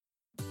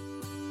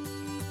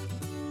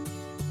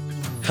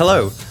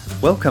Hello,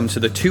 welcome to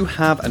the Two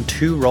Have and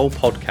Two Roll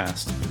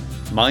podcast.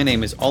 My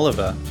name is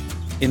Oliver.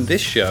 In this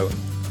show,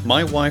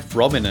 my wife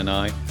Robin and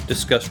I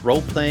discuss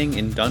role-playing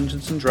in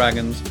Dungeons &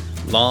 Dragons,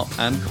 LARP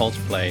and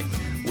cosplay.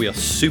 We are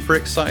super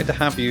excited to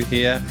have you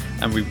here,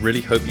 and we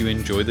really hope you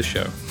enjoy the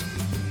show.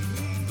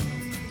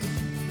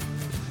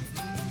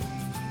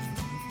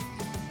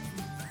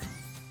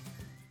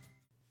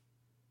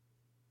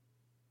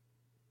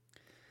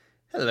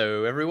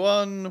 Hello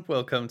everyone,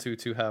 welcome to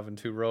Two Have and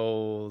Two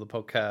Roll, the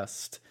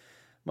podcast.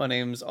 My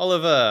name's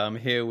Oliver, I'm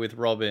here with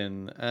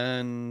Robin,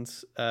 and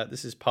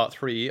this is part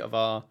 3 of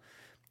our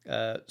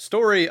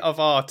story of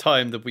our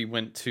time that we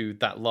went to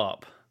that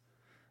LARP.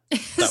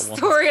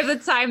 Story of the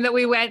time that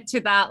we went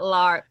to that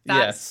LARP.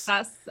 Yes.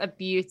 That's a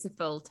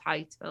beautiful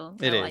title.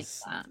 It I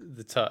is.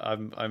 like that.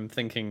 I'm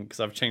thinking,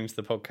 because I've changed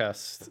the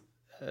podcast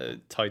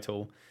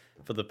title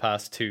for the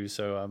past 2,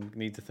 so I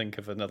need to think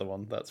of another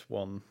one. That's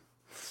one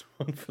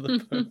for the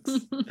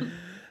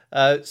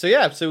books.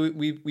 So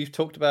we've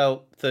talked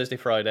about Thursday,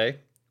 Friday.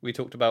 We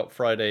talked about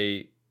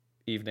Friday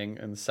evening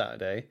and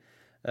Saturday.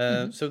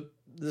 So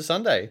the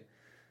Sunday.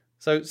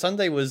 So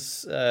Sunday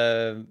was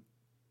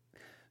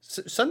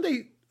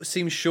Sunday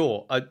seems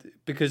short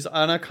because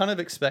I kind of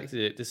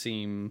expected it to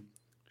seem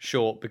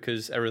short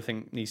because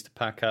everything needs to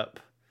pack up.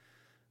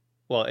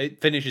 Well, it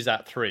finishes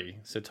at 3,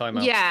 so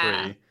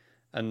timeout's 3,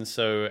 and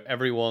so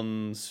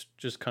everyone's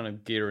just kind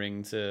of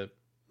gearing to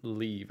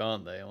leave,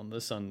 aren't they, on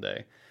the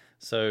Sunday?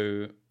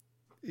 So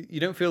you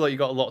don't feel like you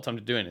got a lot of time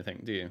to do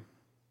anything, do you?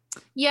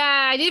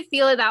 Yeah, I did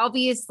feel it. That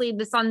obviously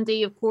the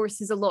Sunday, of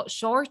course, is a lot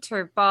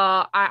shorter,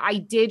 but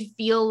I did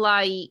feel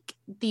like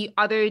the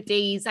other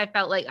days I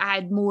felt like I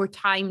had more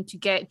time to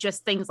get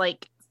just things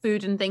like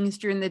food and things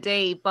during the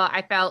day. But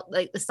I felt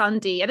like the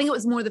Sunday, I think it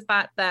was more the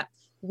fact that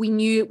we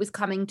knew it was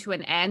coming to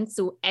an end.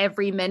 So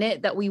every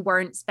minute that we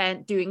weren't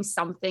spent doing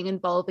something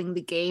involving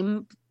the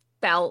game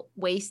felt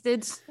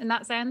wasted in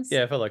that sense.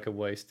 Yeah, it felt like a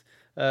waste.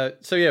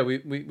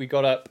 We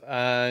got up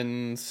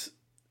and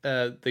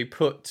they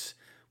put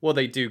what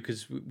they do,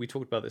 because we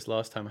talked about this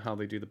last time, how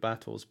they do the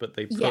battles, but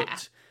they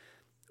put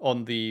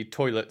on the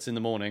toilets in the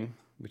morning,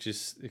 which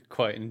is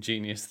quite an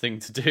ingenious thing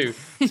to do.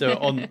 So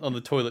on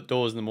the toilet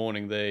doors in the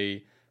morning,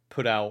 they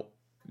put out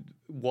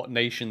what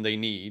nation they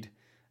need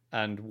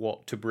and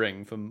what to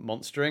bring for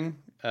monstering.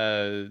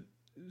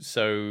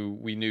 So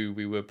we knew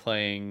we were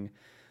playing.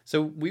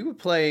 So we were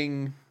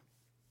playing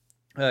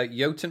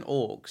Jotun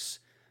Orcs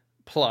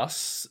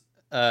plus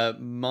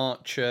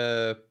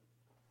Marcher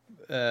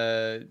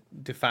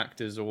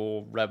defactors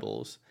or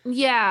rebels.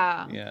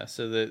 Yeah,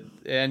 so that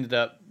it ended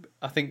up,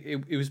 I think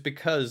it was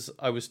because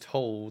I was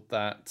told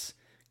that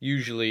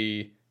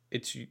usually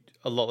it's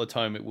a lot of the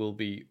time it will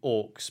be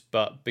orcs,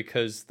 but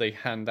because they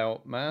hand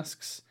out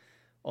masks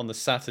on the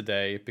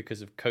Saturday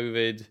because of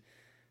COVID,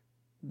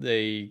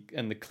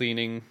 and the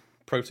cleaning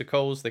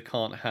protocols, they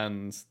can't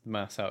hand the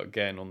mask out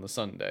again on the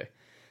Sunday.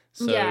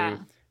 So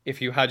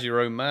if you had your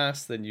own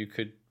mask, then you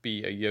could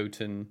be a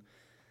Jotun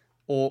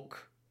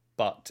orc,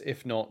 but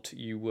if not,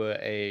 you were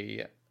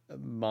a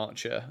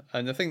marcher.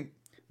 And I think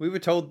we were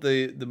told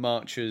the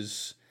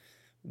marchers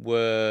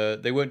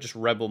they weren't just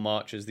rebel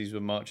marchers, these were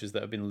marchers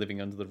that have been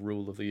living under the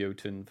rule of the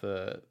Jotun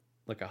for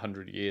like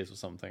 100 years or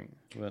something,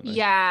 weren't they?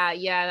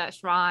 Yeah,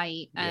 that's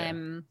right.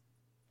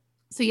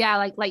 So yeah,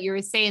 like you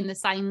were saying, the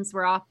signs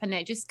were up, and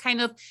it just kind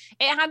of,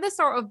 it had this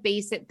sort of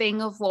basic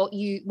thing of what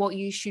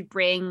you should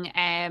bring.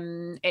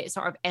 It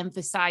sort of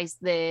emphasized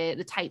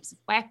the types of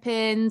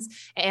weapons,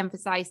 it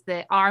emphasized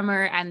the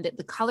armor and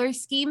the color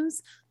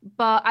schemes,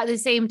 but at the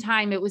same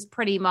time, it was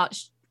pretty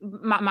much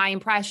my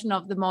impression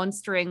of the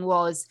monstering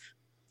was,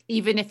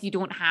 even if you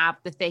don't have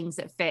the things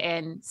that fit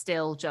in,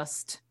 still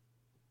just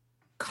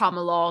come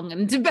along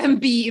and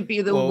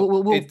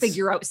we'll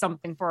figure out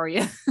something for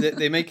you.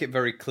 They make it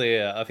very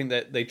clear. I think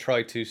that they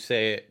try to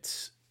say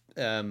it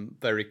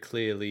very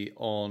clearly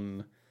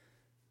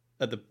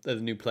at the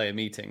new player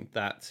meeting,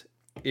 that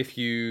if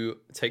you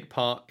take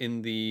part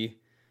in the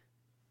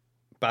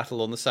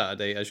battle on the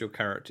Saturday as your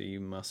character,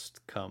 you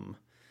must come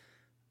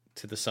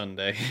to the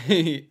Sunday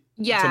to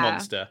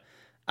Monster,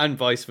 and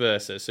vice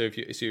versa. So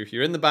if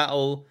you're in the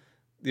battle,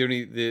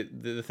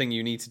 the thing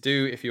you need to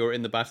do if you're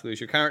in the battle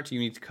as your character, you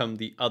need to come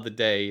the other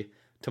day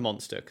to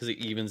Monster, because it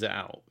evens it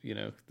out.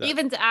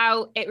 Evens it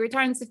out. It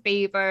returns the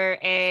favor.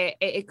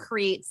 It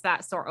creates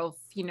that sort of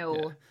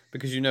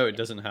because it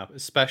doesn't happen,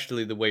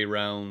 especially the way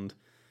round.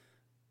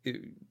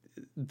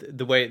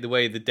 The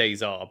way the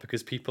days are,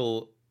 because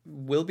people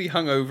will be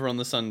hungover on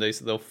the Sunday,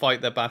 so they'll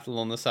fight their battle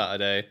on the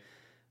Saturday,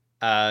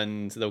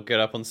 and they'll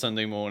get up on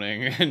Sunday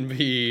morning and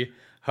be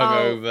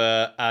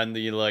hungover, and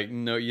you're like,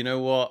 no, you know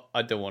what?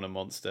 I don't want a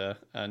monster,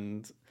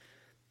 and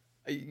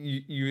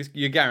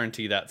you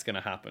guarantee that's going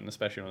to happen,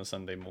 especially on a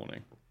Sunday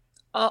morning.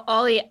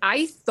 Ollie,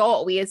 I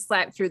thought we had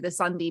slept through the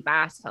Sunday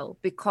battle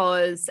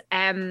because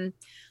I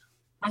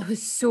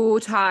was so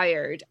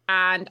tired,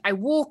 and I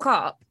woke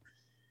up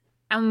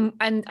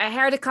and I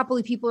heard a couple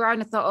of people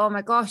around. I thought, oh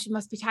my gosh, it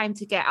must be time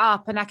to get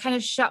up. And I kind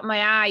of shut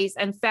my eyes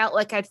and felt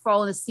like I'd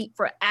fallen asleep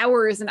for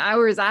hours and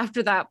hours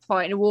after that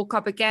point, and woke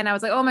up again. I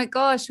was like, oh my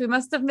gosh, we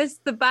must have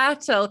missed the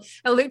battle.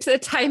 I looked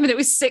at the time and it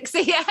was 6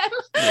 a.m.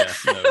 Yeah,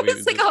 no, I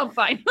was like, oh, I'm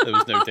fine. There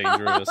was no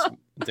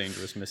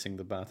dangerous missing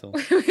the battle.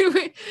 Because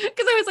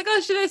I was like,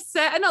 oh, should I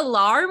set an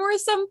alarm or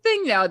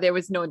something? No, there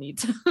was no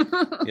need.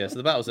 Yeah,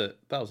 so the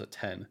battle's at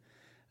 10.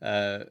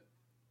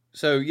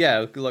 So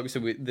yeah, like we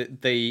said,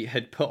 they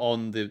had put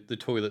on the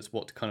toilets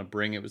what to kind of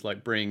bring. It was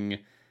like, bring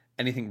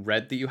anything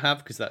red that you have,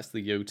 because that's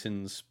the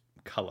Jotun's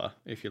color,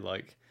 if you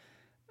like.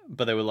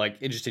 But they were like,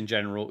 just in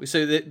general.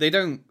 So they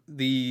don't.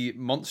 The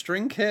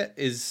monstering kit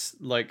is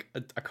like, I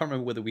can't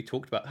remember whether we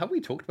talked about. Have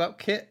we talked about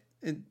kit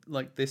in,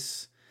 like,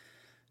 this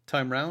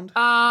time round?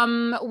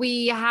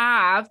 We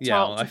have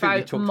talked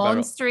about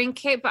monstering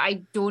kit, but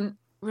I don't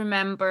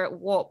remember at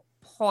what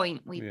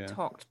point we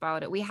talked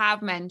about it. We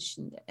have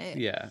mentioned it.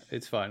 Yeah,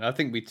 it's fine. I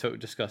think we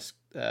discussed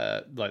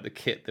like the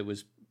kit that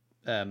was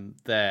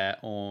there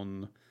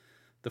on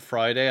the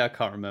Friday. I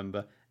can't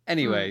remember.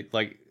 Anyway,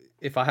 like,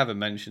 if I haven't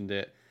mentioned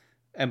it,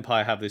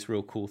 Empire have this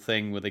real cool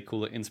thing where they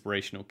call it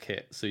inspirational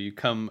kit. So you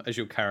come as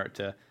your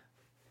character.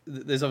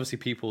 There's obviously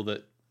people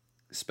that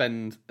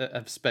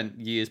have spent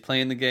years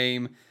playing the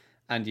game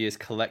and years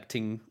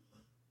collecting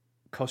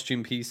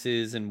costume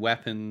pieces and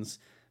weapons.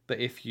 But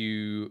if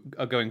you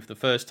are going for the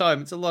first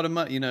time, it's a lot of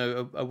money. You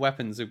know, a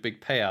weapon's a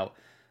big payout.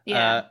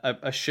 Yeah.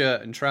 A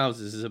shirt and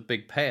trousers is a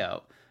big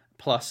payout.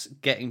 Plus,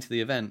 getting to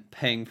the event,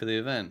 paying for the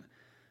event.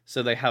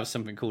 So they have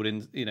something called,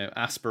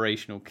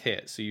 aspirational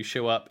kit. So you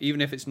show up, even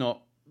if it's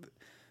not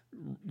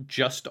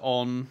just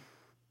on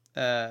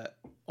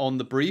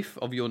the brief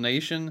of your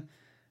nation.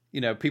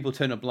 You know, people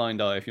turn a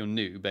blind eye if you're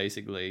new,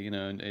 basically. You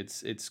know, and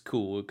it's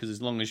cool because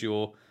as long as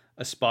you're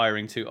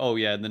aspiring to,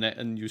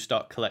 and you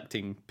start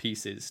collecting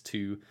pieces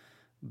to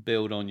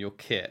build on your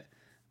kit,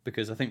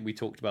 because I think we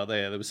talked about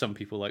there was some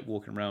people like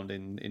walking around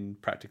in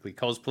practically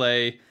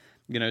cosplay,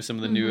 you know, some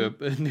of the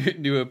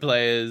newer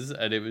players,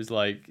 and it was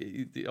like,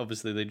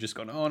 obviously they'd just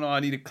gone, oh no,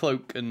 I need a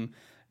cloak, and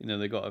you know,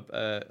 they got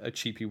a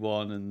cheapy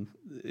one, and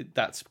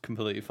that's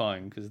completely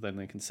fine because then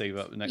they can save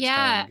up the next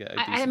time and get a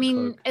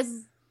decent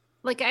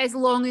cloak. As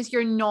long as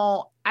you're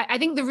not, I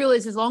think the rule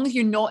is, as long as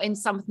you're not in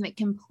something that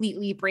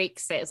completely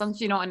breaks it, as long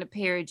as you're not in a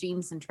pair of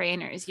jeans and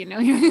trainers, you know,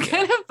 you're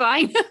kind of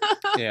fine.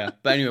 Yeah.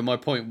 But anyway, my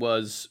point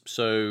was,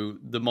 so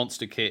the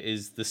monster kit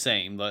is the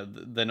same. Like,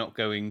 they're not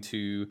going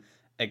to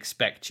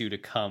expect you to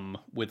come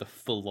with a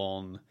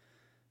full-on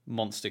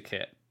monster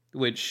kit,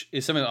 which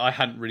is something that I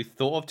hadn't really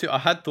thought of. I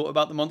had thought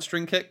about the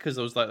monstering kit because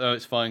I was like, oh,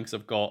 it's fine because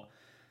I've got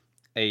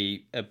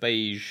a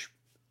beige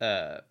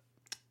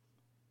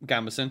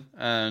gambeson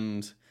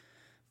and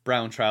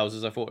brown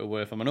trousers. I thought it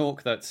were, if I'm an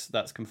orc, that's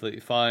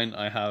completely fine.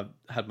 I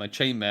had my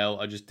chainmail.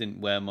 I just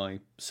didn't wear my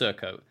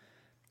surcoat.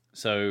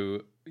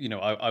 So, you know,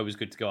 I was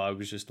good to go. I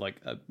was just like,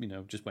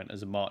 just went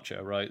as a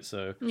marcher, right?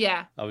 So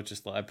yeah, I was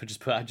just like,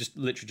 I just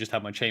literally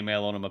had my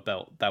chainmail on and my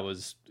belt. That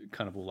was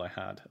kind of all I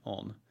had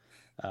on.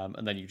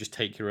 And then you just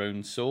take your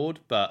own sword.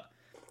 But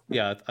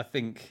yeah, I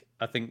think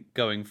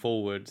going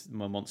forward,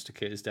 my monster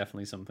kit is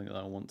definitely something that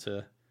I want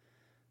to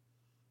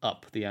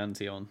up the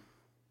ante on.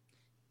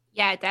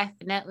 Yeah,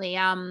 definitely.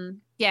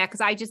 Because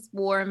I just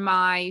wore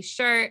my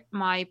shirt,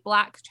 my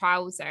black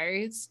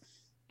trousers,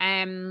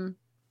 and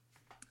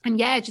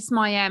yeah, just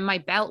my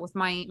belt with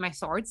my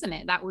swords in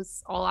it. That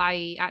was all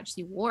I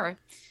actually wore.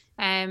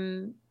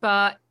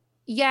 But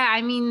yeah,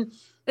 I mean,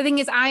 the thing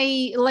is,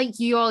 I, like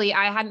you, Ollie,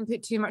 I hadn't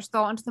put too much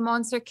thought into the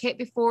monster kit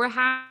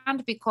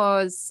beforehand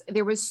because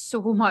there was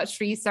so much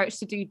research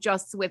to do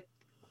just with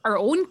our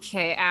own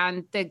kit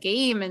and the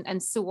game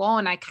and so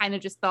on. I kind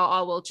of just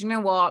thought, oh, well, do you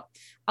know what?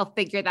 I'll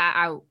figure that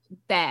out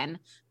then.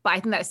 But I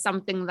think that's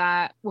something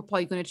that we're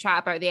probably going to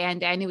chat about at the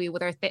end anyway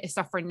with our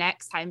stuff for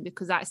next time,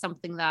 because that's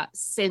something that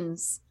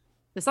since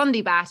the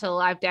Sunday battle,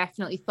 I've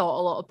definitely thought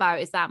a lot about,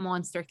 is that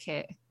monster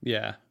kit.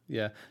 Yeah.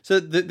 So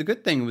the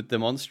good thing with the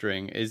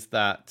monstering is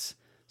that,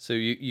 so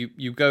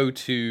you go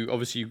to,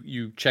 obviously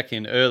you check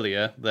in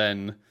earlier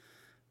than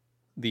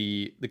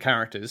the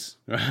characters,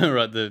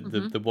 right?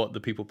 The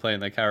people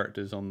playing their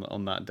characters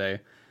on that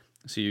day.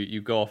 So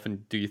you go off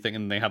and do your thing,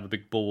 and they have a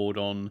big board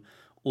on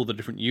all the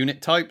different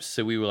unit types.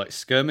 So we were like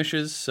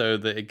skirmishers, so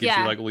that it gives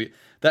you like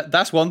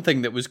that's one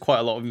thing that was quite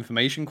a lot of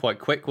information quite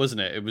quick,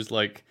 wasn't it? It was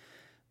like,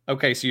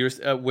 okay,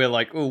 so we're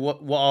like, oh,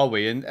 what are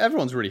we? And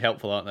everyone's really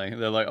helpful, aren't they?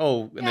 They're like,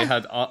 oh, and they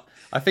had,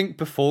 I think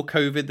before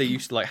COVID, they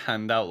used to like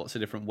hand out lots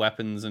of different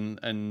weapons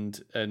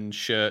and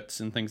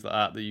shirts and things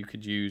like that you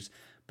could use.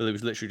 But it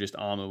was literally just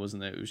armor,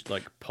 wasn't it? It was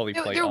like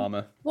polyplate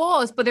armor.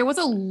 But there was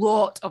a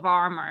lot of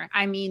armor.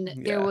 I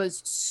mean, there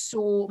was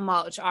so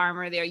much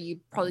armor there. You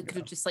probably could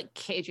have just like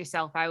kitted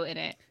yourself out in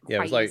it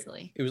quite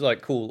easily. It was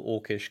like cool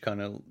orcish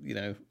kind of,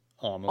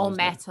 armor. All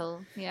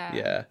metal,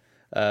 Yeah.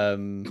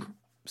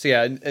 So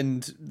yeah,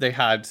 and they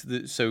had,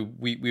 so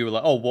we were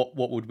like, oh,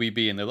 what would we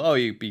be? And they're like, oh,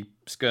 you'd be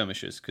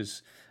skirmishers,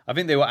 because I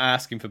think they were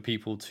asking for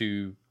people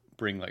to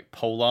bring like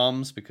pole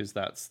arms, because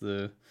that's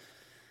the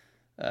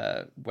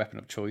weapon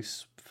of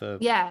choice for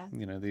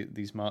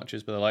these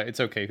marches, but they're like, it's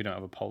okay if you don't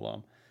have a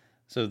polearm.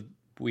 So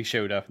we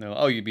showed up and they're like,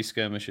 oh, you'd be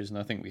skirmishers, and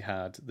I think we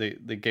had.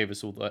 They gave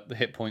us all the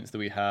hit points that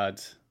we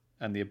had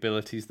and the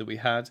abilities that we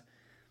had.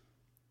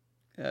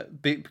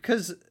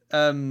 Because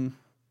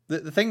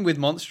the thing with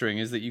monstering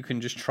is that you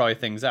can just try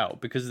things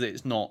out because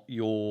it's not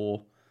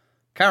your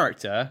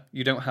character.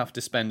 You don't have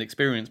to spend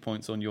experience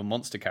points on your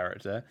monster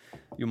character.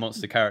 Your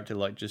monster character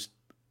just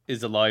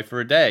is alive for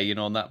a day,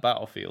 on that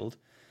battlefield.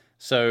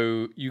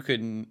 So you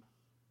can,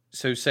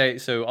 so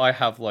I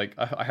have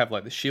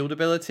the shield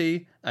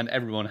ability, and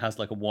everyone has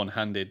a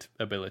one-handed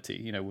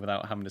ability,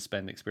 without having to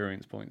spend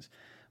experience points.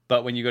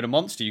 But when you go to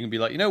monster, you can be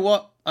like, you know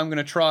what? I'm going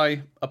to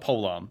try a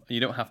polearm. And you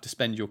don't have to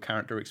spend your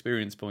character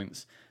experience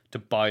points to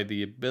buy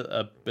the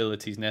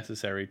abilities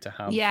necessary to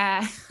have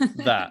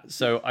that.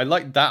 So I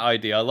like that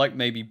idea. I like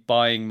maybe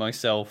buying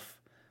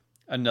myself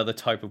another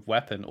type of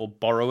weapon or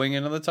borrowing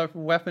another type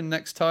of weapon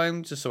next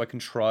time, just so I can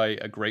try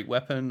a great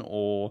weapon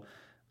or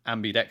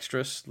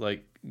ambidextrous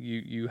like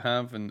you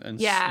have, and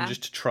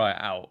just to try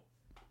it out.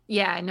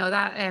 Yeah, no,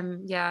 that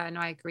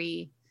I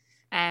agree.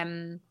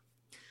 I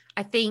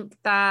think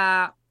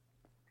that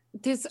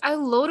there's a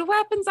load of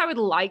weapons I would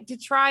like to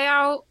try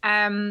out.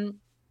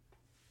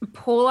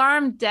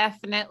 Polearm,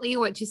 definitely,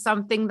 which is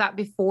something that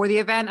before the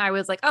event I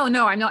was like, oh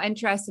no, I'm not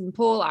interested in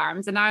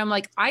polearms, and now I'm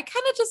like, I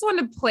kind of just want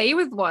to play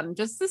with one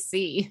just to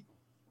see.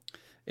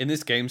 In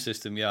this game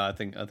system, I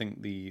think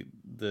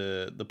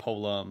the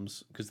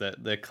polearms, because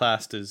they're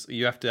classed as,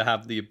 you have to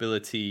have the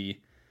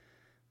ability.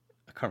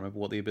 I can't remember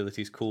what the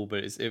ability is called,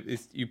 but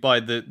it's you buy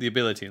the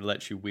ability and it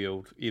lets you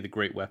wield either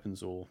great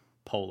weapons or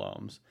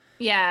polearms.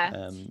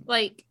 Yeah,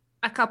 like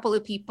a couple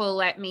of people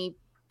let me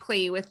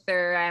play with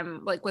their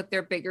with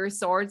their bigger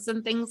swords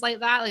and things like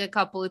that. Like a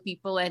couple of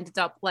people ended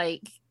up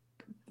like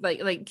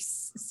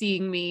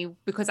seeing me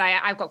because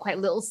I've got quite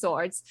little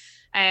swords,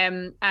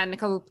 and a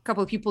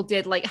couple of people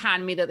did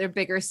hand me their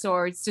bigger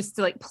swords just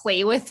to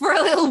play with for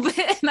a little bit,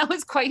 and that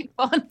was quite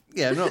fun.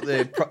 Yeah,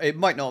 it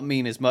might not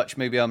mean as much.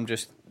 Maybe I'm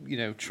just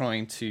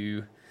trying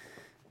to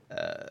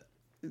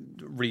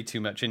read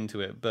too much into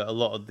it, but a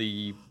lot of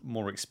the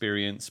more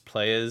experienced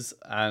players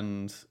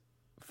and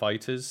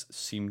fighters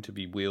seem to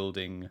be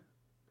wielding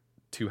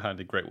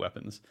two-handed great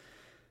weapons.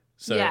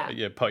 So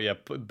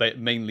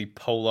mainly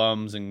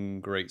polearms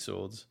and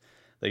greatswords.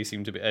 They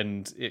seem to be,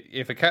 and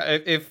if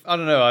I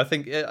don't know, I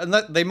think, and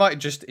that they might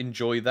just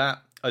enjoy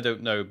that. I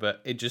don't know,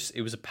 but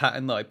it was a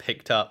pattern that I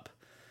picked up,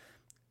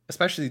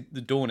 especially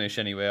the Dornish.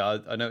 Anyway,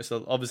 I noticed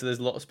obviously there's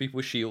lots of people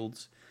with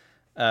shields,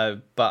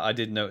 but I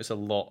did notice a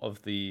lot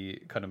of the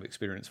kind of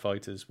experienced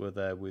fighters were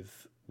there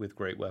with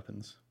great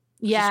weapons.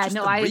 Yeah,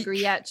 no, I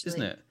agree. Actually,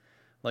 isn't it?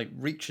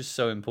 Reach is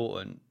so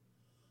important.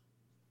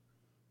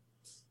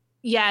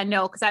 Yeah,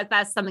 no, because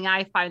that's something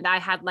I found. I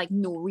had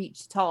no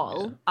reach at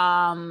all.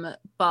 Yeah.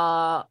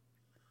 But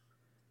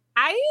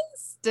I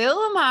still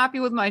am happy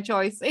with my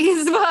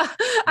choices. But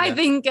I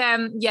think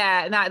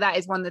that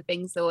is one of the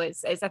things though,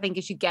 is I think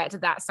as you get to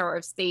that sort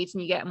of stage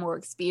and you get more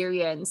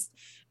experience,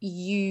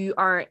 you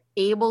are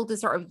able to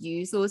sort of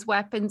use those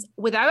weapons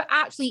without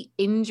actually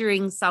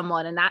injuring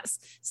someone. And that's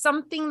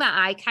something that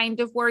I kind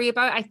of worry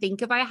about. I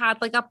think if I had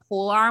a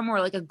polearm or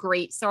a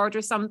great sword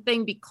or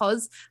something,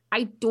 because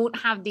I don't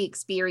have the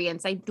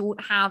experience, I don't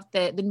have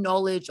the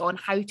knowledge on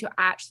how to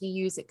actually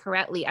use it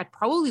correctly, I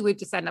probably would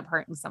just end up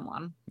hurting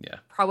someone. Yeah.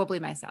 Probably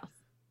myself.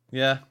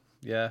 Yeah.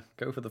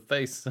 Go for the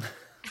face.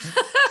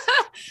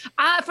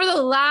 For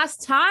the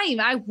last time,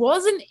 I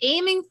wasn't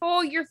aiming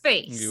for your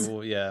face.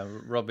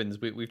 Robin's.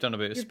 We've done a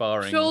bit of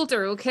sparring.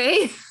 Shoulder,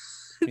 okay.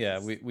 Yeah,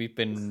 we've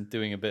been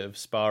doing a bit of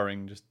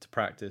sparring just to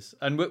practice,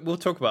 and we'll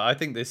talk about. I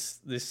think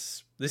this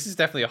is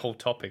definitely a whole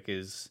topic.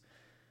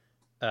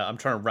 I'm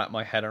trying to wrap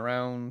my head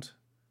around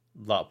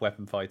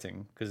weapon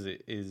fighting because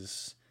it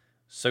is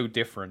so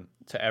different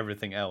to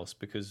everything else.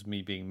 Because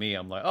me being me,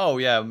 I'm like, oh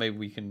yeah, maybe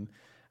we can.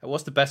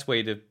 What's the best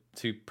way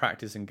to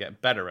practice and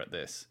get better at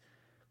this?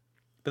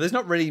 But there's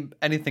not really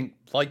anything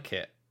like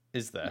it,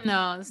 is there?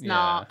 No, it's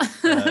not.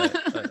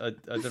 I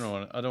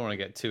don't want to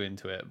get too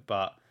into it,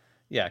 but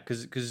yeah,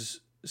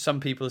 because some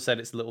people have said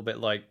it's a little bit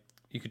like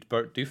you could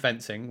do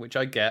fencing, which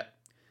I get,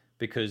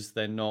 because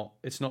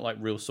it's not like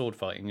real sword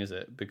fighting, is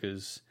it?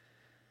 Because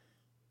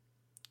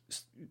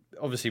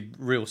obviously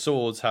real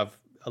swords have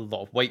a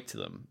lot of weight to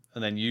them,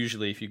 and then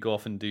usually if you go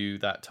off and do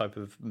that type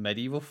of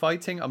medieval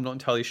fighting, I'm not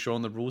entirely sure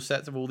on the rule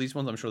sets of all these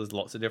ones. I'm sure there's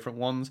lots of different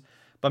ones,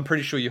 but I'm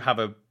pretty sure you have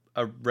a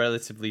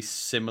relatively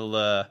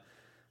similar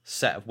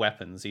set of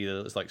weapons,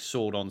 either it's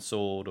sword on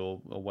sword or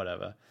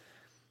whatever.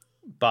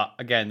 But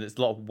again, there's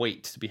a lot of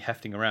weight to be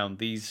hefting around.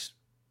 These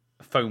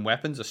foam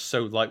weapons are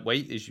so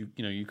lightweight, as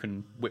you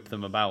can whip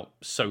them about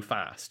so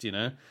fast.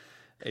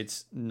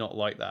 It's not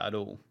like that at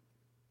all.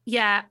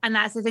 Yeah, and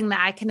that's the thing that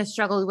I kind of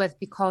struggled with,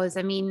 because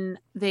I mean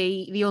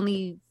the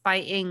only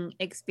fighting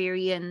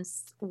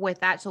experience with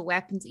actual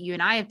weapons that you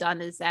and I have done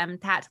is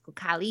tactical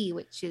Kali,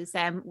 which is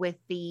with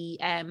the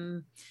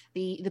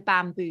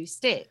bamboo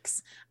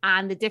sticks.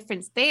 And the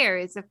difference there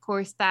is, of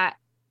course, that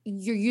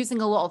you're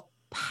using a lot of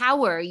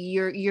power.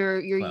 You're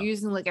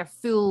using like a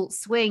full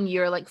swing.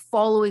 You're like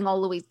following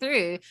all the way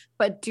through,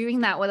 but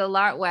doing that with a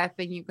LARP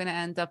weapon, you're going to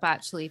end up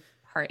actually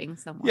hurting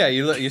someone. Yeah,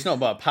 it's not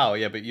about power.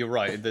 Yeah, but you're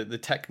right. The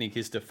technique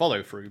is to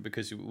follow through,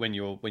 because when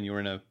you're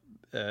in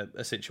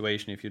a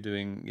situation, if you're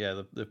doing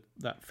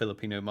that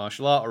Filipino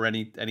martial art or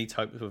any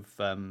type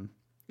of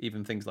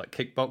even things like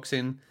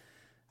kickboxing,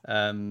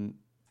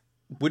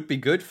 would be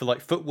good for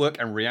like footwork,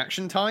 and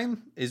reaction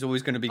time is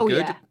always going to be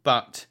good. Yeah.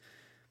 But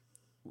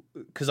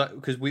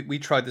because we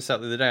tried this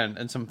out the other day,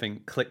 and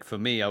something clicked for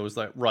me. I was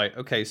like, right,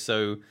 okay,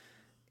 so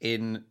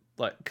in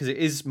like, because it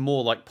is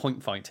more like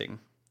point fighting,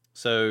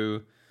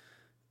 so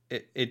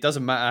it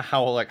doesn't matter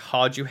how like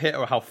hard you hit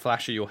or how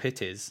flashy your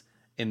hit is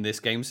in this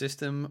game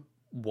system.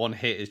 One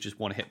hit is just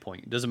one hit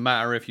point. It doesn't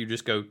matter if you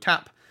just go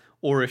tap,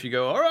 or if you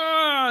go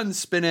and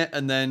spin it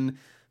and then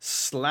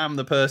slam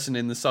the person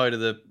in the side of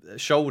the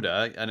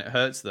shoulder and it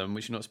hurts them,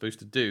 which you're not supposed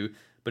to do,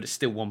 but it's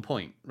still 1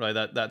 point, right?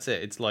 That's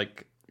it. It's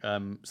like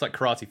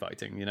karate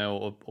fighting, you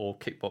know, or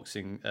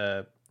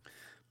kickboxing,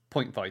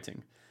 point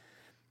fighting.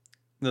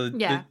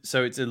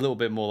 So it's a little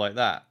bit more like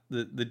that.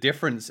 The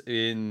difference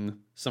in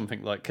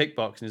something like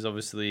kickboxing is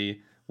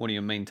obviously one of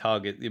your main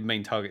target. Your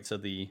main targets are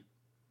the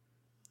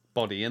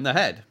body and the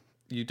head.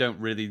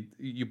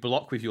 You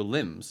block with your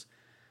limbs.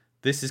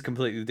 This is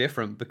completely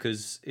different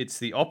because it's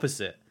the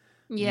opposite.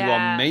 Yeah. You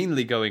are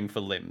mainly going for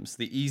limbs.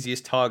 The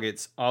easiest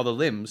targets are the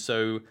limbs.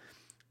 So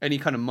any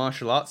kind of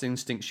martial arts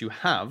instincts you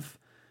have,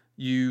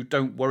 you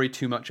don't worry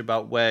too much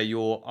about where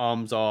your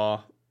arms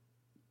are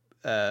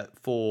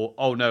for,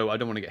 oh no, I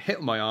don't want to get hit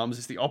with my arms.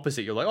 It's the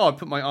opposite. You're like, oh, I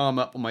put my arm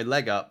up or my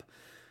leg up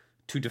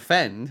to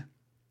defend.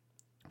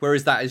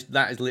 Whereas that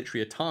is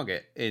literally a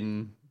target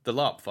in the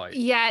LARP fight.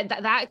 Yeah,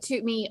 that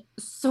took me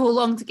so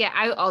long to get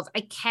out of. I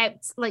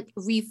kept like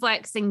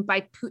reflexing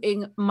by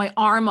putting my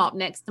arm up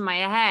next to my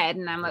head,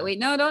 and I'm like, wait,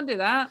 no, don't do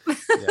that.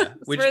 Yeah,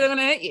 where they're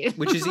gonna hit you.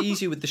 Which is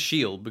easy with the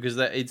shield, because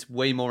it's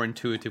way more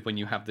intuitive when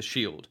you have the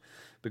shield.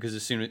 Because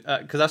as soon as,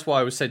 because that's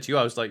why I was said to you,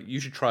 I was like, you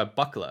should try a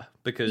buckler,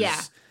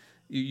 because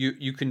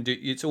you can do.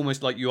 It's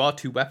almost like you are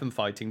two weapon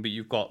fighting, but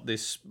you've got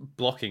this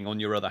blocking on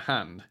your other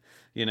hand.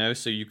 You know,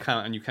 so you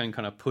can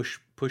kind of push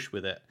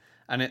with it.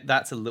 And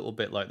that's a little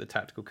bit like the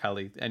tactical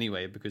Kali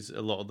anyway, because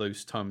a lot of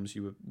those times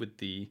you were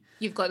with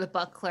you've got the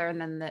buckler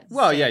and then the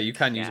you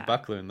can use a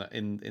buckler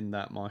in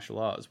that martial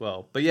art as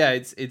well. But yeah,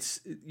 it's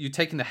you're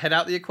taking the head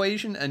out of the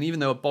equation, and even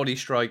though a body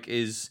strike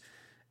is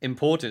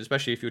important,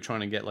 especially if you're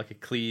trying to get like a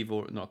cleave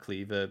or not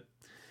cleave, what's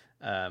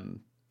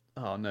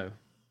the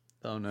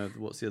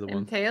other one?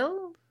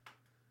 Impale?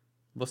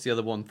 What's the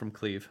other one from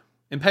cleave?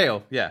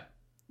 Impale, yeah.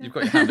 You've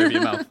got your hand over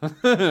your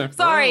mouth.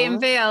 Sorry,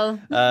 impale.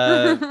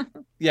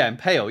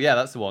 Impale. Yeah,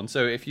 that's the one.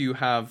 So if you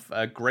have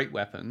a great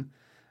weapon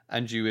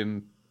and you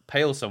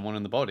impale someone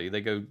in the body,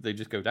 they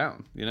just go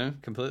down, you know,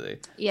 completely.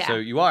 Yeah. So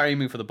you are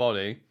aiming for the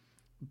body,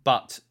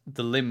 but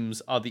the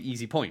limbs are the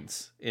easy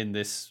points in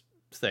this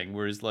thing.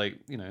 Whereas, like,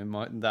 you know, a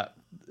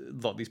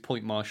lot of these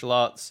point martial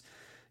arts,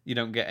 you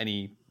don't get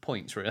any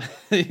points really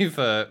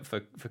for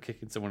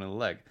kicking someone in the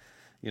leg.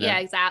 You know? Yeah,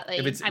 exactly.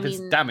 If it's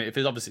damage, if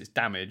it's obviously it's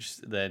damage,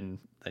 then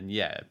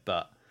yeah,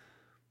 but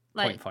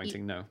point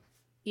fighting, no.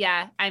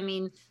 Yeah, I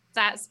mean,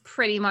 that's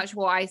pretty much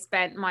what I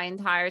spent my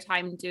entire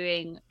time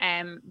doing,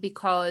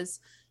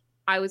 because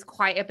I was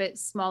quite a bit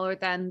smaller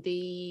than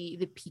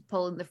the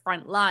people in the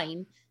front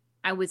line.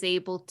 I was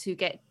able to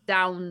get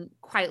down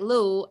quite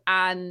low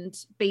and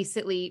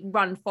basically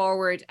run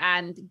forward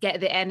and get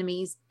the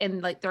enemies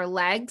in like their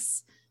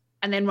legs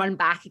and then run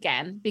back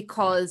again,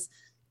 because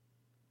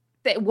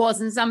it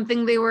wasn't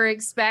something they were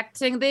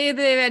expecting. They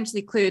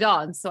eventually clued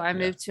on, so I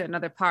moved to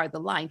another part of the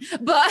line.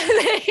 But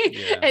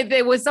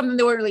there was something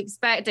they weren't really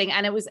expecting,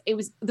 and it was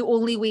the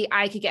only way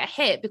I could get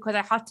hit, because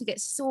I had to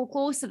get so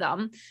close to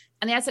them,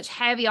 and they had such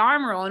heavy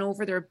armor on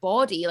over their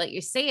body. Like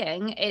you're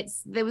saying,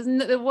 there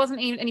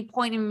wasn't even any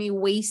point in me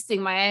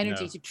wasting my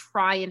energy to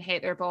try and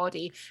hit their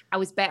body. I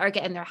was better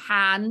getting their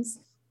hands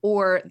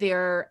or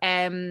their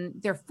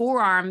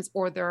forearms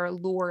or their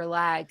lower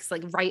legs,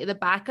 like right at the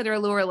back of their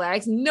lower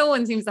legs. No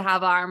one seems to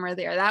have armor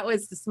there. That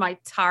was just my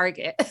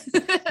target.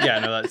 Yeah,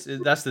 no,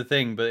 that's the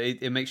thing, but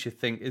it makes you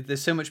think.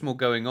 There's so much more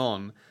going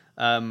on.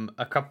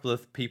 A couple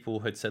of people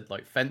had said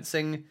like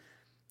fencing.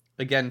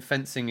 Again,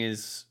 fencing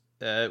is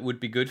would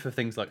be good for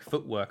things like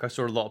footwork. I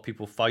saw a lot of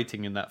people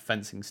fighting in that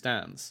fencing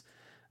stance,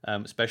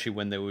 especially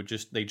when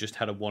they just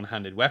had a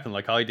one-handed weapon,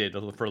 like I did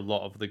for a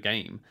lot of the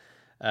game.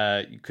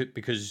 You could,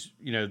 because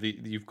you know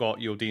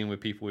you're dealing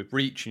with people with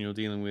reach, and you're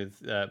dealing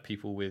with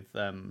people with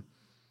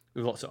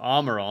lots of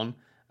armor on,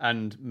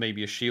 and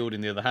maybe a shield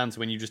in the other hand. So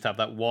when you just have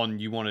that one,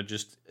 you want to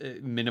just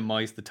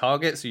minimize the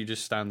target, so you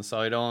just stand the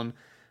side on.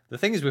 The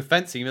thing is with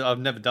fencing, I've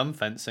never done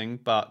fencing,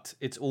 but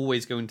it's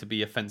always going to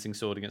be a fencing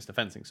sword against a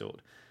fencing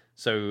sword.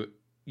 So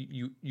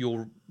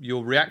your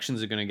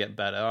reactions are going to get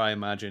better, I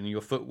imagine.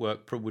 Your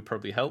footwork would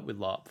probably help with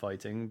LARP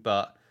fighting,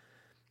 but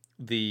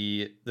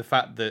the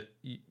fact that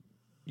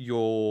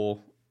your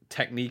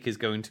technique is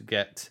going to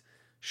get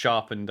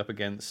sharpened up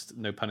against,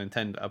 no pun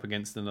intended, up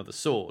against another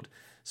sword.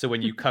 So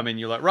when you come in,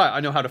 you're like, right, I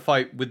know how to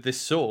fight with this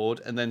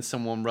sword, and then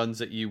someone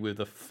runs at you with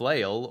a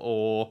flail,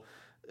 or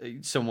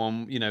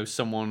someone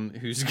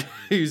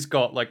who's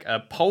got like a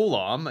pole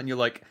arm, and you're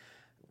like,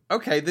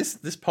 okay,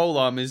 this pole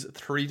arm is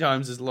 3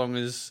 times as long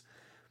as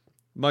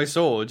my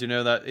sword.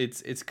 That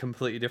it's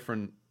completely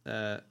different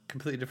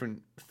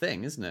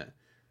thing, isn't it?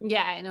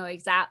 Yeah, I know,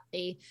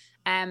 exactly.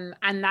 And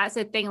that's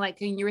the thing, like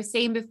when you were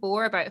saying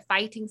before about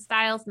fighting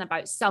styles and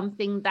about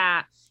something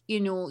that,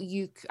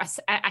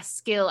 a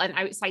skill, an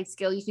outside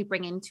skill you could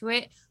bring into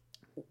it.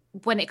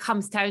 When it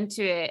comes down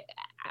to it,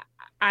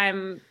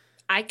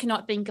 I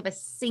cannot think of a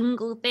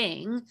single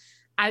thing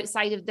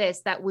outside of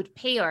this that would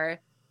pair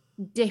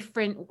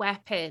different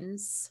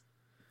weapons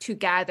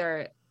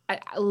together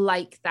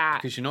like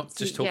that. Because you're not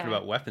just talking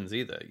about weapons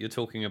either. You're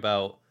talking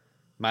about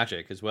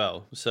magic as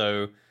well.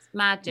 So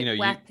magic,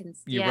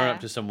 weapons. You run up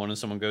to someone and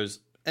someone goes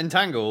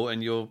entangle,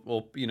 and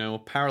or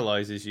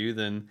paralyzes you.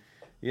 Then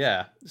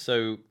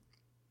So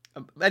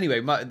anyway,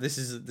 this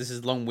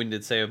is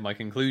long-winded say of my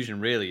conclusion.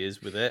 Really, is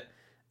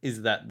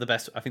that the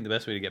best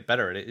way to get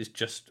better at it is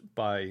just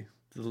by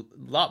the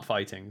LARP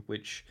fighting,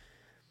 which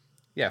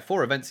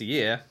 4 events a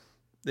year.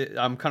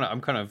 I'm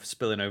kind of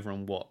spilling over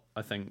on what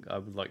I think I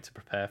would like to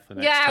prepare for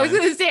next time. I was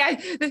going to say,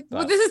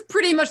 this is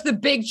pretty much the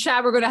big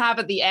chat we're going to have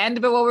at the end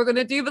about what we're going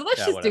to do, but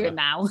let's just do it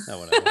now. Oh,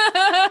 whatever.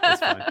 That's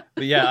fine.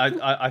 But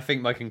I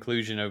think my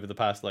conclusion over the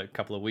past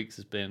couple of weeks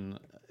has been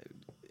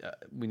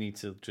we need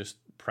to just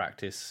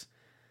practice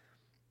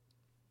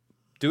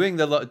doing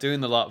the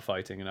LARP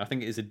fighting, and I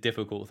think it is a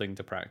difficult thing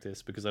to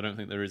practice because I don't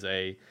think there is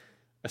a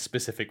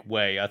specific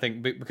way. I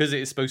think because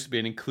it is supposed to be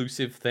an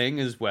inclusive thing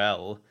as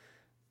well,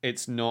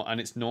 it's not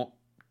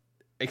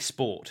a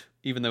sport,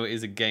 even though it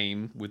is a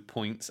game with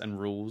points and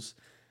rules.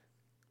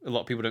 A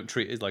lot of people don't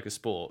treat it like a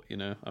sport, I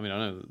mean, I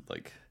know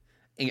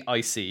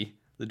IC,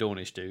 the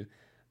Dornish do,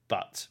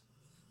 but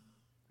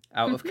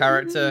out of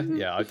character,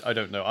 I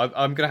don't know.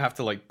 I'm gonna have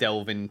to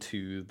delve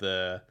into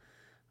the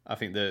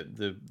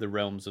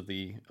realms of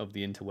the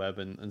interweb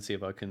and see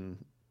if I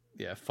can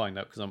find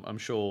out, because I'm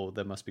sure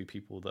there must be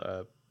people that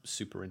are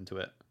super into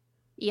it.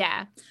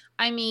 Yeah,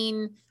 I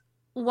mean,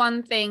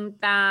 one thing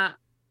that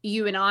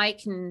you and I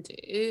can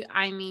do,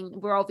 I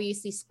mean, we're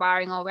obviously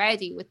sparring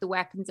already with the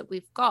weapons that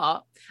we've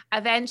got.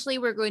 Eventually,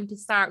 we're going to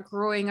start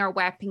growing our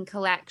weapon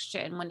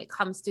collection when it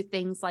comes to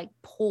things like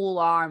pole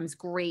arms,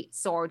 great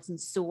swords, and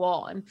so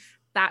on.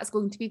 That's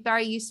going to be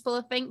very useful,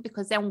 I think,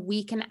 because then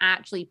we can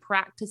actually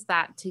practice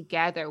that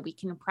together. We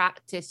can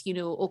practice,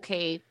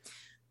 okay,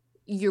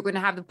 you're going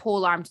to have the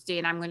pole arm today,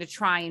 and I'm going to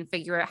try and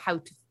figure out how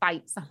to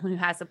fight someone who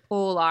has a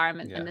pole arm,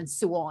 and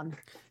so on.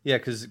 Yeah,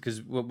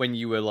 because when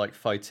you were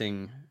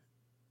fighting...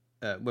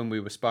 when we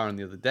were sparring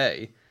the other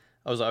day,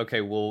 I was like, okay,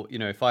 well,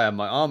 if I have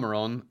my armor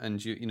on,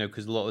 and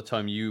because a lot of the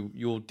time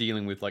you're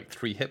dealing with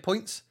 3 hit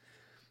points,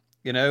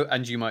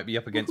 and you might be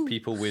up against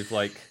people with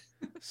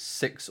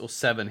 6 or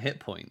 7 hit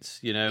points,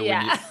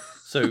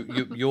 so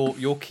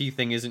your key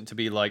thing isn't to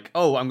be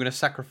oh, I'm going to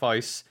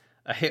sacrifice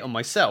a hit on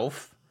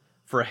myself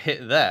for a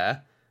hit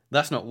there.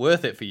 That's not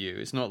worth it for you.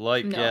 It's not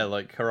like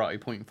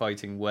karate point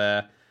fighting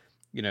where,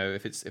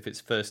 if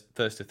it's first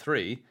to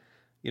 3.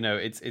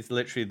 It's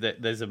literally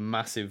that there's a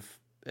massive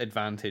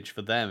advantage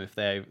for them if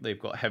they've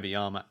got heavy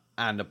armor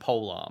and a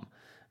pole arm,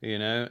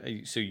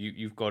 so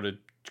you've got to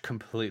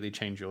completely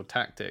change your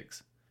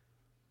tactics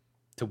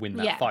to win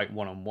that fight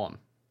one-on-one.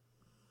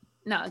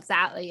 No,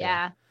 exactly.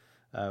 Yeah.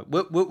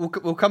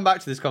 We'll come back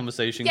to this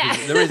conversation. Yeah.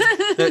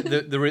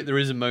 there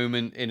is a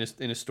moment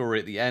in a story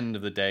at the end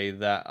of the day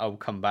that I'll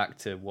come back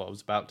to what I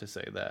was about to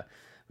say there.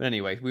 But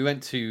anyway, we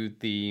went to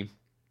the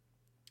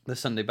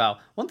Sunday battle.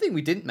 One thing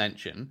we didn't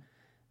mention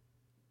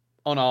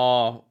on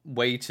our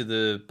way to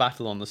the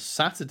battle on the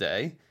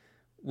Saturday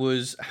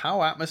was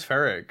how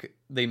atmospheric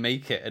they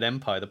make it at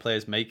Empire. The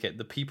players make it.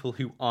 The people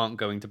who aren't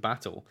going to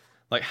battle,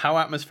 how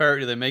atmospheric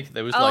do they make it?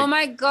 There was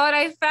my god,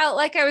 I felt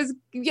like I was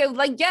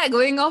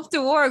going off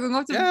to war, going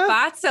off to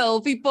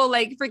battle. People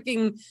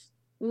freaking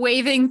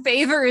waving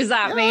favors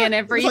at me and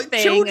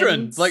everything.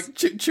 Children,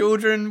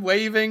 children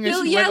waving.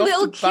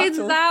 Little kids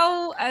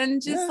out,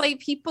 and just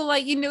people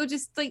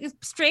just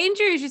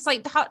strangers just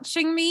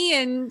touching me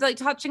and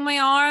touching my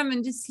arm,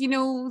 and just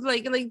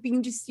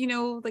being just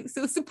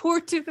so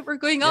supportive that we're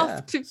going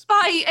off to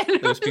fight. And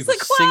there was people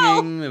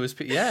singing. Wow. There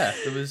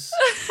was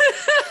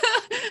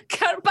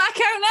back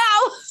out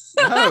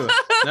now.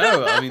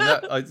 No. I mean,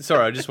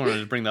 sorry, I just wanted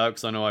to bring that up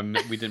because I know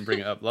we didn't bring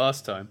it up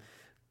last time.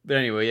 But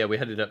anyway, we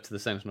headed up to the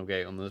Sentinel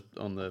Gate on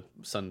the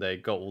Sunday,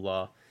 got all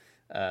our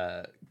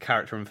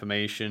character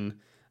information.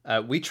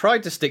 We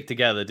tried to stick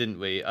together, didn't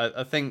we?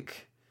 I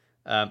think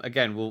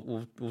again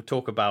we'll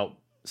talk about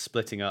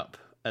splitting up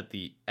at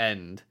the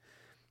end.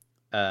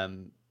 But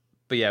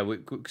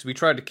because we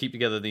tried to keep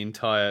together the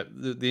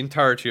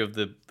entirety of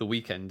the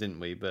weekend, didn't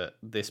we? But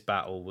this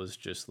battle was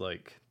just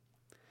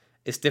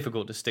it's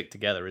difficult to stick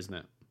together, isn't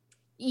it?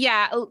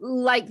 Yeah,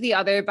 like the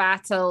other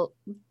battle.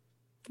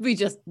 we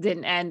just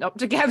didn't end up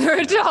together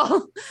at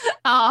all.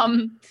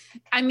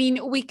 I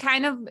mean, we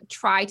kind of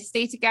tried to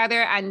stay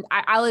together, and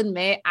I'll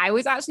admit I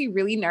was actually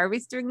really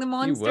nervous during the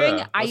monstering. You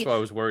were. That's why I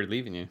was worried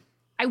leaving you.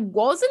 I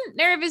wasn't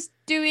nervous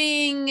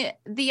doing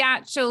the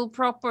actual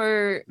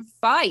proper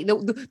fight.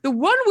 The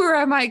one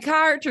where my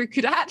character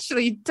could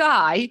actually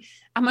die,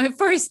 and my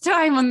first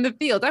time on the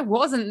field, I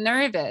wasn't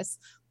nervous.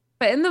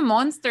 But in the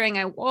monstering,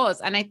 I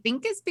was. And I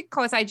think it's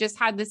because I just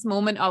had this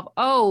moment of,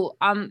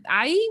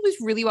 I was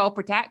really well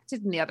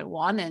protected in the other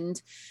one.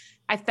 And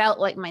I felt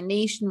like my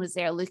nation was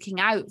there looking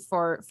out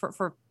for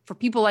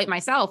people like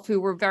myself who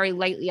were very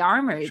lightly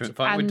armored. Shouldn't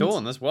fight with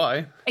Dawn, that's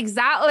why.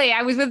 Exactly.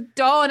 I was with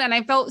Dawn and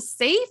I felt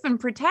safe and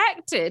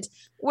protected.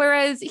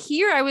 Whereas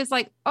here I was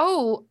like,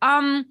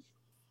 I'm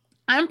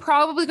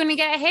probably going to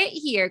get hit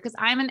here because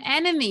I'm an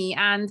enemy.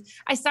 And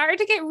I started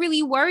to get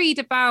really worried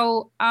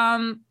about,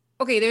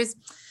 there's...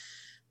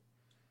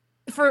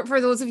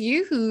 For those of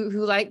you who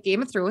like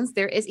Game of Thrones,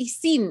 there is a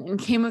scene in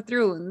Game of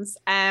Thrones,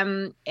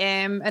 and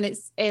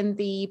it's in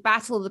the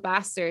Battle of the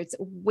Bastards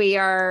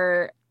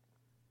where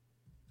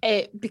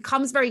it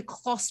becomes very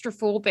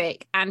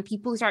claustrophobic and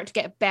people start to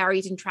get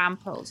buried and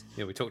trampled.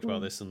 Yeah, we talked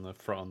about this on the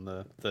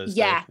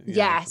Thursday.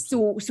 Yeah.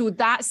 So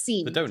that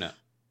scene, the donut.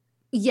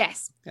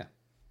 Yes. Yeah.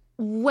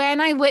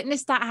 When I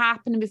witnessed that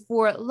happen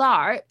before at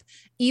LARP,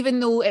 even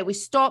though it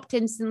was stopped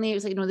instantly, it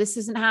was like, no, this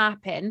doesn't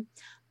happen.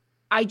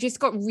 I just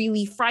got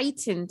really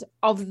frightened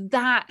of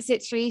that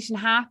situation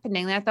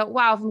happening. And I thought,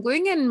 wow, if I'm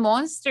going in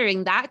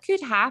monstering, that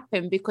could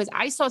happen because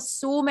I saw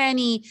so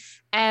many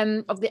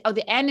of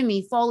the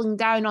enemy falling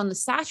down on the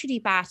Saturday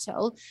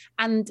battle.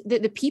 And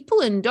the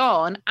people in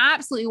Dawn,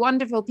 absolutely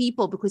wonderful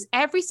people, because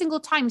every single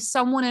time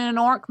someone in an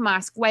orc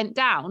mask went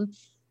down,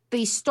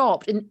 they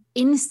stopped and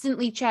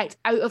instantly checked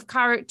out of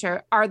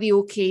character. Are they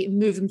okay?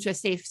 Move them to a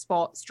safe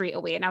spot straight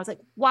away. And I was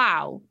like,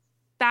 wow,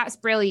 that's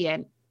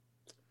brilliant.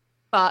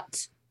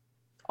 But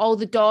all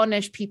the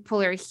Dawnish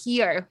people are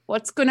here.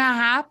 What's going to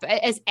happen?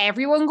 Is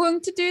everyone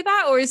going to do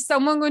that? Or is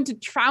someone going to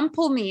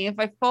trample me if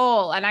I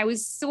fall? And I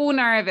was so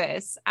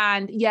nervous.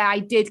 And yeah, I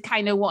did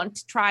kind of want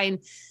to try and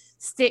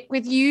stick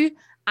with you.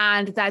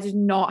 And that did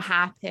not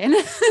happen.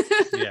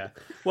 Yeah.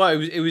 Well,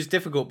 it was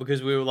difficult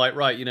because we were like,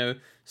 right,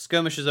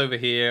 skirmishers over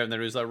here. And then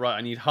it was like, right,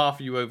 I need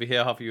half of you over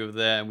here, half of you over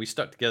there. And we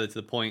stuck together to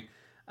the point.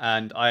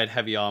 And I had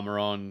heavy armor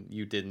on.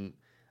 You didn't.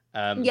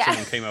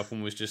 Someone came up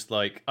and was just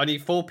like, I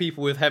need 4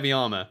 people with heavy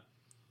armor.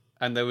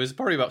 And there was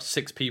probably about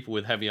 6 people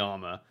with heavy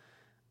armor,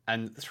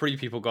 and 3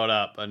 people got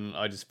up, and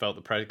I just felt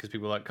the pressure because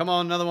people were like, "Come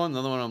on, another one."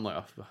 I'm like,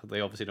 oh,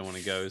 they obviously don't want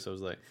to go, so I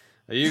was like,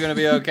 "Are you going to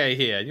be okay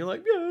here?" And you're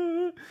like,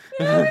 "Yeah,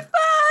 no, it's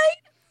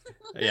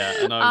fine."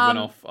 Yeah, and I went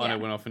off. I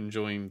went off and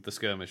joined the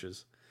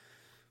skirmishers.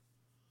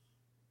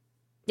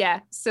 Yeah.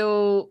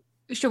 So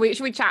should we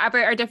chat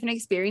about our different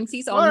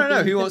experiences? I don't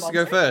know who wants to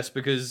go first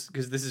because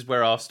this is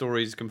where our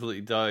stories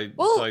completely died.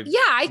 Well,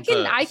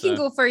 I can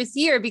go first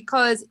here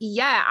because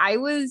I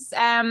was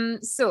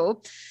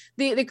so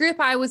the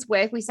group I was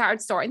with, we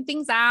started sorting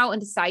things out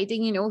and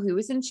deciding who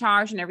was in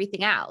charge and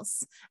everything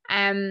else.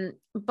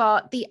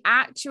 But the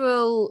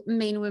actual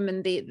main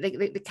woman,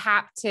 the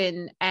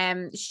captain,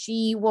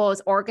 she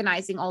was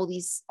organizing all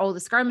the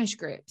skirmish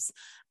groups.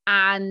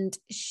 And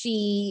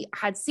she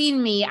had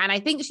seen me, and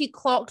I think she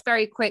clocked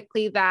very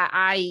quickly that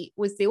I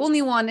was the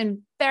only one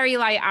in very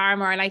light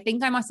armor. And I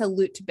think I must have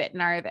looked a bit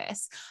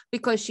nervous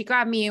because she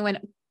grabbed me and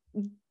went,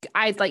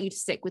 I'd like you to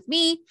stick with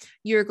me.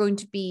 You're going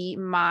to be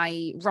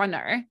my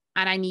runner,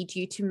 and I need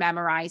you to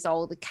memorize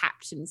all the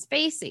captain's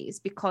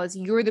faces because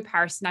you're the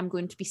person I'm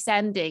going to be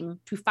sending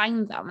to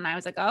find them. And I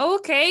was like, oh,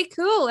 okay,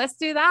 cool, let's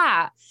do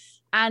that.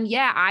 And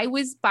yeah, I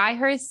was by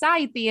her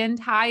side the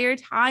entire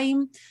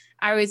time.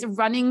 I was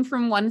running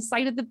from one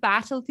side of the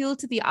battlefield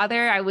to the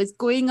other. I was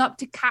going up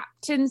to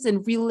captains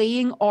and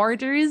relaying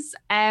orders.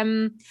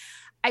 It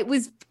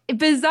was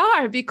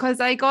bizarre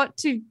because I got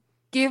to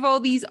give all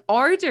these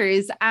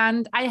orders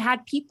and I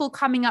had people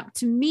coming up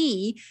to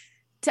me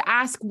to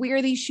ask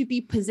where they should be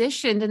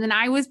positioned. And then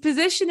I was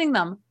positioning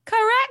them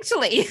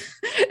correctly.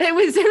 It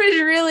was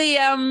really,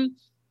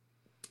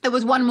 it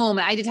was one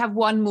moment. I did have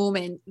one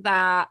moment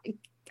that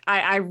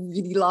I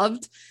really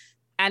loved.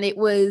 And it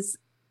was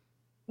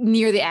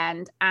near the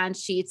end, and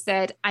she had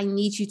said, I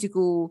need you to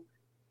go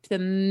to the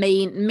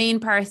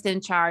main person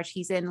in charge.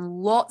 He's in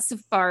lots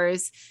of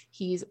furs.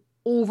 He's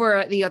over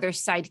at the other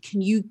side. Can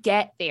you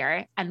get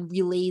there and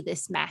relay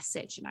this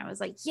message? And I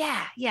was like,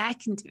 yeah, I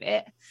can do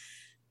it.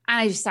 And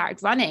I just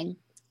started running.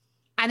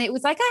 And it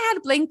was like I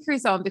had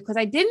blinkers on because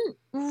I didn't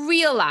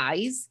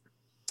realize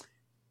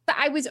that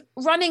I was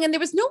running and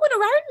there was no one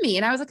around me.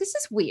 And I was like, this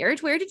is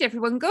weird. Where did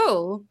everyone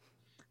go?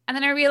 And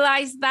then I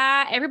realized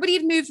that everybody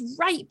had moved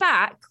right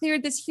back,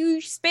 cleared this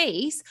huge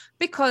space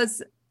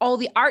because all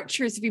the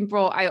archers have been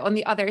brought out on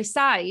the other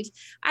side.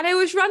 And I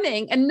was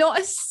running and not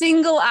a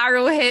single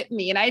arrow hit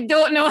me. And I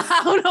don't know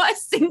how not a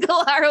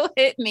single arrow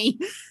hit me.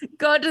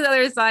 Got to the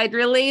other side,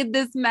 relayed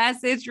this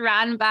message,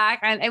 ran back.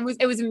 And it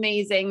was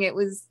amazing. It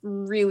was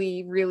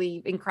really,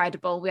 really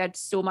incredible. We had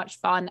so much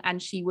fun.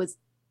 And she was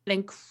an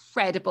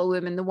incredible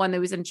woman. The one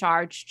that was in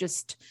charge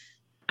just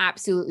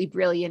absolutely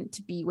brilliant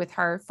to be with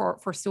her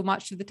for so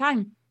much of the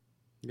time.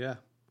 Yeah.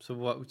 So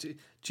what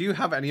do you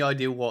have any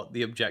idea what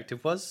the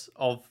objective was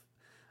of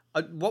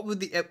what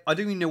would the I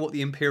don't even know what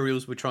the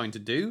Imperials were trying to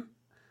do.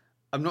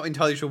 I'm not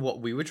entirely sure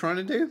what we were trying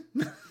to do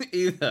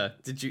either.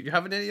 Did you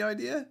have any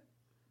idea?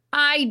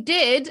 I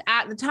did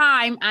at the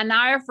time, and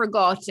now I've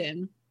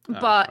forgotten.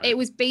 But right. It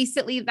was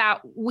basically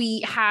that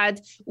we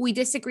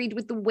disagreed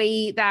with the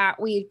way that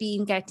we had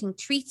been getting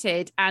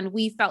treated, and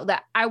we felt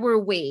that our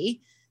way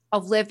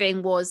of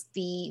living was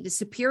the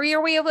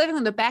superior way of living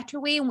and the better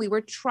way, and we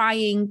were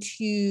trying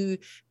to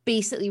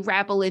basically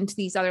rebel into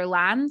these other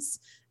lands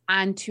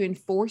and to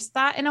enforce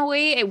that in a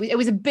way. It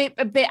was a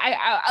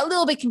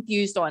little bit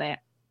confused on it.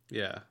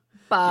 Yeah.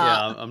 But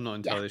yeah, I'm not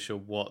entirely sure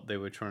what they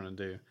were trying to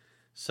do.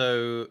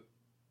 So,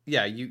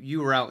 yeah,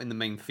 you were out in the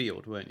main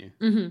field, weren't you?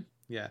 Mm-hmm.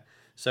 Yeah.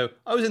 So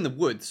I was in the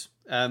woods.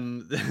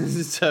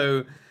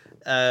 So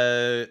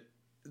the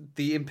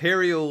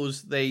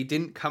Imperials, they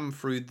didn't come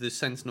through the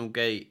Sentinel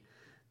Gate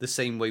the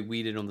same way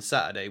we did on the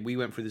Saturday. We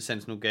went through the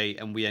Sentinel Gate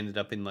and we ended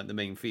up in like the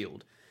main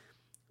field.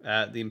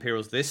 The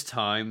Imperials this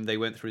time, they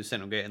went through the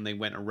Sentinel Gate and they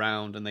went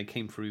around and they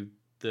came through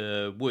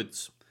the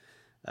woods.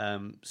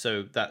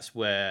 So that's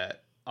where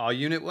our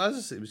unit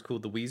was. It was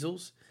called the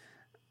Weasels.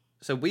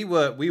 So we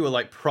were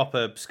like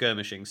proper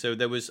skirmishing. So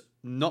there was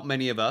not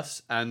many of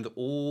us, and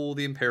all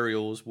the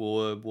Imperials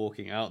were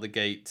walking out the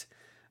gate,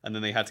 and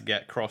then they had to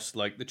get across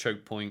like the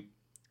choke point,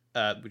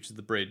 which is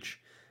the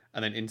bridge,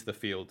 and then into the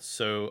field.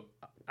 So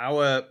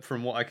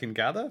from what I can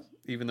gather,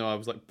 even though I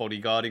was like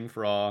bodyguarding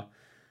for our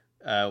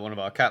one of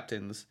our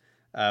captains,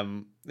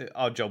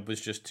 our job was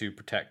just to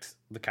protect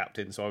the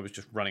captain. So I was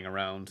just running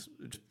around,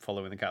 just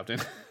following the captain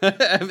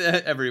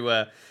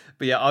everywhere.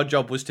 But yeah, our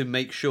job was to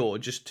make sure,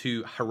 just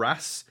to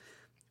harass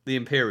the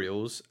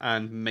Imperials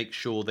and make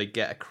sure they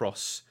get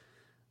across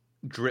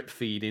drip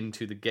feed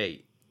into the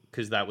gate,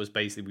 because that was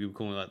basically, we were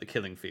calling it like the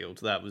killing field.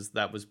 That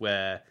was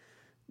where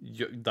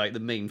like the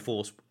main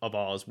force of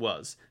ours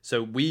was.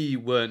 So we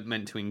weren't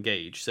meant to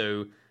engage.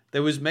 So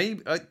there was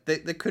maybe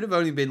there could have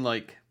only been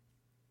like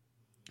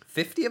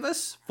 50 of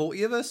us,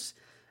 40 of us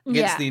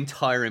against the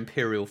entire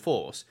Imperial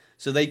force.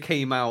 So they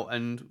came out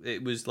and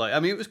it was like, I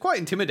mean, it was quite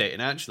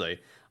intimidating actually.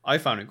 I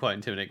found it quite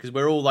intimidating because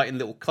we're all like in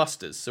little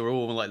clusters. So we're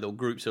all in like little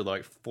groups of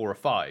like 4 or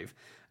 5.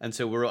 And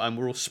so we're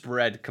all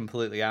spread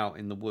completely out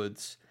in the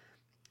woods.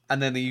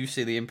 And then you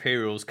see the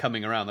Imperials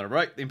coming around. They're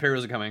right, the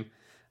Imperials are coming.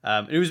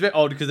 It was a bit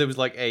odd because there was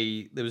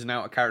an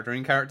out of character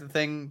in character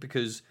thing,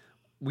 because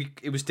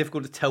it was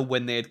difficult to tell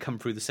when they had come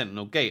through the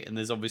Sentinel Gate. And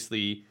there's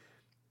obviously,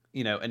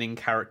 an in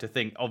character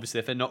thing. Obviously,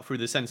 if they're not through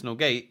the Sentinel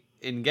Gate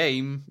in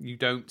game, you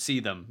don't see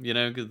them,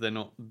 because they're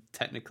not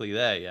technically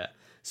there yet.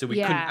 So we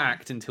couldn't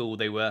act until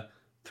they were.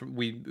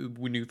 We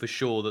knew for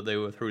sure that they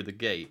were through the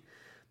gate.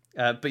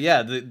 But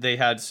yeah, they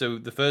had. So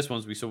the first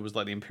ones we saw was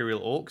like the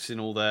Imperial Orcs in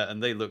all their,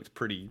 and they looked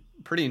pretty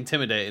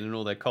intimidating in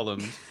all their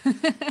columns.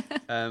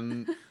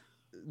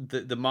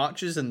 The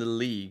marchers and the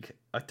League.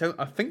 I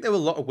think there were a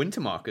lot of winter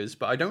markers,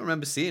 but I don't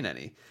remember seeing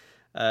any.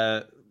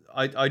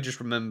 I just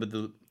remember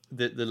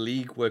the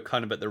League were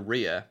kind of at the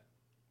rear,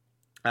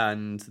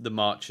 and the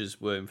marchers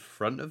were in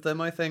front of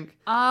them, I think.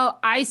 Oh,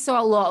 I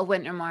saw a lot of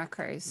winter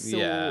markers. So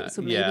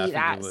maybe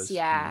that's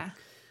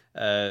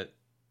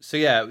So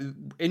yeah,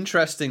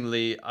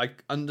 interestingly, I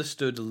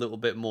understood a little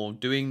bit more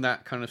doing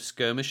that kind of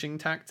skirmishing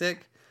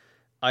tactic.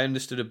 I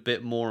understood a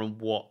bit more on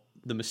what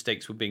the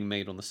mistakes were being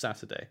made on the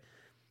Saturday,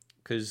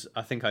 because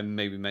I think I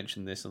maybe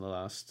mentioned this on the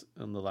last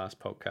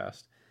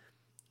podcast.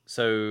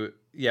 So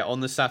yeah,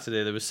 on the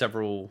Saturday there were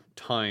several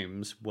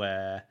times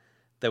where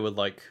there were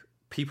like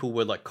people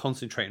were like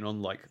concentrating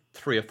on like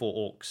 3 or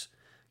 4 orcs,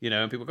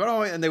 and people go,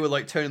 oh, and they were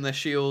like turning their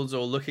shields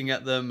or looking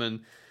at them,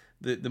 and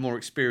the more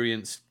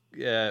experienced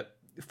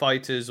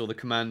fighters or the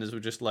commanders were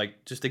just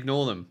like, just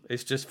ignore them.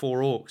 It's just 4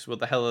 orcs. What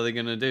the hell are they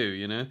gonna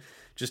do?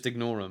 Just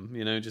ignore them.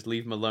 Just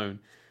leave them alone.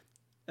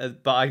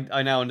 But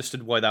I now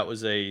understood why that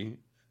was a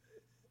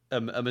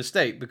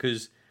mistake,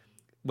 because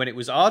when it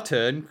was our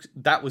turn,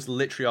 that was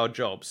literally our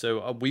job.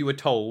 So we were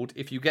told,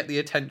 if you get the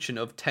attention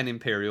of 10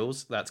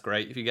 Imperials, that's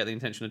great. If you get the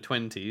attention of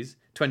 20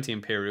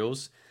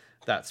 Imperials,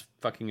 that's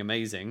fucking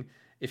amazing.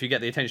 If you get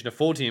the attention of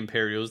 40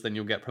 Imperials, then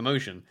you'll get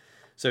promotion.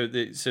 So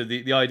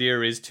the idea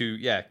is to,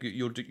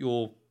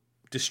 you're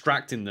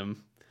distracting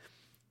them.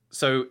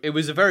 So it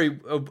was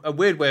a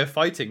weird way of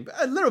fighting, but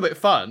a little bit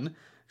fun.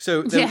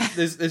 So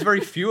there's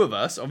very few of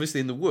us, obviously,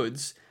 in the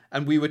woods,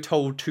 and we were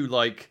told to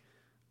like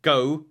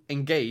go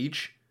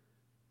engage,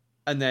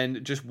 and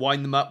then just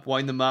wind them up,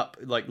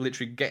 like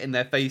literally get in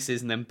their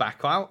faces and then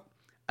back out.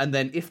 And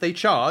then if they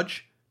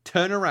charge,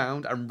 turn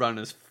around and run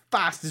as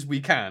fast as we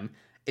can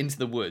into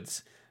the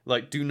woods.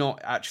 Like, do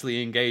not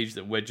actually engage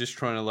them. We're just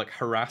trying to like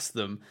harass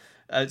them.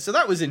 So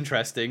that was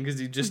interesting,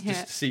 because you just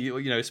see,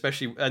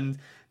 especially, and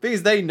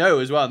because they know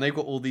as well, and they've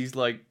got all these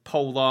like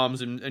pole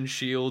arms and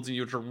shields, and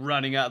you're just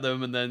running at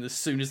them, and then as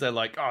soon as they're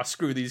like, oh,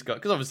 screw these guys,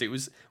 because obviously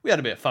we had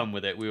a bit of fun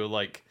with it. We were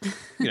like,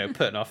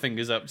 putting our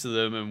fingers up to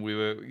them, and we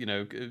were,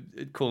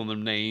 calling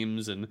them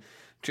names and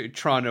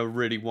trying to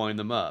really wind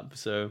them up.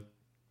 So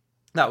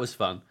That was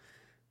fun.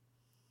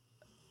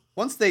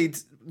 Once they'd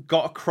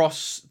got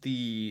across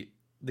the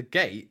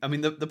gate, I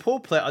mean, the poor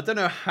player. I don't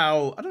know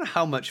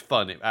how much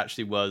fun it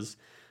actually was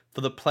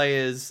for the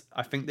players.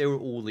 I think they were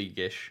all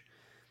leaguish.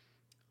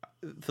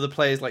 For the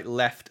players like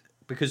left,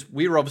 because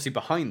we were obviously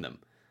behind them,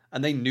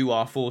 and they knew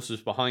our force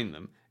was behind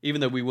them,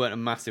 even though we weren't a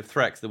massive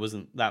threat. 'Cause there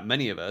wasn't that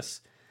many of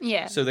us.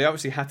 Yeah. So they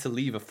obviously had to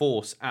leave a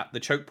force at the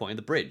choke point of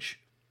the bridge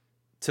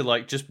to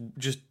like just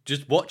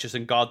watch us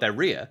and guard their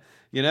rear.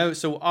 You know,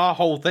 so our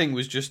whole thing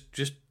was just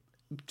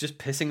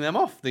pissing them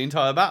off the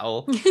entire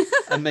battle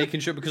and making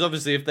sure, because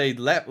obviously if they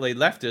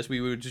left us, we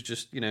would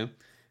just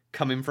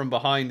coming from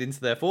behind into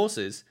their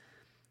forces.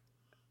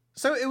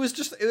 So it was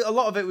just a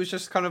lot of it was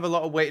just kind of a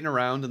lot of waiting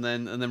around and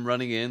then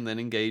running in, then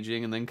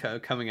engaging, and then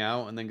coming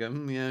out and then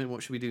going, yeah,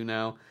 what should we do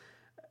now?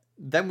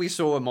 Then we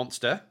saw a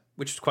monster,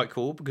 which was quite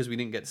cool because we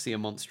didn't get to see a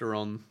monster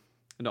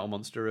not a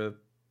monster,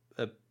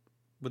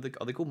 are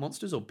they called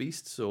monsters or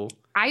beasts or?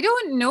 I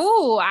don't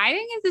know. I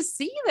didn't get to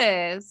see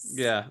this.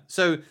 Yeah.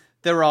 So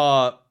there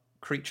are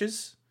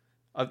creatures.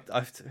 My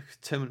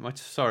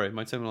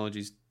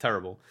terminology's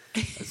terrible.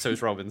 So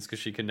is Robin's because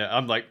she can know.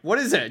 I'm like, what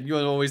is it? And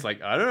you're always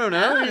like, I don't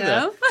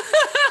know.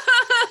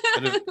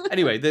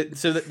 Anyway,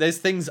 there's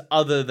things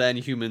other than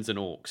humans and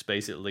orcs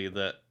basically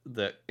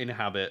that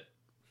inhabit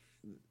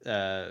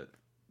the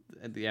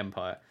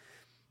Empire.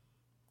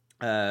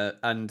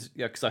 And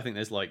yeah, because I think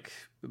there's like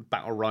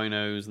battle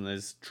rhinos and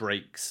there's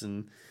drakes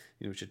and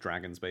which are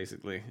dragons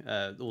basically,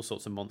 all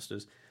sorts of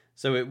monsters.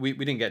 So we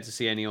didn't get to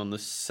see any on the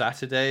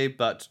Saturday,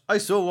 but I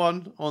saw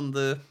one on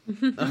the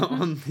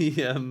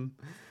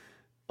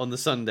on the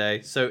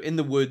Sunday. So in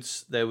the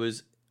woods there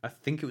was, I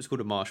think it was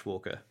called a marsh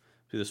walker,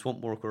 either a swamp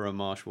walker or a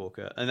marsh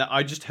walker, and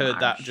I just heard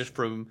that just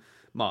from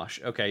Marsh.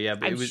 Okay, yeah,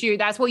 but I'm sure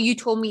that's what you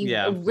told me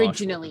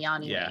originally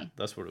anyway. Yeah,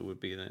 that's what it would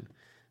be then.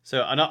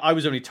 So, and I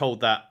was only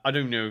told that. I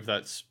don't know if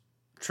that's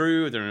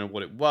true. I don't know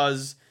what it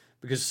was,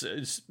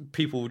 because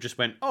people just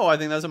went, oh, I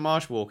think that's a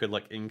marsh walker,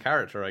 like in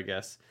character, I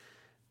guess.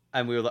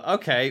 And we were like,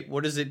 okay,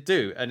 what does it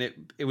do? And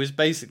it was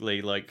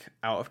basically like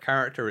out of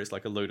character. It's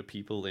like a load of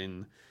people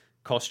in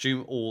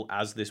costume, all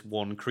as this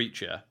one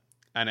creature.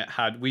 And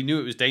we knew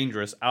it was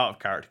dangerous out of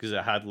character because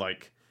it had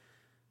like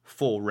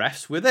 4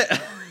 refs with it.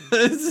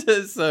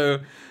 So,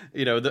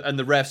 and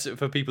the refs,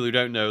 for people who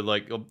don't know,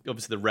 like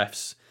obviously the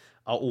refs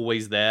are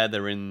always there.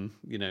 They're in,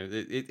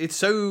 it's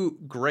so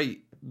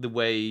great the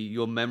way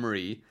your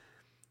memory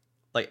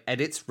like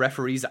edits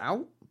referees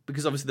out,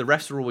 because obviously the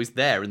refs are always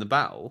there in the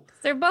battle.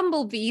 They're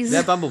bumblebees.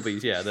 They're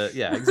bumblebees, yeah.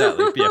 Yeah,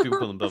 exactly. Yeah, people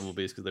call them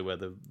bumblebees because they wear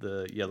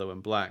the yellow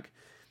and black.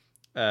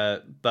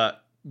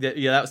 But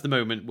yeah, that was the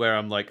moment where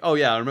I'm like, oh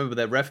yeah, I remember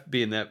their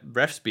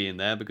refs being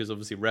there, because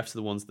obviously refs are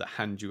the ones that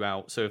hand you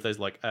out. So if there's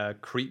like a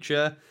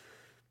creature,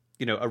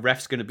 a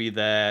ref's going to be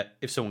there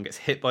if someone gets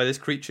hit by this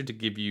creature to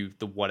give you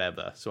the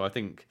whatever. So I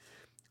think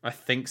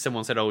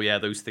someone said, oh yeah,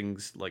 those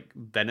things like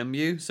venom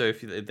you. So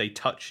if they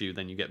touch you,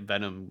 then you get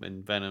venom,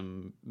 and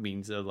venom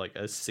means like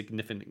a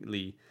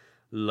significantly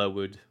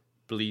lowered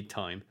bleed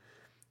time.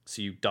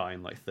 So you die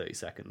in like 30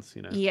 seconds,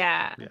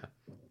 Yeah. Yeah.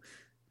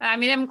 I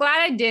mean, I'm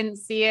glad I didn't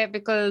see it,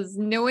 because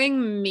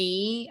knowing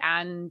me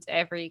and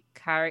every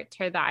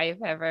character that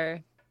I've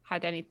ever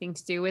had anything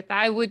to do with,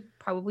 I would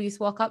probably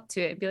just walk up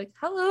to it and be like,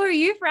 hello, are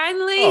you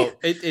friendly? Oh,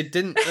 it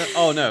didn't.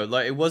 Oh no,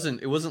 like it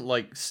wasn't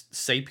like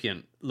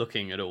sapient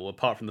looking at all,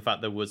 apart from the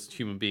fact there was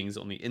human beings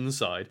on the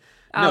inside.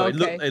 No,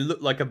 okay. It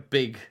looked like a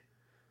big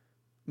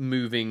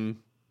moving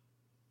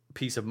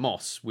piece of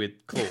moss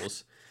with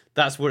claws.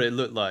 That's what it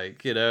looked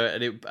like,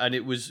 and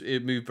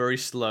it moved very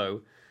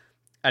slow.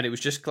 And it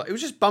was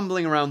just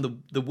bumbling around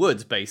the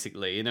woods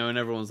basically, and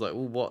everyone's like,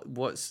 well,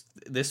 what's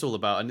this all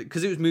about? And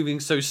because it was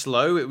moving so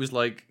slow, it was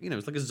like,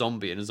 it's like a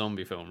zombie in a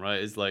zombie film,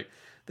 right? It's like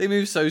they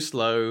move so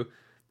slow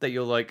that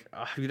you're like,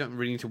 oh, you don't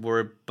really need to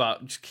worry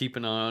about, just keep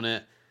an eye on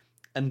it.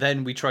 And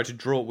then we tried to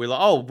draw it. We're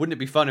like, oh, wouldn't it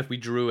be fun if we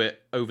drew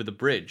it over the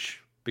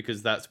bridge?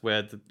 Because that's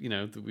where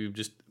we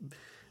just.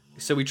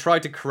 So we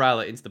tried to corral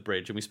it into the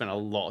bridge, and we spent a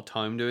lot of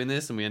time doing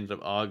this, and we ended up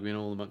arguing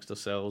all amongst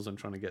ourselves and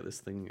trying to get this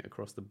thing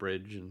across the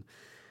bridge. And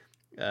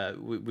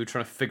we were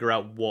trying to figure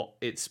out what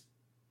its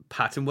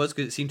pattern was,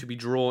 because it seemed to be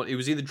drawn. It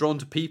was either drawn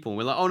to people, and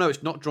we're like, oh no,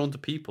 it's not drawn to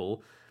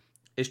people,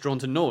 it's drawn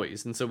to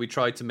noise. And so we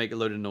tried to make a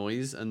load of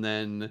noise, and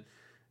then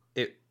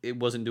it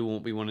wasn't doing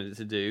what we wanted it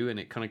to do, and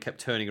it kind of kept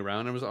turning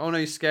around, and I was like, oh no,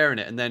 you're scaring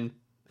it. And then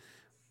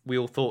we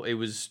all thought it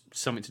was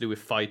something to do with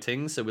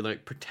fighting, so we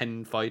like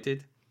pretend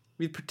fighted.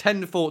 We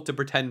pretend fought to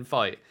pretend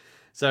fight.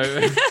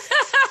 So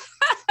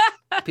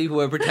people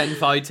were pretend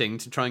fighting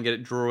to try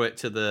and draw it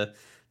to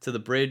the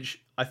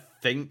bridge. I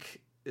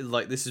think,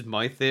 like, this is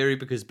my theory,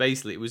 because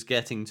basically it was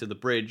getting to the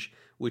bridge,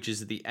 which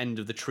is at the end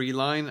of the tree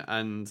line,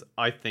 and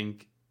I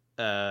think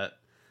the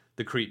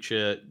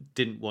creature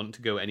didn't want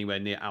to go anywhere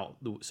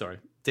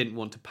didn't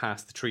want to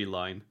pass the tree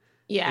line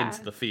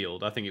into the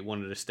field. I think it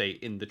wanted to stay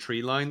in the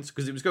tree lines,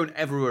 because it was going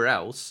everywhere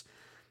else.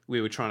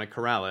 We were trying to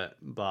corral it,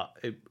 but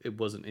it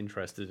wasn't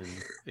interested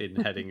in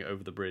heading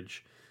over the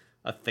bridge.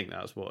 I think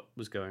that's what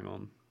was going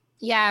on.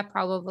 Yeah,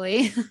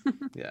 probably.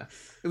 Yeah,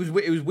 it was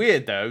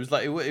weird though. It was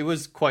like it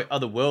was quite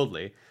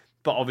otherworldly,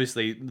 but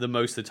obviously the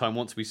most of the time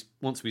once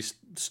we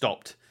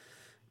stopped,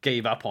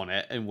 gave up on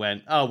it and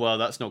went, oh well,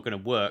 that's not going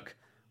to work.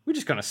 We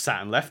just kind of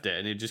sat and left it,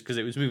 and it just because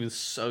it was moving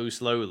so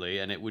slowly,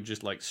 and it would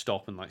just like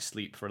stop and like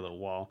sleep for a little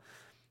while.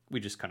 We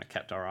just kind of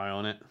kept our eye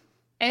on it.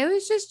 It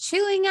was just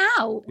chilling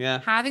out,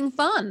 having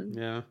fun.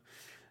 Yeah.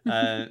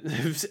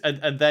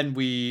 And then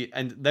we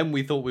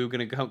thought we were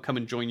going to come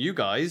and join you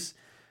guys,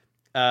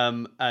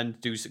 and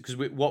do, because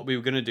what we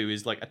were going to do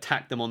is like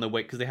attack them on their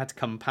way, because they had to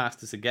come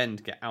past us again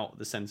to get out of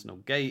the Sentinel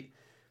Gate.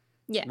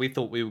 Yeah, we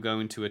thought we were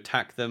going to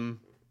attack them.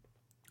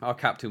 Our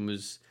captain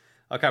was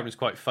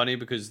quite funny,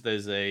 because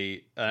there's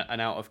an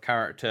out of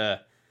character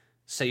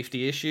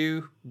safety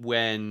issue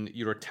when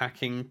you're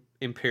attacking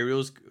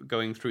Imperials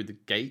going through the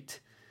gate,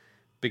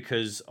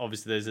 because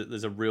obviously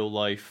there's a real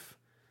life.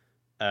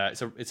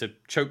 It's a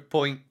choke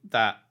point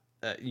that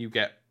you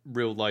get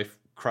real life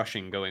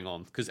crushing going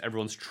on, because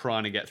everyone's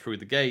trying to get through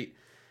the gate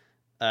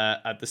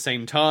at the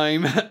same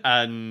time,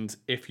 and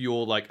if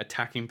you're like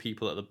attacking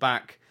people at the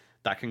back,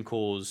 that can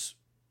cause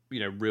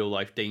real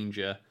life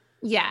danger.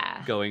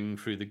 Yeah, going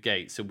through the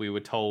gate. So we were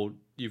told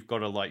you've got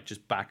to like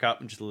just back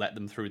up and just let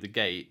them through the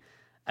gate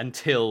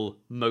until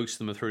most of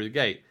them are through the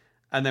gate.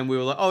 And then we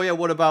were like, oh yeah,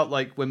 what about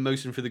like when most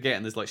of them through the gate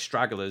and there's like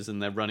stragglers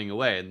and they're running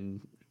away? And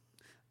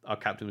our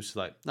captain was just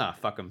like, nah,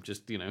 fuck them,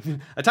 just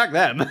attack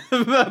them.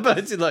 But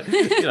it's like,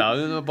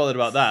 I'm not bothered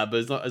about that.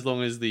 But as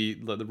long as the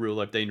real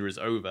life danger is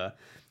over,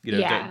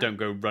 don't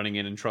go running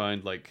in and try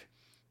and like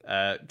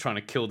trying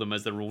to kill them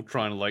as they're all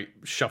trying to like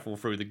shuffle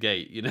through the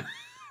gate,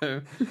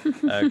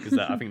 because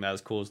I think that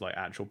has caused like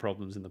actual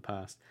problems in the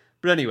past.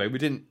 But anyway, we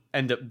didn't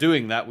end up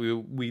doing that.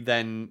 We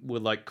then were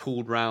like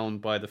called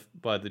round by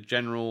the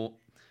general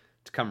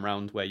to come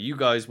round where you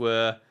guys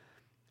were.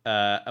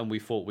 And we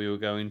thought we were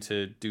going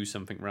to do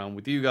something round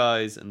with you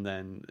guys, and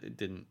then it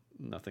didn't.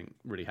 Nothing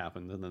really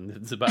happened, and then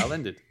the battle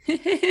ended.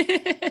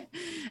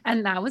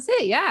 And that was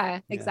it. Yeah,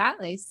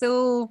 exactly.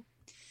 So,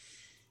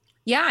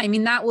 yeah, I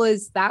mean that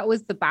was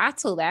the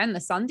battle then,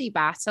 the Sunday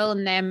battle,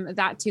 and then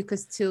that took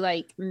us to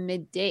like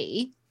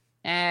midday.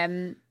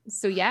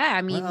 So yeah,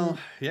 I mean, well,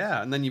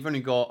 yeah, and then you've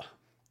only got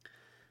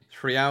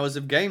 3 hours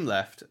of game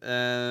left,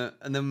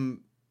 and then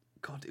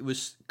God, it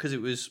was because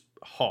it was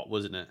hot,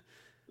 wasn't it?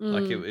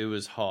 Like it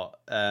was hot.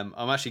 I'm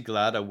actually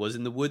glad I was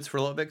in the woods for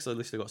a lot of it, because at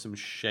least I got some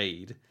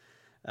shade.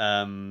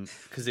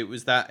 Because it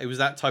was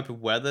that type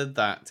of weather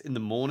that in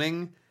the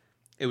morning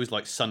it was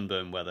like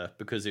sunburn weather,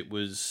 because it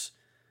was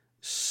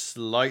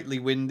slightly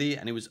windy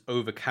and it was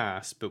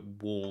overcast but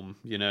warm.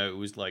 It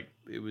was like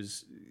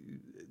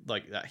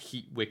that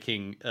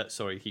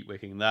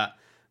that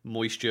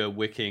moisture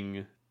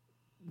wicking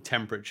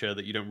temperature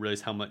that you don't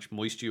realize how much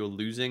moisture you're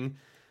losing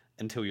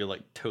until you're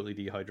like totally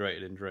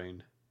dehydrated and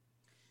drained.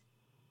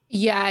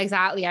 Yeah,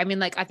 exactly. I mean,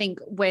 like, I think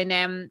when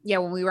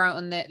we were out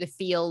on the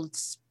field,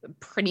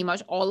 pretty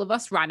much all of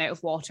us ran out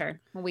of water.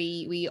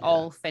 We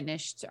all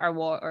finished our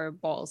water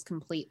bottles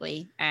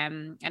completely.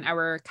 And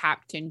our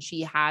captain,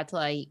 she had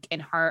like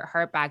in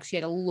her bag, she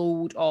had a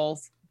load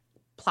of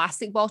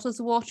plastic bottles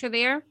of water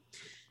there,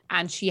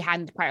 and she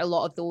handed quite a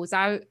lot of those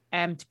out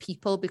to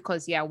people,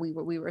 because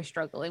we were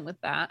struggling with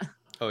that.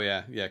 Oh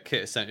yeah,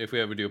 kit essential. If we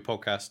ever do a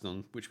podcast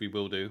on, which we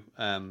will do,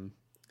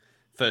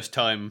 first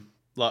time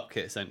LARP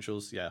kit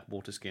essentials,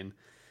 water skin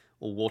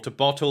or water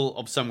bottle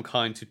of some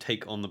kind to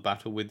take on the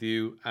battle with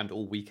you, and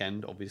all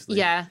weekend, obviously.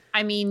 Yeah,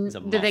 I mean,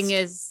 the thing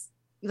is,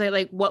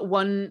 like what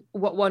one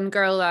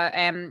girl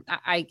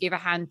I gave a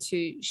hand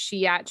to,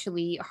 she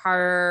actually,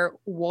 her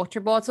water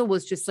bottle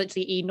was just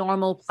literally a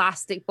normal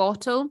plastic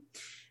bottle,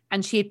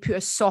 and she had put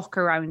a sock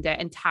around it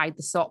and tied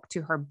the sock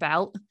to her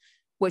belt,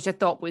 which I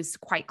thought was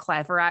quite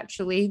clever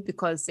actually,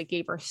 because it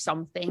gave her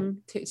something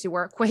to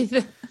work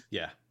with.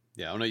 Yeah,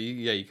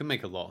 you can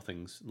make a lot of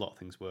things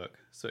work.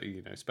 So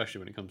especially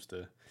when it comes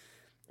to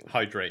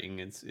hydrating,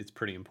 it's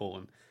pretty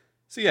important.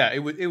 So yeah,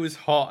 it was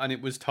hot and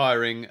it was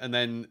tiring, and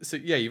then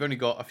you've only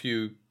got a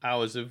few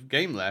hours of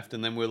game left,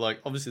 and then we're like,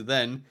 obviously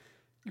then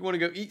you want to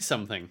go eat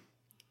something,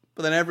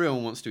 but then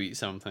everyone wants to eat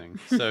something.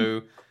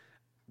 So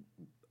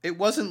it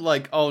wasn't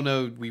like, oh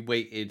no, we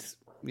waited,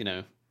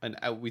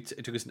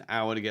 it took us an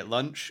hour to get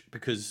lunch,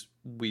 because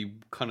we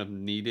kind of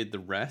needed the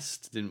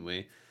rest, didn't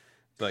we?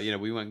 But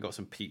we went and got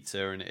some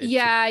pizza, and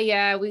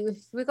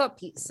we got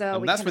pizza.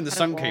 And that's when the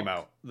sun came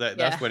out.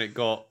 That's when it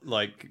got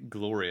like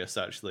glorious.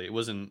 Actually, it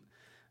was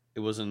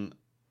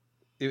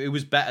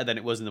better than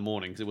it was in the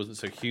morning, because it wasn't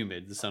so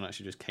humid. The sun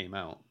actually just came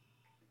out.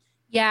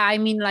 Yeah, I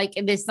mean, like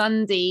the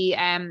Sunday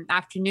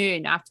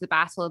afternoon after the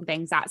battle and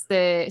things.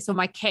 So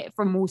my kit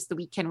for most of the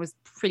weekend was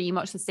pretty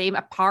much the same,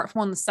 apart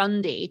from on the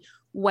Sunday,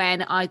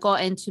 when I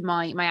got into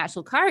my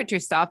actual character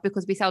stuff,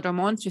 because we sold our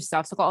monster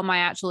stuff. So I got all my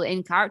actual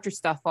in-character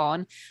stuff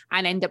on,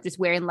 and ended up just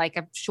wearing like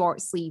a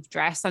short sleeve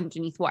dress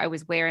underneath what I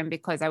was wearing,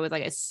 because I was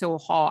like, it's so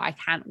hot, I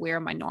can't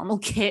wear my normal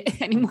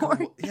kit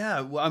anymore.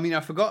 Yeah, well, I mean, I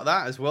forgot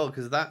that as well,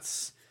 because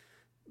that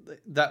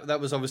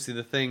was obviously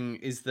the thing,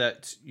 is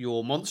that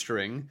you're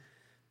monstering,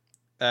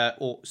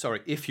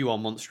 if you are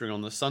monstering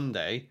on the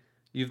Sunday,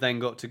 you've then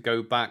got to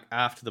go back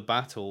after the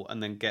battle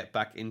and then get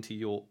back into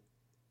your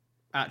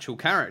actual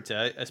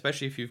character,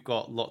 especially if you've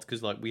got lots,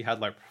 because like we had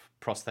like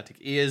prosthetic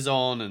ears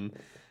on, and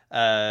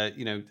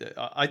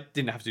I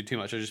didn't have to do too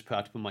much. I just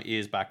had to put my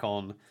ears back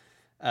on,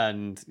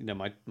 and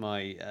my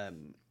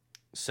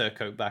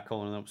surcoat back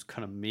on, and that was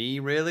kind of me,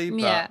 really.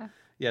 But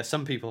yeah,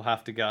 some people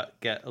have to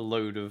get a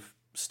load of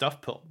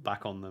stuff put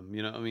back on them,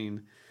 you know what I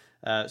mean?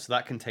 So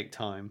that can take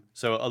time.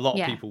 So a lot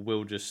of people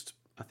will just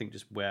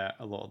wear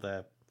a lot of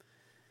their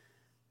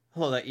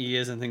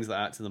ears and things like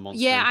that to the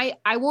monster. Yeah,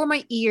 I wore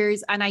my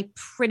ears, and I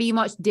pretty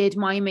much did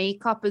my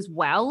makeup as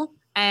well.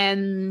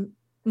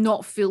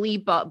 Not fully,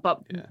 but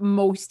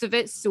most of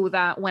it, so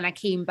that when I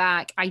came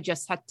back, I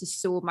just had to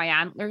sew my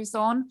antlers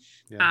on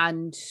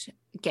and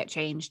get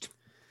changed.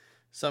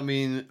 So I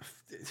mean,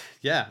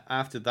 yeah,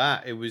 after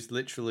that it was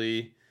like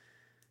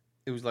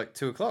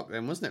 2:00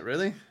 then, wasn't it?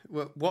 Really?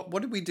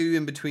 What did we do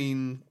in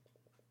between?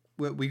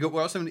 We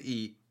got something to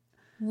eat.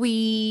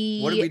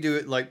 What did we do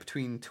at like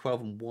between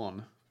 12 and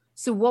 1?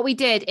 So what we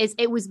did is,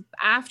 it was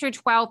after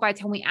 12 by the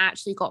time we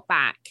actually got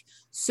back.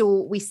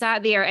 So we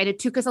sat there, and it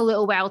took us a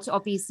little while to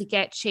obviously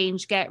get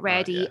changed, get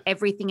ready,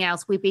 everything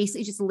else. We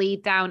basically just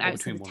laid down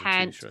outside the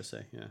tent. 2, should I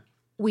say? Yeah.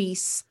 We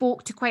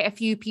spoke to quite a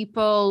few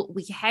people.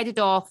 We headed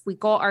off. We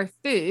got our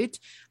food.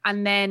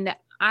 And then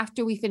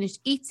after we finished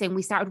eating,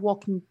 we started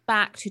walking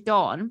back to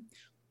Dawn.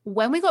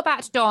 When we got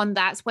back to Dawn,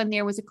 that's when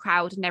there was a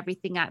crowd and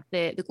everything at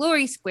the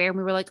Glory Square. And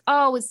we were like,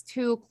 oh, it's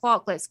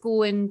 2:00. Let's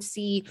go and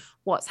see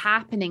what's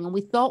happening. And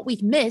we thought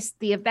we'd missed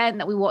the event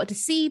that we wanted to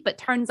see, but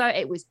turns out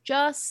it was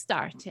just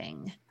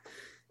starting.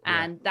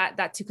 Yeah. And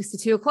that took us to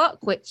 2:00,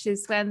 which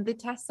is when the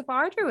Test of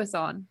Ardor was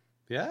on.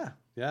 Yeah.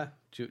 Yeah.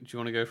 Do you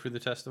want to go through the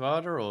Test of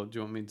Ardor, or do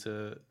you want me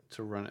to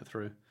run it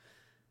through?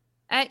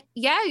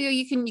 Yeah,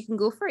 you can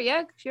go for it.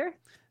 Yeah, sure.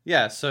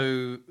 Yeah.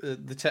 So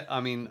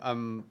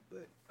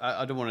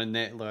I don't want to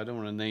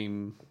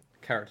name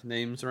character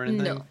names or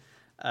anything. No.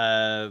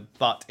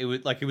 But it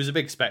was a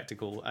big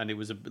spectacle, and it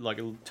was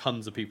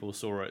tons of people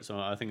saw it. So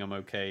I think I'm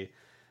okay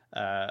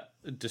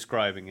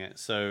describing it.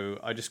 So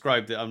I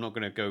described it. I'm not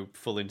going to go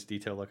full into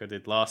detail like I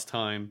did last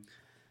time.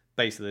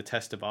 Basically, the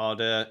Test of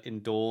Ardor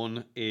in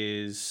Dawn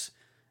is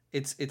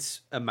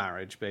it's a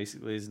marriage,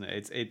 basically, isn't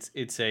it?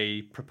 It's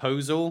a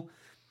proposal,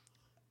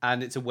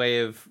 and it's a way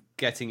of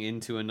getting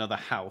into another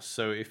house.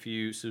 So if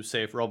you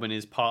say if Robin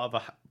is part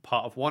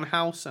of one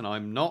house and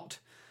I'm not,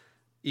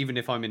 even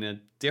if I'm in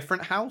a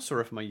different house, or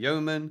if I'm a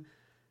yeoman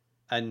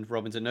and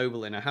Robin's a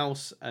noble in a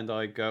house, and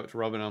I go up to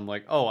Robin, I'm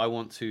like, oh, I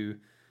want to,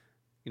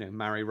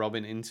 marry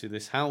Robin into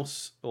this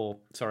house, or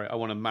sorry, I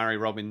want to marry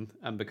Robin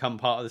and become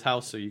part of this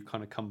house. So you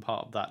kind of come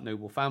part of that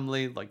noble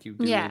family, like you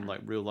do in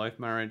like real life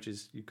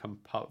marriages. You come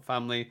part of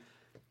family.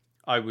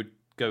 I would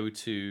go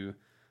to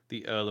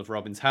the Earl of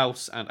Robin's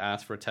house and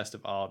ask for a Test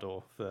of Ardor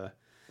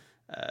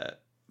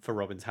for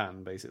Robin's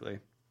hand, basically.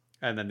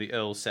 And then the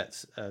Earl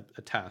sets a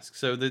task.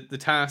 So the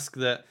task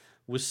that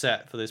was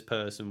set for this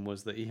person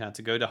was that he had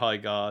to go to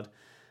Highguard,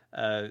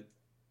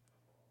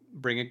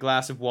 bring a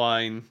glass of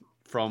wine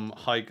from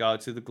Highguard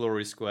to the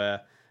Glory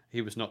Square.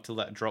 He was not to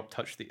let a drop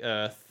touch the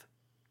earth,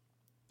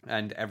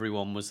 and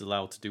everyone was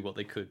allowed to do what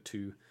they could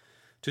to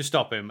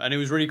stop him. And it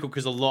was really cool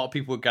because a lot of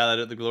people were gathered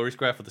at the Glory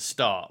Square for the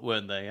start,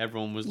 weren't they?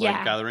 Everyone was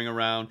gathering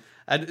around,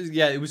 and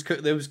it was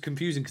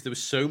confusing because there were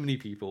so many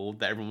people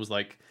that everyone was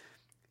like,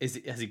 has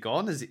he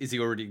gone? Is he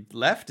already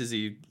left? Is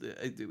he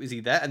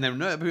there? And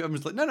then everyone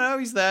was like, no,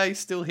 he's there. He's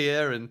still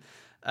here. And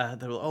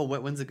they were like, oh,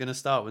 when's it gonna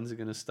start?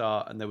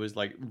 And there was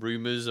like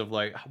rumors of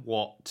like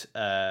what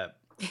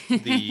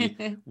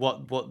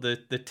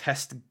the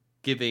test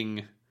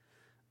giving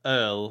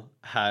Earl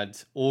had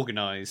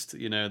organized.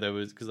 There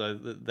was, because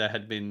there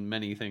had been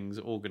many things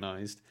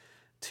organized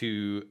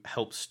to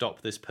help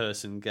stop this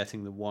person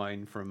getting the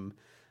wine from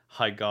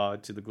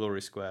Highguard to the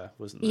Glory Square,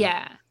 wasn't there?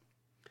 Yeah.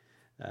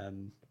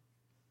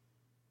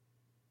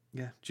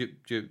 Yeah. Do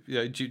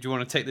you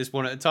want to take this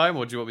one at a time,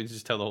 or do you want me to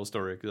just tell the whole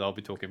story? Because I'll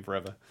be talking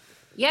forever.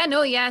 Yeah.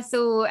 No. Yeah.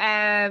 So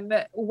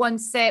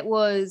once it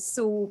was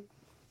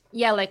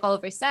like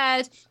Oliver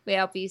said, we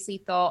obviously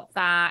thought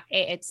that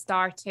it had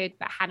started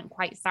but hadn't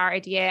quite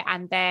started yet.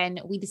 And then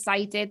we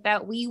decided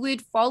that we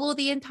would follow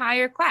the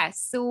entire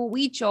quest. So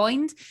we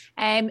joined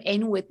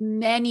in with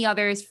many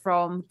others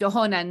from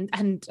Dawn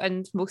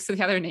and most of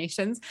the other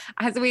nations,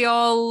 as we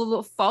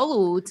all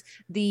followed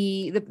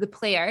the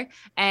player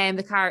and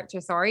the character,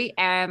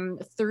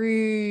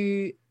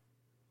 through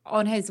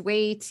on his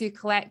way to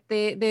collect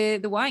the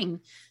wine.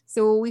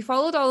 So we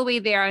followed all the way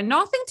there, and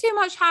nothing too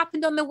much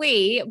happened on the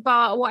way.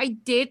 But what I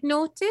did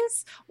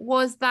notice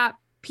was that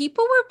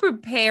people were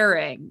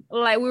preparing.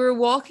 Like, we were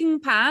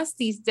walking past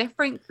these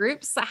different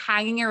groups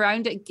hanging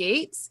around at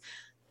gates.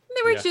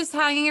 They were just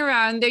hanging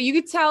around there. You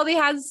could tell they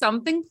had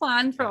something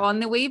planned for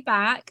on the way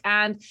back,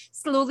 and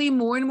slowly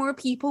more and more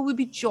people would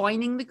be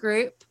joining the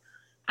group.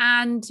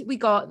 And we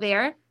got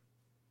there,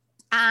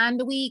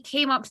 And we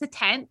came up to the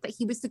tent that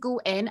he was to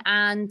go in,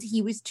 and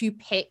he was to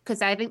pick,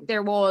 because I think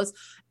there was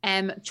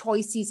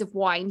choices of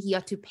wine. He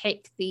had to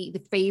pick the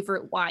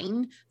favorite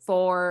wine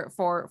for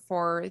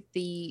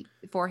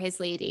his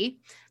lady,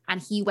 and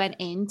he went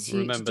in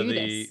to do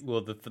this.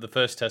 The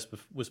first test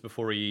was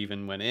before he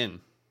even went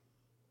in.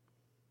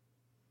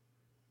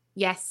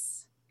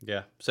 Yes.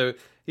 Yeah. So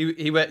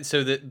he went.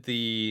 So that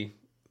the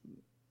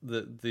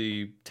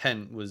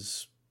tent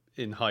was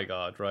in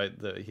Highguard, right?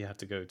 That he had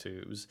to go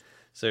to. It was.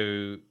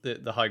 So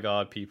the High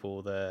Guard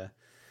people,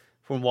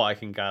 from what I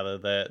can gather,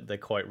 they're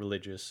quite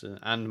religious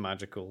and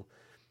magical,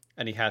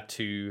 and he had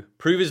to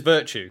prove his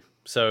virtue.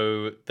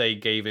 So they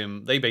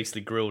basically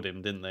grilled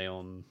him, didn't they?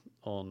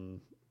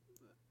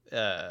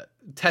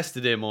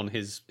 Tested him on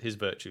his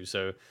virtue.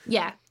 So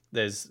yeah,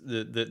 there's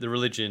the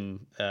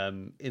religion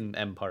in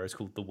Empire is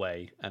called the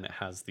Way, and it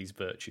has these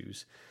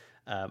virtues.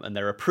 And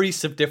there are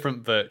priests of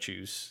different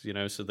virtues,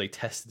 so they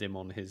tested him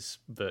on his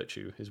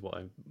virtue, is what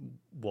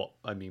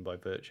I mean by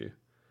virtue.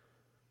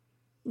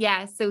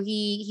 Yeah, so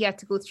he had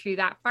to go through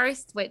that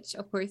first, which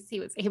of course he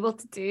was able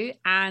to do,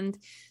 and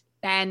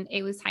then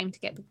it was time to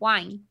get the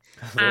wine.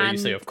 I thought you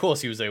say, of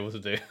course he was able to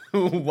do.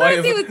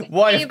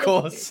 Why of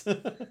course?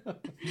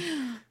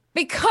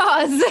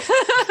 Because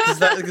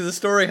the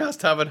story has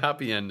to have a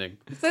happy ending.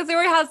 So the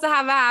story has to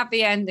have a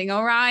happy ending,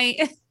 all right?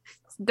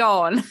 It's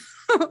dawn.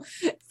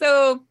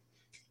 So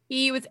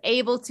he was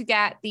able to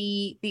get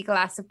the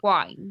glass of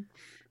wine.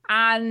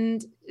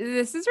 And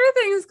this is where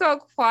things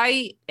got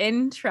quite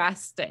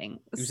interesting.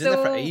 He was in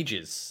there for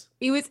ages.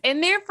 He was in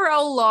there for a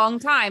long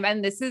time.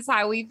 And this is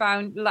how we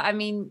found,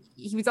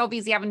 he was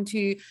obviously having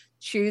to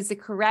choose the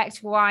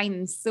correct wine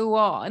and so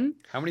on.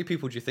 How many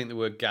people do you think there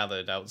were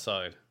gathered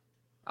outside?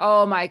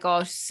 Oh my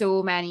gosh,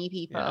 so many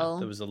people. Yeah,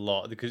 there was a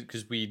lot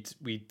because we'd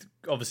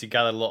obviously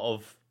gathered a lot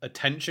of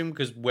attention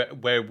because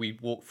where we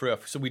walked through.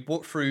 So we'd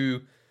walk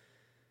through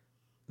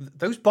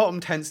those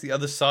bottom tents. The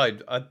other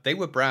side, they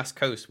were Brass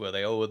Coast, were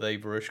they? Or were they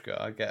Varushka?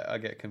 I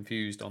get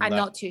confused on that. I'm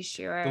not too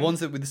sure. The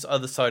ones that were this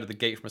other side of the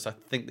gate from us, I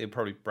think they're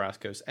probably Brass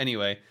Coast.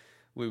 Anyway,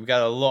 we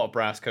got a lot of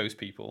Brass Coast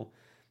people.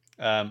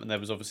 And there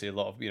was obviously a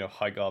lot of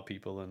High Guard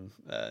people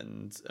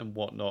and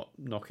whatnot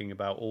knocking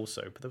about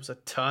also, but there was a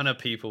ton of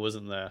people,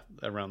 wasn't there,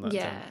 around that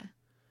time?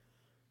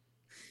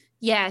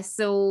 Yeah.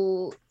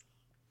 So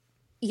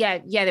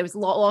there was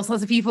lots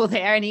of people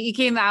there, and he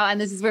came out, and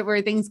this is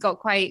where things got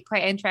quite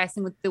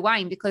interesting with the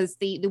wine, because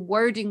the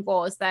wording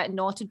was that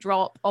not a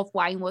drop of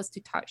wine was to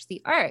touch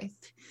the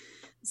earth.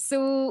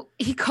 So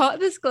he got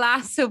this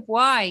glass of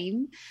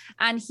wine,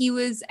 and he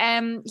was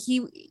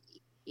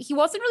he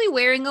wasn't really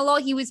wearing a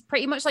lot. He was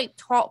pretty much like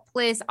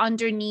topless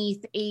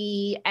underneath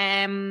a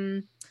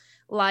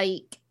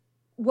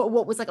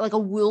what was like a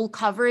wool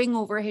covering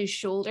over his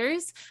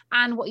shoulders.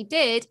 And what he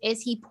did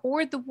is he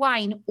poured the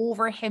wine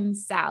over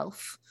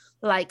himself,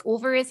 like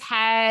over his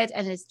head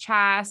and his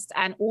chest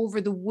and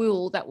over the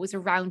wool that was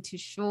around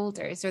his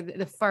shoulders, or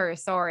the fur,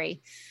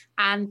 sorry.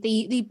 And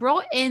they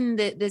brought in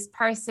this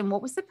person.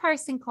 What was the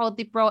person called?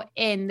 They brought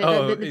in the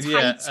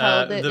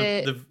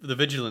title, the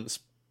vigilance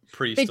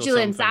priest.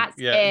 Vigilance, that's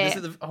it.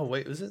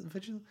 Was it the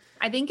vigilance?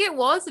 I think it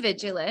was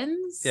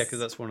vigilance. Yeah, because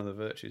that's one of the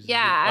virtues.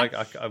 Yeah.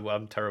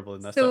 I'm terrible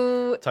in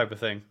that type of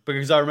thing.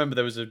 Because I remember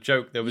there was a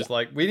joke that was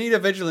like, we need a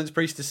vigilance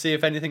priest to see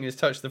if anything has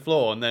touched the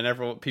floor. And then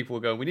people were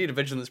going, we need a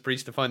vigilance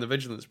priest to find the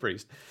vigilance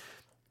priest.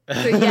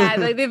 So yeah,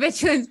 the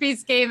vigilance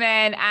priest came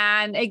in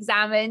and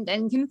examined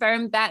and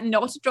confirmed that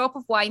not a drop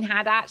of wine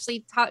had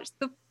actually touched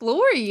the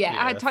floor yet.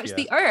 Had touched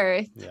the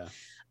earth. Yeah.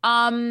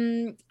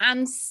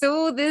 And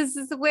so this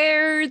is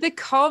where the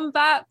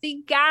combat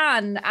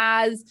began,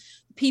 as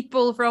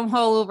people from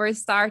all over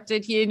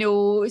started,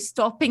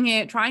 stopping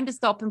it, trying to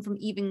stop him from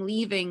even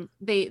leaving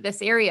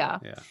this area.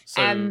 Yeah.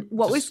 So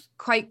what was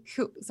quite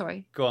cool.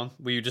 Sorry. Go on.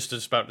 Were you just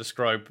about to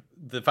describe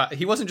the fact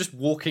he wasn't just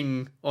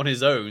walking on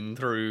his own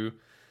through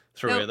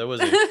it, though,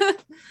 was he?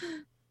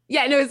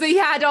 Yeah, no, so he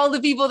had all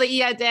the people that he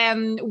had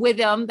with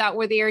him that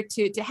were there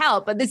to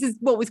help. But this is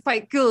what was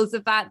quite cool, is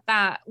the fact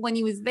that when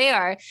he was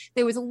there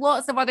was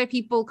lots of other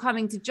people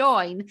coming to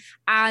join.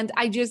 And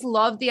I just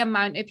loved the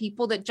amount of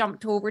people that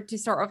jumped over to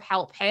sort of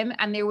help him.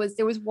 And there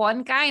was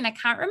one guy, and I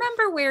can't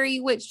remember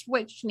which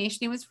nation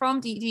he was from.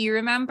 Do you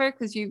remember?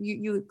 Because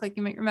you look like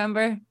you might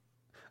remember.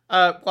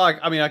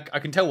 I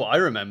can tell what I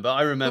remember.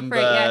 I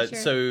remember, sure.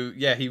 So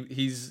yeah,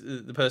 he's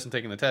the person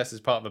taking the test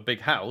is part of a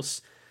big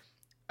house.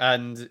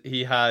 And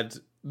he had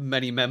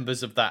many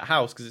members of that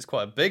house, because it's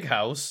quite a big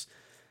house,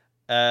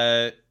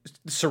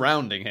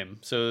 surrounding him.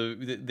 So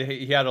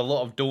he had a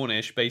lot of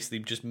Dornish basically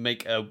just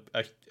make a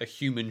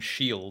human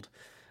shield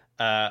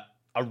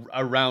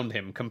around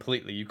him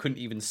completely. You couldn't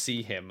even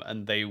see him,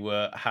 and they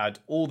had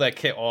all their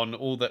kit on,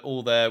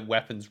 all their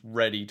weapons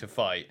ready to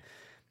fight.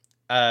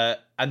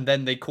 And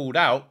then they called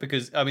out,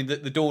 because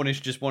the Dornish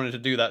just wanted to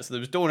do that. So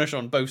there was Dornish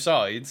on both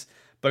sides.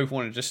 Both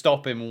wanted to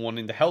stop him and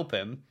wanting to help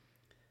him.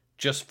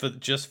 Just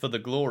for the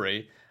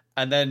glory.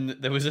 And then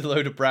there was a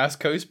load of Brass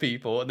Coast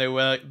people, and they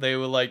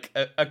were like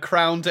a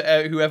crown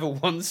to whoever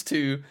wants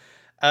to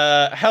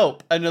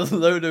help, and a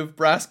load of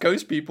Brass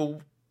Coast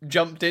people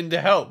jumped in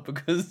to help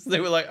because they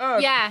were like, oh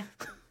yeah.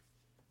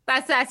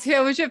 That's who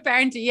I was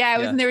referring to. Yeah,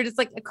 and they were just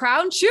like, a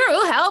crown, sure,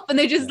 we'll help. And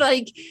they just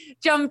like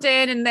jumped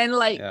in and then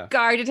like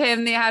guarded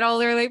him. They had all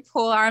their like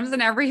pole arms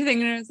and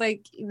everything. And it was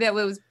like, that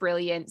was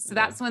brilliant. So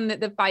that's when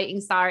the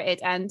fighting started.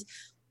 And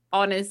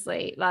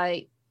honestly,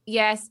 like,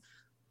 yes,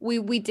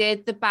 we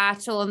did the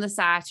battle on the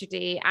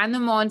Saturday and the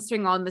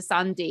monstering on the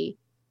Sunday.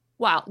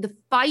 Wow, the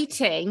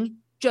fighting,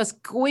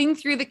 just going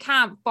through the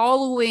camp,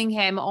 following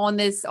him on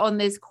this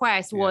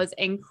quest was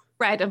incredible.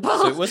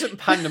 So it wasn't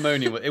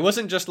pandemonium. It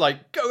wasn't just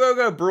like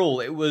go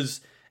brawl. It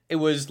was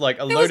like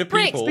a load of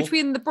people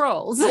between the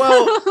brawls.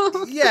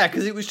 Well, yeah,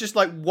 because it was just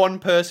like one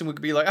person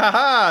would be like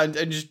aha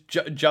and just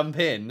jump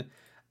in,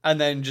 and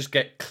then just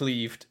get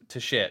cleaved to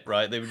shit.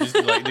 Right? They were just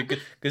like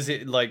because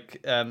it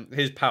like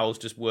his pals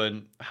just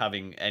weren't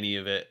having any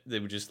of it.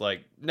 They were just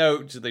like no.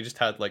 They just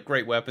had like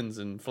great weapons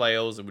and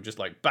flails and were just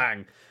like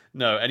bang.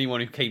 No, anyone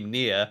who came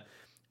near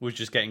was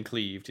just getting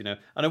cleaved. And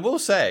I will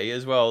say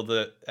as well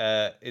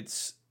that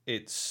it's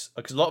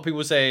because a lot of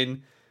people are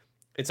saying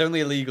it's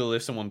only illegal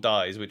if someone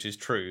dies, which is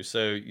true.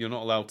 So you're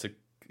not allowed to,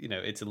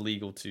 it's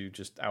illegal to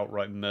just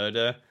outright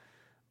murder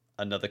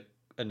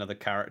another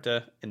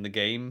character in the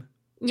game.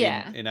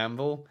 In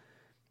Anvil.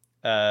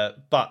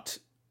 But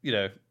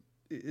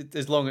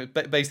as long as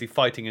basically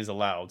fighting is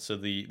allowed, so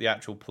the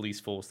actual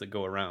police force that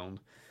go around,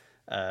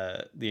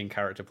 the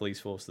in-character police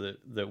force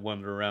that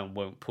wander around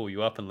won't pull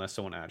you up unless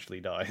someone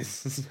actually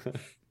dies.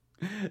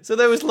 So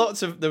there was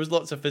lots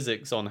of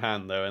physics on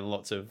hand though, and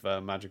lots of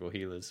magical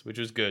healers, which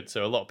was good.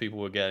 So a lot of people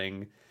were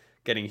getting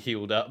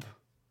healed up.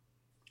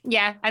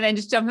 Yeah, and then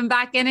just jumping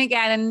back in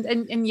again,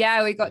 and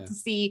we got to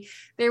see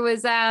there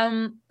was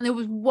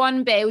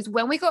one bit. It was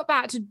when we got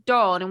back to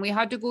Dawn and we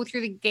had to go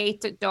through the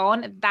gate at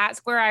Dawn. That's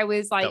where I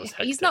was like,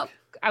 he's not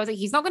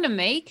going to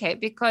make it,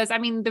 because I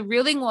mean the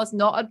ruling was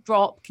not a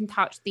drop can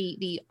touch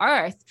the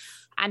earth,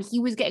 and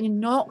he was getting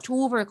knocked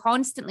over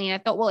constantly.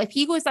 And I thought, well, if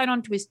he goes down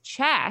onto his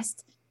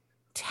chest,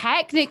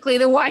 technically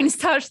the wine's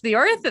touched the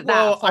earth at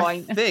that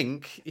point. I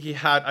think he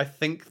had,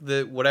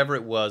 that whatever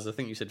it was, I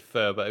think you said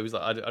fur, but it was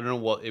like, I don't know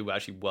what it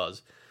actually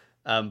was.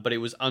 But it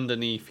was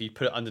underneath, he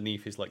put it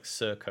underneath his like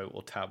surcoat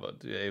or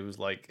tabard. It was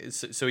like,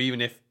 so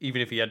even if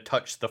he had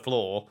touched the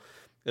floor,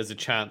 there's a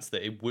chance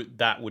that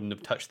that wouldn't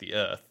have touched the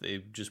earth.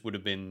 It just would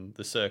have been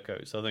the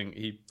surcoat. So I think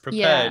he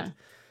prepared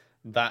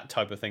that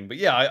type of thing. But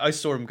yeah, I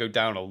saw him go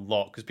down a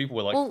lot because people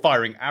were like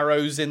firing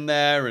arrows in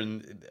there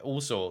and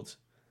all sorts.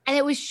 And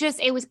it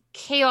was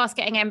chaos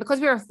getting in, because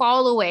we were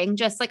following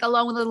just like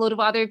along with a load of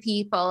other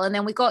people. And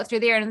then we got through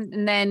there,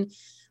 and then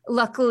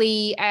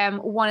luckily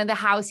one of the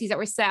houses that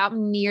were set up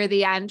near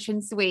the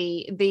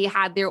entranceway, they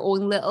had their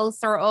own little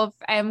sort of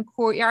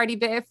courtyardy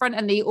bit in front,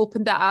 and they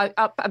opened that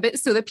up a bit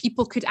so that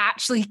people could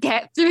actually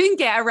get through and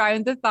get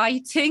around the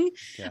fighting.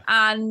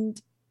 And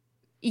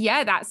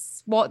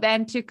that's what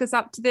then took us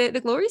up to the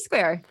Glory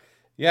Square.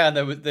 Yeah,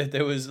 there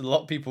was a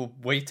lot of people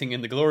waiting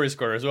in the Glory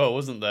Square as well,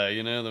 wasn't there?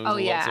 There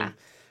was lots of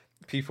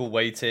people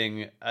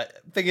waiting. I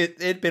think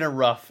it'd been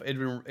rough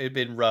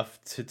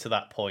to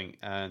that point,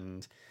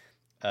 and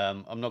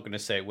I'm not going to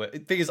say it. The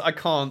thing is, I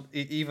can't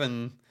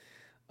even.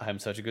 I'm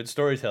such a good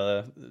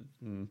storyteller.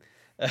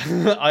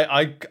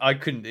 I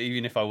couldn't,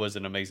 even if I was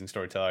an amazing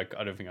storyteller.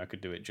 I don't think I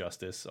could do it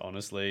justice.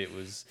 Honestly, it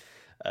was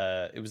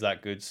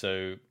that good.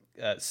 So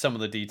some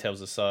of the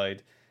details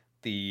aside,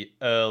 the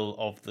Earl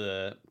of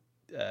the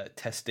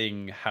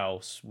testing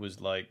house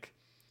was like,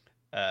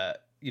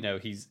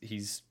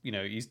 he's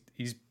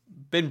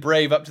been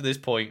brave up to this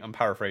point. I'm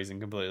paraphrasing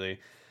completely.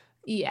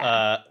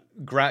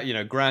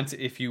 Grant,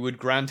 if you would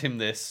grant him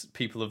this,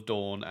 people of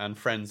Dawn and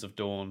friends of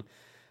Dawn,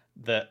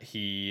 that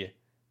he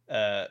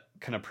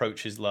can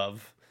approach his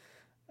love,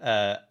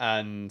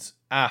 and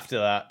after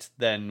that,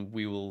 then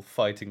we will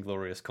fight in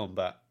glorious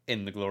combat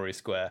in the Glory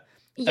Square.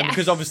 Yes.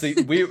 Because obviously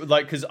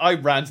because I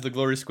ran to the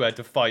Glory Square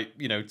to fight,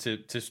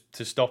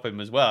 to stop him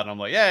as well, and I'm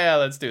like, yeah,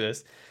 let's do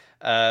this.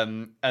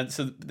 And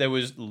so there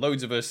was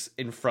loads of us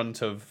in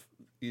front of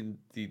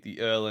the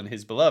Earl and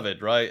his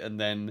beloved, right? And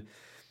then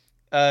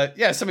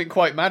something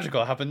quite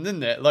magical happened,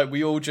 didn't it? Like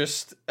we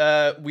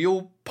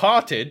all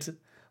parted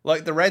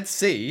like the Red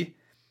Sea,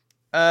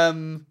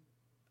 and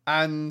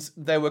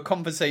there were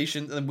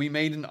conversations, and we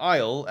made an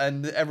aisle,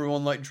 and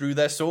everyone like drew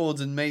their swords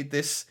and made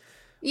this.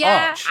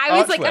 I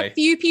was like a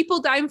few people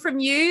down from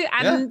you,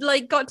 and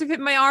like got to put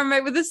my arm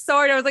out with a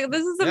sword. I was like,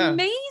 this is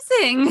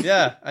amazing.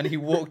 Yeah, and he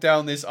walked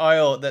down this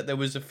aisle. That there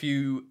was a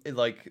few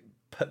like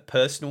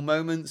personal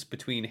moments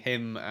between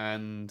him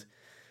and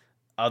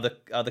other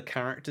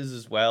characters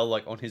as well,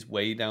 like on his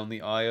way down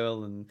the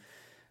aisle, and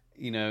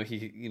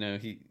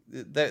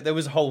there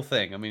was a whole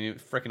thing. I mean,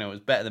 it was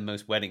better than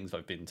most weddings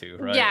I've been to,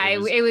 right? Yeah,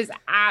 it was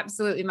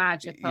absolutely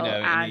magical.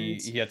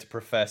 And he had to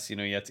profess,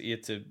 he had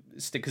to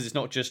stick, because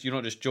you're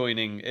not just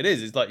joining.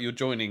 It's like you're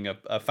joining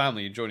a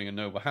family, you're joining a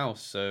noble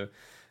house. So,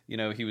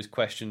 he was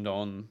questioned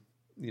on,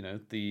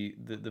 the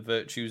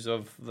virtues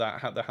of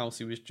the house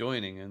he was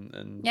joining,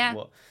 and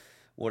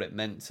what it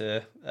meant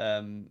to,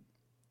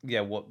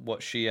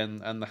 what she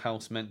and the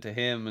house meant to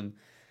him, and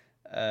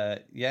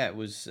yeah, it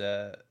was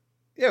it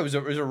was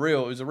a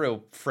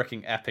real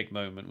freaking epic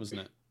moment,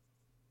 wasn't it?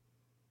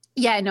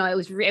 Yeah, no, it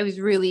was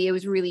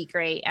really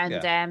great,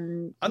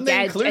 and and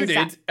they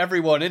included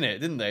everyone in it,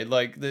 didn't they?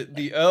 Like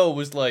the Earl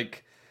was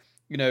like,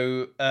 you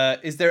know,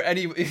 is there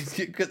any?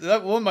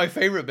 One of my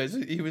favorite bits.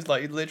 He was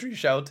like literally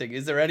shouting,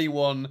 "Is there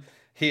anyone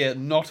here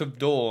not of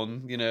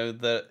Dawn, you know,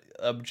 that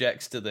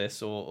objects to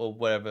this or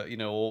whatever, you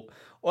know,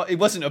 or it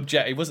wasn't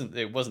it wasn't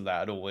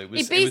that at all. It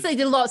basically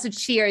did lots of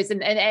cheers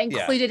and it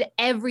included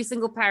every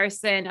single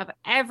person of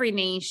every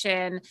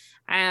nation.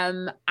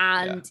 And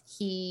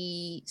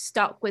he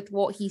stuck with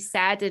what he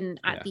said. And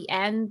at the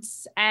end,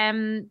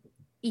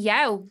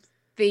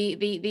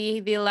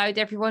 they allowed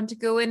everyone to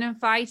go in and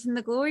fight in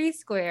the Glory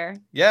Square.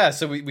 Yeah,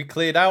 so we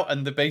cleared out,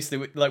 and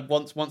basically like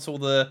once all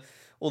the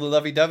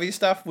lovey-dovey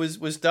stuff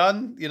was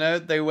done, you know,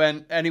 they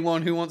went,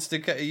 anyone who wants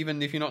to,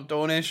 even if you're not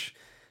Dornish,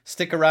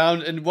 stick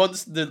around. And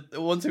once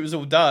it was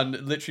all done,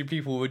 literally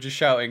people were just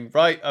shouting,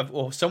 right,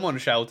 or someone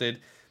shouted,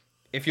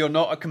 if you're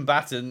not a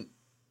combatant,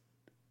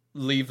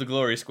 leave the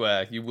Glory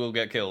Square, you will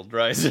get killed,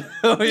 right?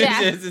 Or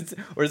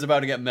it's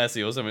about to get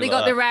messy or something. They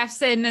got the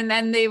refs in, and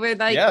then they were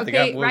like,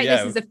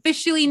 this is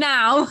officially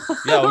now.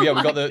 We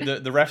got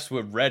the refs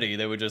were ready.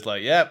 They were just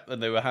like, yep,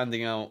 and they were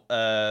handing out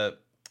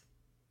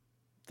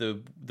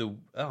the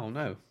oh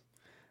no,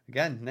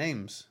 again,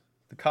 names,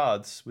 the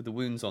cards with the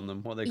wounds on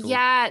them. What are they called?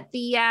 Yeah,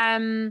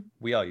 the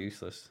We Are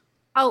Useless.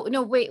 Oh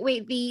no! Wait!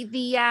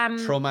 The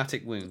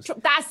traumatic wounds.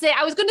 That's it.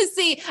 I was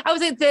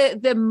like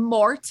the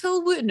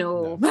mortal wound.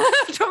 No.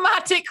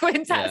 Traumatic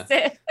wounds. That's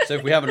it. So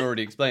if we haven't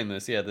already explained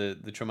this,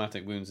 the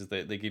traumatic wounds is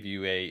that they give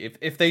you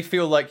if they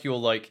feel like you're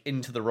like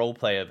into the role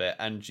play of it,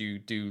 and you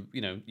do,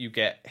 you know, you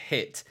get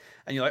hit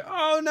and you're like,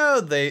 oh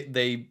no,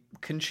 they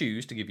can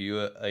choose to give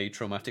you a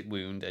traumatic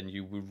wound, and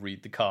you will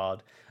read the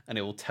card and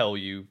it will tell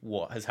you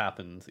what has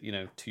happened, you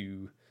know,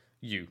 to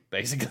you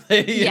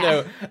basically, you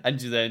know, and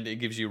then it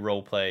gives you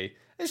role play.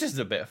 It's just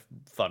a bit of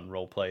fun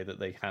role play that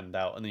they hand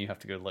out, and then you have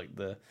to go like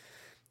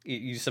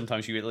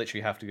sometimes you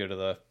literally have to go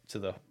to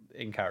the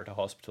in character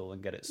hospital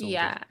and get it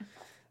sorted.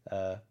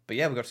 But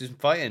yeah, we got to do some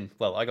fighting.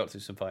 Well, I got to do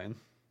some fighting.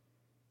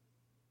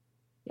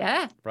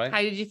 Yeah. Right.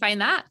 How did you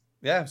find that?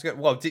 Yeah, it was good.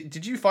 Well,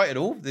 did you fight at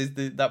all?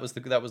 That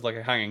was like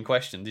a hanging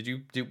question.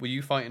 Were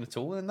you fighting at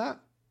all in that?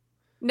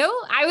 No,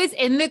 I was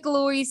in the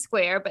Glory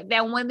Square, but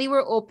then when they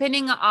were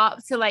opening it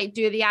up to like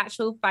do the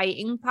actual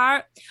fighting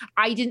part,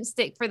 I didn't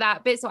stick for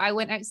that bit, so I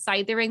went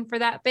outside the ring for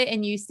that bit,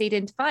 and you stayed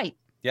in to fight.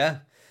 Yeah.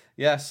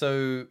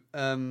 So,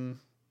 but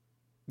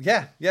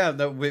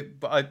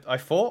I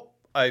fought.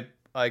 I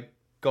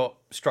got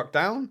struck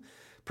down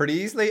pretty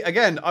easily.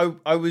 Again,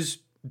 I was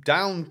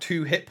down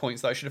 2 hit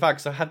points that I should have had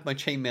because I had my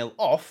chainmail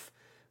off,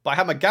 but I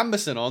had my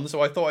gambeson on, so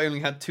I thought I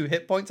only had 2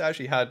 hit points. I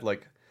actually had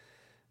like,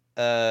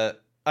 I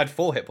had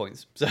 4 hit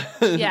points. So,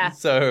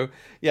 so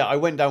I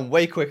went down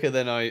way quicker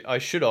than I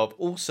should have.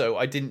 Also,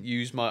 I didn't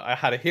use I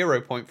had a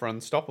hero point for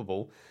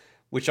Unstoppable,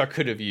 which I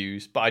could have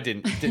used, but I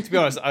didn't. To be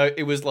honest,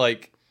 it was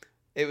like,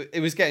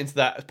 it was getting to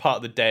that part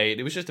of the day,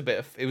 and it was just a bit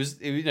of, it was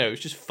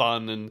just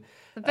fun and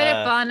a bit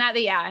of fun at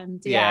the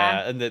end.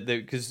 Yeah, and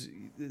because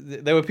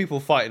there were people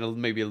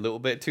fighting maybe a little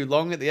bit too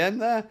long at the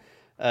end there.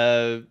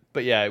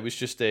 But yeah, it was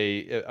just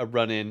a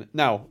run in.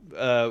 Now,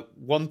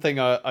 one thing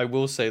I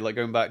will say, like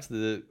going back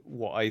to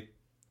what I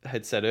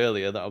had said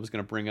earlier that I was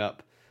going to bring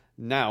up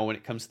now when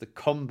it comes to the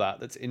combat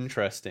that's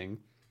interesting,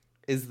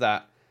 is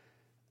that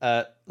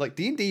like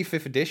D&D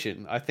 5th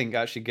edition, I think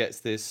actually gets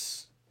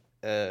this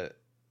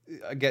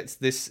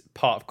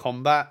part of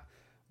combat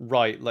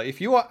right. Like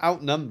if you are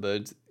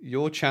outnumbered,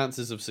 your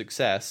chances of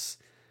success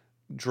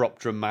drop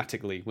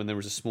dramatically when there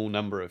is a small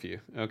number of you.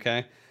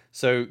 Okay,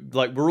 so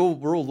like we're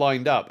all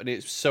lined up, and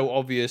it's so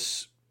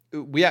obvious.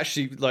 We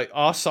actually, like,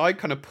 our side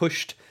kind of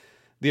pushed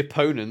the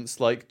opponents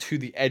like to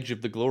the edge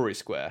of the Glory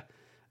Square.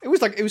 It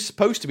was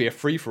supposed to be a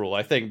free-for-all,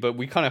 I think, but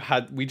we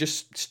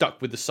just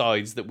stuck with the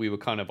sides that we were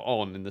kind of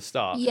on in the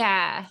start.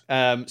 Yeah.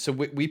 So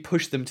we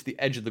pushed them to the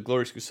edge of the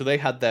Glory Square, so they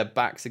had their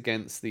backs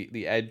against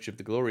the edge of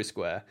the Glory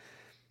Square.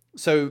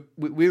 So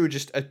we were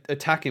just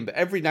attacking, but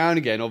every now and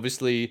again,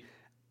 obviously,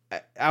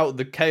 out of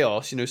the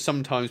chaos, you know,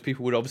 sometimes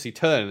people would obviously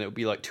turn, and it would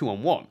be like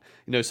 2-on-1.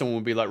 You know, someone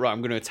would be like, right,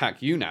 I'm going to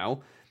attack you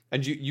now,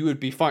 and you would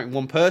be fighting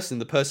one person,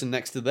 the person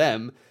next to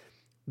them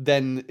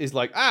then is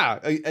like,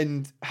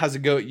 and has a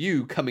go at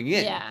you coming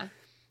in. Yeah.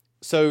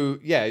 So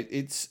yeah,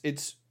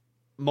 it's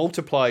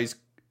multiplies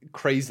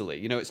crazily.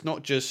 You know, it's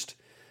not just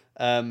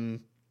the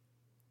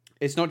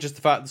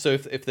fact. So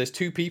if there's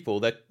 2 people,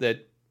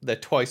 they're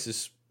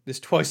twice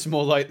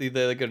more likely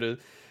they're going to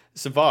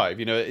survive.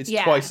 You know, it's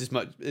twice as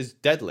much as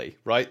deadly,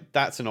 right?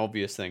 That's an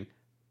obvious thing.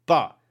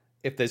 But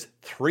if there's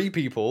 3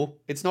 people,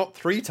 it's not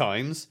 3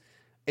 times,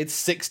 it's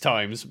 6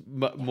 times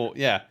more.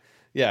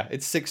 Yeah,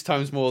 it's 6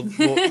 times more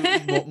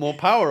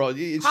power.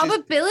 It's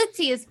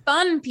probability is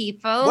fun,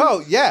 people.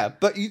 Well, yeah,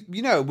 but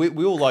you know,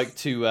 we all like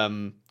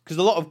to because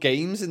a lot of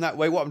games in that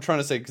way. What I'm trying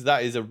to say, because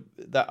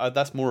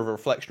that's more of a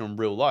reflection on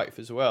real life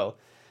as well,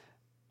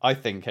 I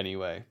think,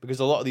 anyway. Because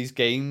a lot of these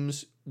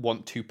games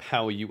want to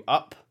power you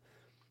up,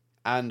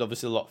 and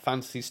obviously a lot of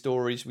fantasy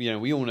stories. You know,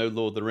 we all know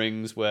Lord of the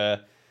Rings,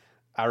 where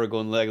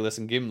Aragorn, Legolas,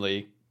 and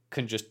Gimli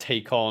can just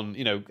take on,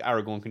 you know,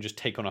 Aragorn can just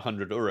take on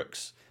 100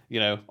 Uruks, you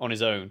know, on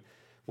his own.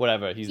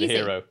 Whatever, he's the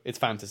hero. It's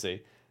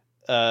fantasy.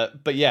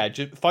 But yeah,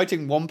 just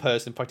fighting one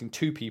person, fighting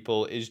two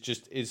people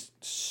is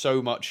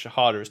so much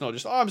harder. It's not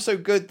just, oh, I'm so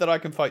good that I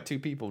can fight two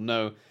people.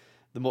 No,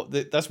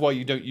 that's why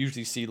you don't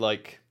usually see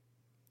like,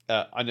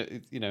 I know,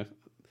 you know,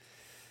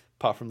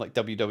 apart from like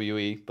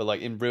WWE, but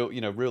like in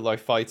real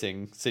life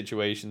fighting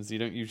situations, you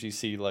don't usually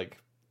see like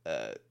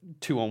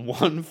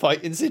 2-on-1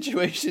 fighting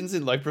situations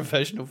in like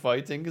professional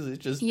fighting, because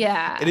it's just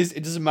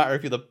it doesn't matter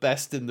if you're the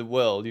best in the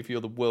world, if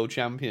you're the world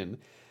champion,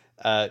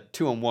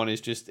 2-on-1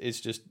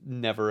 is just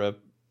never a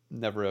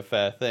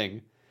fair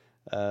thing.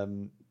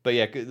 But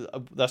yeah,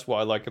 that's what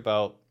I like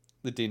about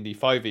the D&D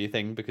 5e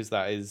thing, because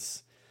that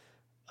is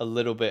a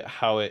little bit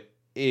how it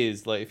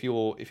is. Like if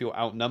you're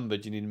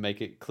outnumbered, you need to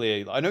make it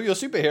clear, I know you're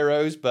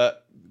superheroes,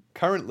 but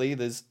currently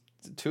there's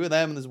two of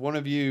them and there's one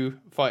of you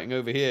fighting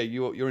over here.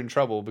 You're in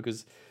trouble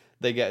because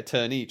they get a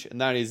turn each, and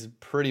that is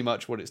pretty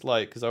much what it's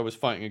like. Because I was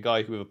fighting a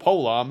guy with a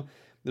pole arm,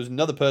 there was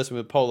another person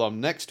with a pole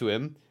arm next to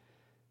him,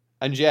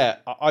 and yeah,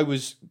 I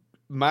was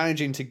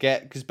managing to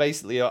get, because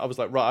basically I was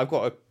like, right, I've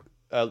got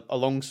a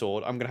long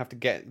sword, I'm gonna have to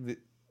get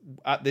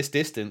at this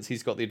distance,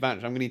 he's got the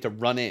advantage, I'm gonna need to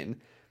run in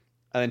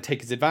and then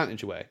take his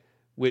advantage away,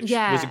 which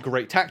was a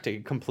great tactic.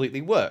 It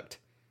completely worked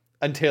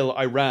until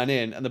I ran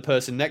in and the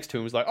person next to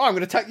him was like, oh, I'm going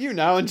to attack you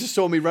now, and just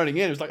saw me running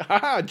in. It was like,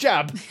 haha,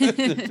 jab.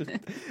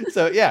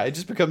 So yeah, it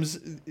just becomes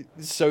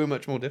so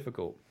much more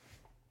difficult.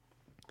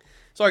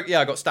 So I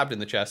got stabbed in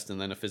the chest,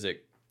 and then a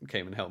physic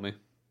came and helped me.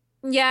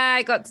 Yeah,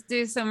 I got to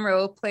do some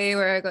role play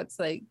where I got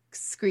to like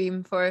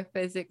scream for a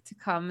physic to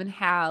come and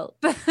help.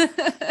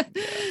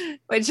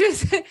 Which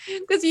was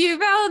because you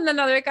fell and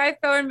another guy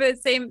fell in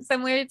the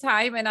similar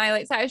time, and I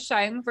like started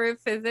shouting for a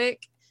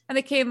physic, and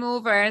they came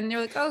over and they're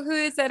like, oh, who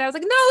is it? I was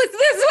like, no, it's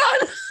this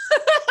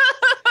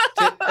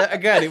one. So,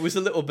 again, it was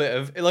a little bit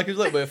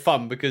of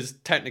fun, because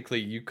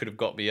technically you could have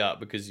got me up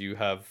because you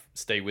have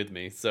stay with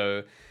me.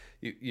 So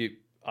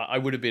I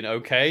would have been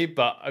okay,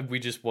 but I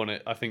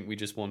think we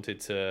just wanted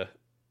to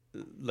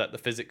let the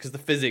physics, because the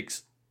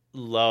physics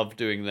love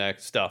doing their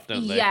stuff,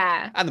 don't they?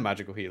 Yeah. And the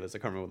magical healers. I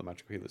can't remember what the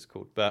magical healers are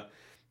called, but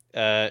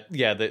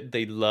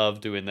they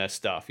love doing their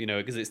stuff, you know,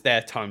 because it's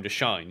their time to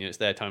shine. You know, it's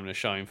their time to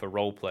shine for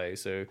role play.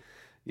 So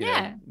you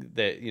know,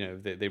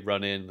 they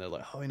run in, they're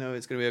like, oh, you know,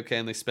 it's gonna be okay,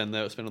 and they spend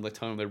all their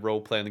time on their role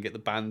play, and they get the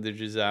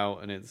bandages out,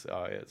 and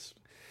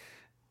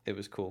it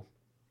was cool.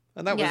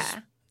 And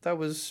that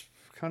was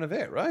kind of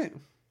it, right?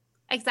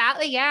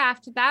 Exactly. Yeah.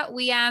 After that,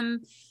 we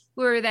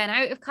were then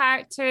out of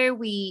character.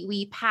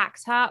 We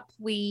packed up.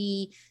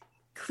 We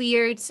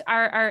cleared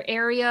our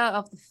area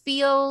of the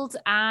field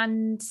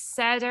and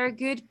said our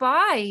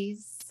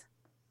goodbyes.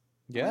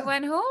 Yeah. We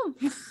went home.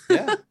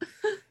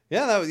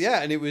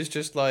 And it was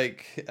just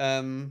like, you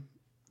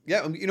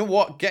know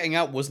what? Getting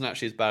out wasn't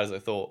actually as bad as I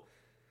thought.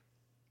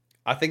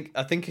 I think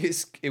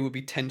it would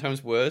be 10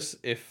 times worse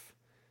if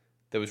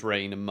there was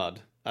rain and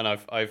mud. And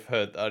I've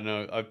heard, I don't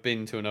know, I've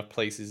been to enough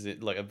places,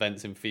 like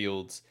events in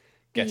fields,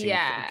 getting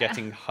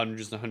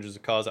hundreds and hundreds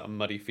of cars out of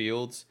muddy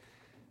fields,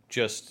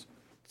 just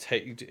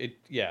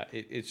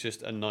it's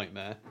just a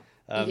nightmare.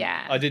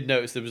 I did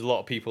notice there was a lot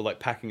of people like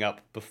packing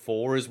up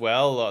before as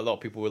well. A lot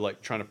of people were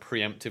like trying to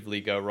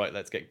preemptively go, right,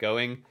 let's get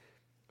going.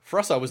 For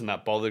us, I wasn't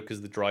that bothered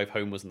because the drive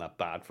home wasn't that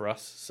bad for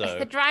us. So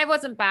the drive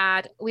wasn't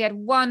bad. We had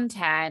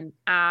 110,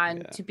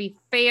 and to be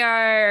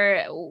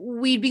fair,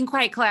 we'd been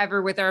quite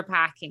clever with our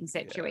packing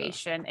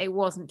situation. It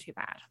wasn't too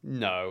bad.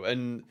 No,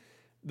 and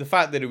the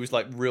fact that it was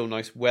like real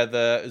nice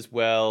weather as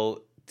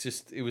well,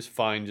 it was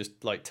fine,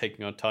 just like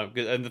taking our time.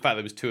 And the fact that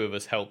there was two of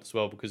us helped as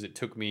well, because it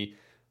took me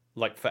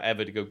like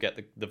forever to go get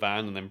the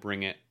van and then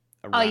bring it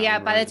around. Oh yeah,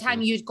 by the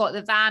time you'd got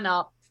the van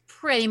up,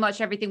 pretty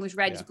much everything was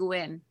ready to go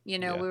in. You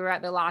know, we were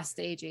at the last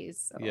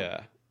stages. So.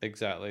 Yeah,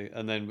 exactly.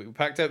 And then we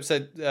packed up,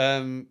 said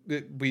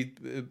we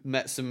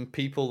met some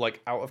people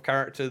like out of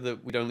character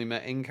that we'd only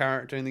met in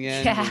character in the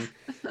end.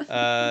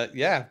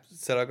 And,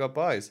 said our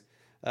goodbyes.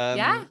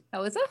 That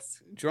was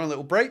us. Do you want a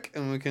little break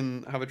and we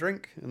can have a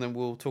drink, and then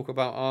we'll talk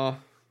about our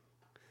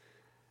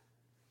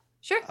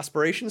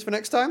aspirations for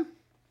next time?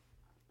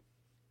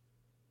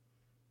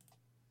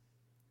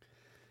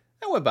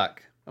 And we're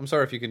back. I'm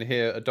sorry if you can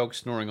hear a dog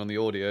snoring on the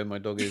audio. My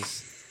dog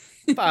is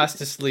fast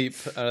asleep,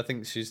 and I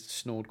think she's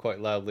snored quite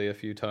loudly a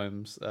few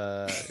times.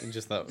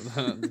 Just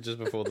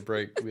before the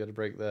break, we had a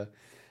break there.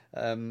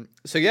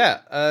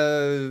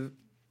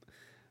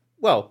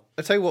 Well,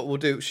 I'll tell you what we'll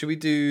do. Should we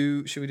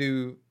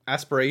do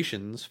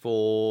aspirations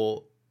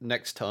for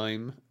next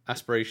time?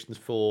 Aspirations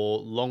for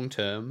long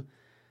term,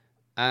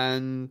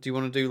 and do you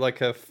want to do like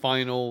a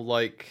final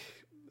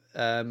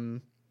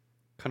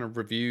kind of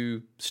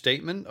review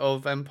statement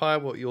of Empire,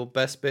 what your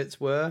best bits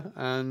were,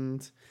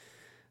 and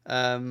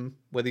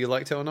whether you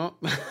liked it or not.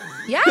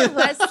 Yeah,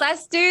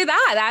 let's do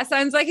that. That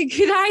sounds like a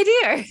good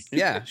idea.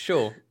 Yeah,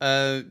 sure.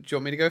 Do you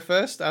want me to go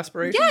first?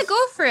 Aspirations? Yeah,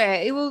 go for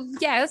it.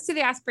 Let's do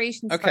the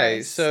aspirations okay,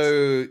 first.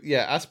 So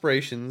yeah,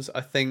 aspirations.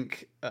 I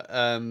think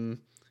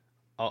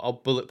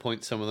I'll bullet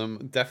point some of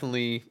them.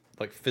 Definitely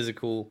like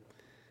physical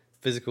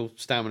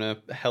stamina,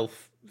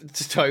 health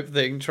type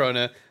thing.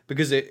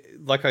 Because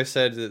it, like I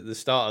said at the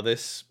start of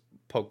this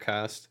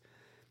podcast,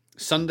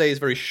 Sunday is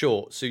very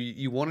short, so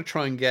you want to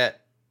try and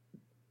get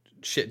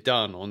shit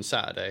done on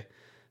Saturday.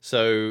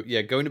 So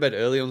yeah, going to bed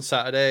early on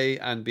Saturday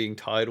and being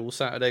tired all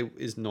Saturday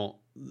is not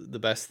the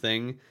best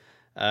thing.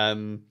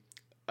 To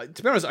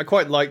be honest,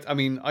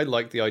 I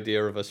like the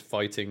idea of us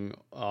fighting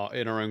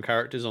in our own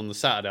characters on the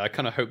Saturday. I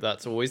kind of hope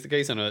that's always the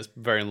case. I know it's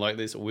very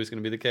unlikely it's always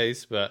going to be the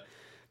case, but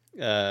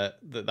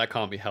that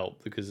can't be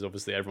helped because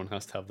obviously everyone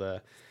has to have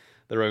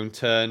their own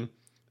turn.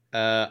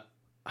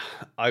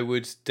 I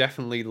would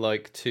definitely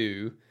like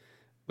to,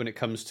 when it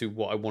comes to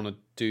what I want to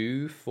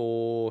do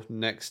for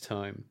next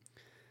time,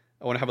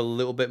 I want to have a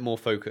little bit more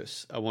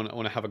focus. I want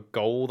to have a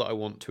goal that I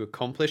want to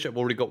accomplish. I've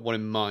already got one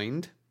in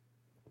mind.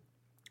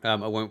 I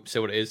won't say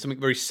what it is. Something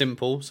very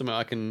simple,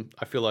 something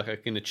I feel like I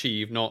can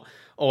achieve. Not,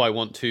 I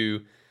want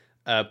to,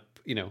 I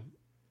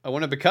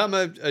want to become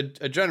a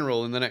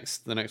general in the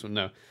next one.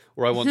 No,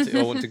 or I want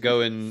to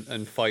go in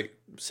and fight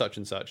such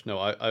and such. No,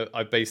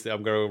 I basically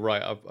I'm going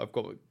right. I've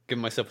got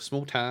given myself a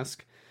small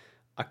task.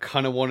 I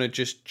kind of want to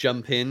just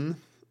jump in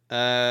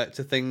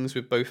to things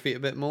with both feet a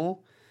bit more.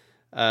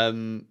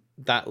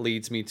 That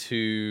leads me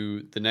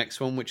to the next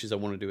one, which is I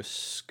want to do a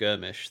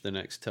skirmish the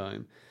next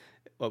time.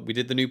 Well, we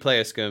did the new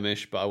player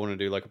skirmish, but I want to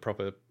do like a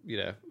proper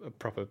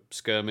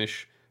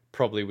skirmish,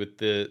 probably with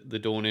the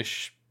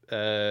Dornish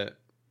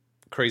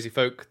crazy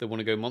folk that want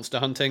to go monster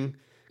hunting.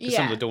 Because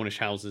some of the Dornish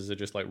houses are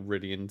just like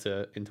really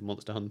into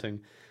monster hunting.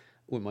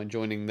 Wouldn't mind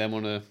joining them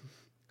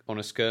on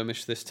a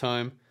skirmish this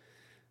time.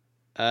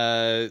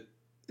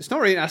 It's not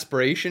really an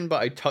aspiration,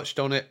 but I touched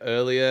on it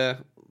earlier,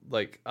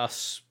 like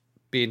us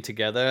being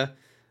together.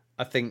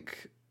 I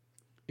think,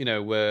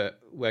 we're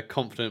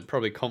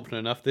probably confident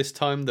enough this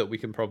time that we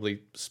can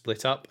probably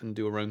split up and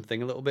do our own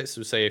thing a little bit.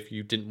 So say if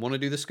you didn't want to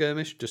do the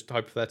skirmish, just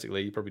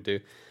hypothetically, you probably do.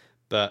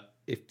 But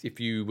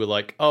if you were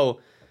like,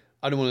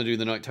 I don't want to do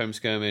the nighttime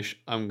skirmish,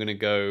 I'm going to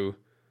go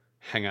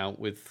hang out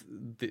with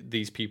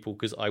these people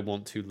because I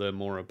want to learn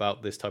more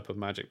about this type of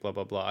magic, blah,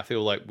 blah, blah. I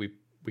feel like we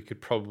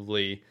could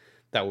probably,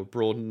 that would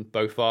broaden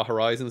both our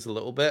horizons a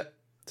little bit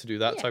to do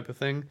that type of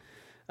thing,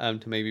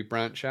 to maybe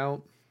branch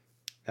out.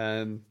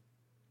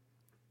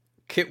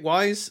 Kit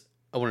wise,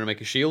 I want to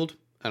make a shield,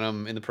 and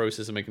I'm in the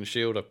process of making a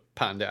shield. I've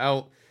patterned it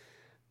out.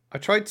 I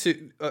tried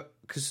to,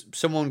 because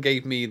someone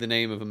gave me the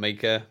name of a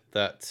maker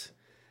that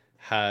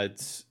had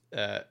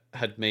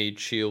made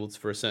shields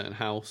for a certain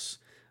house,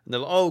 and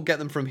they're like, get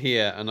them from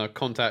here. And I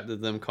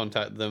contacted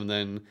them,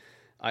 then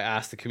I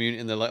asked the community,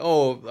 and they're like,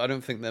 I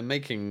don't think they're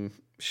making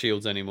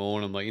shields anymore.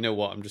 And I'm like, you know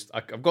what?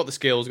 I've got the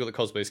skills, got the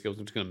cosplay skills.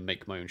 I'm just going to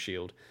make my own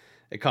shield.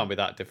 It can't be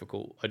that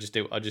difficult. I just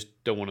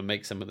don't want to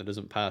make something that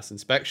doesn't pass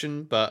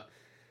inspection, but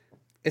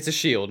it's a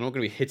shield. I'm not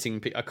going to be hitting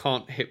people. I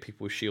can't hit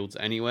people with shields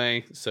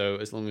anyway. So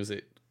as long as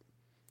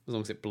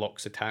it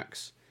blocks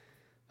attacks,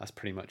 that's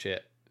pretty much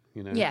it.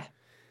 Yeah.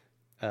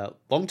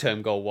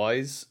 Long-term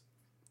goal-wise,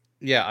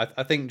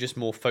 I think just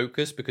more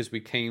focus, because we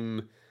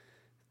came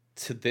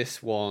to this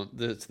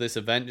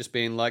event just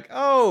being like,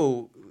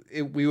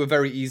 we were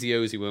very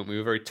easy-ozy, weren't we? We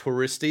were very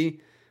touristy.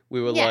 We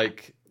were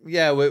like,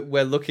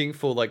 we're looking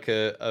for like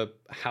a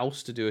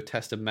house to do a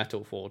test of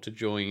metal for, to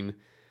join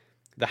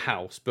the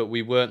house. But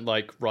we weren't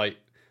like, right,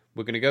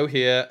 we're going to go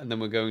here, and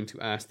then we're going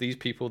to ask these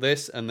people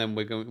this, and then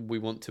we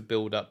want to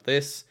build up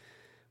this.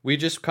 We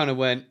just kind of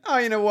went,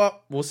 you know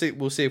what? We'll see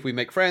if we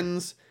make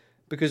friends,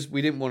 because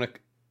we didn't want to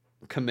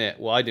commit.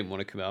 Well, I didn't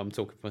want to commit. I'm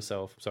talking for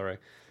myself. Sorry.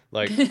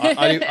 Like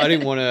I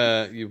didn't want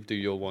to. You do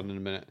your one in a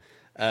minute.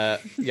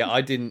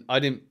 I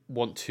didn't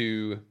want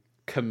to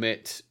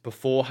commit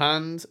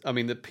beforehand. I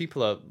mean, the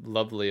people are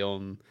lovely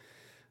on.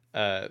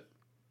 The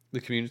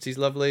community's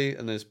lovely,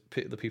 and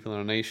the people in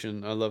our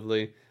nation are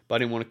lovely. But I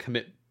didn't want to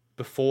commit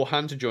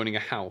beforehand to joining a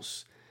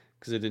house,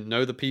 because I didn't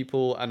know the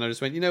people, and I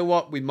just went, you know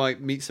what? We might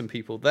meet some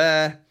people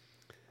there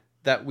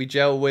that we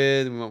gel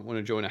with, and we might want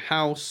to join a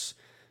house.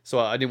 So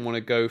I didn't want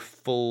to go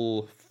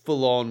full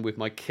on with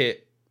my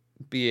kit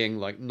being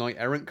like knight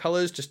errant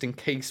colors, just in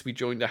case we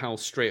joined a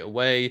house straight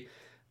away.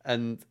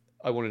 And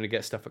I wanted to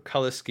get stuff at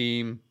color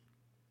scheme.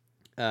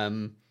 I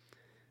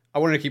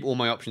wanted to keep all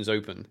my options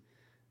open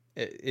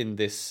in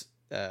this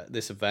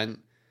event.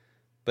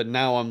 But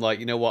now I'm like,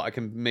 you know what? I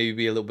can maybe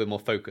be a little bit more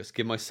focused,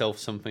 give myself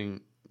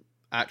something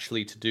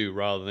actually to do,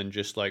 rather than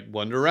just like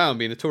wander around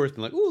being a tourist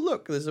and like, oh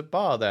look, there's a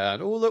bar there,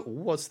 and oh look,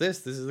 what's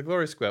this? This is the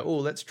Glory Square. Oh,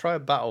 let's try a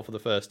battle for the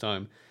first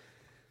time.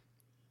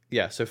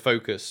 Yeah, so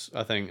focus,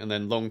 I think, and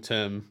then long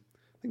term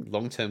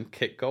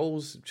kit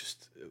goals,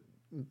 just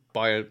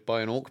buy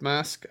an orc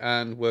mask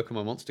and work on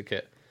my monster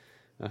kit.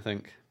 I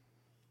think.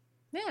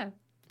 Yeah.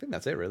 I think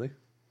that's it, really.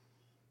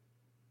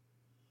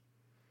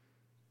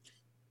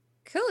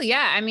 Cool.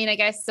 Yeah. I mean, I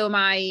guess so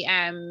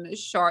my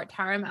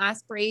short-term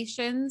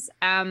aspirations.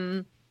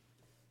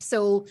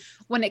 So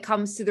when it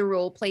comes to the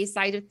role play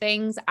side of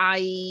things,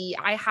 I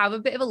have a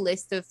bit of a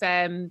list of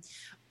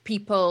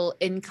people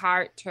in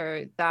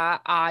character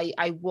that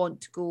I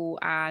want to go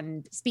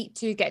and speak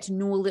to, get to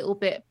know a little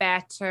bit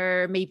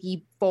better,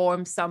 maybe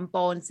form some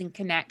bonds and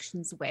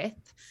connections with.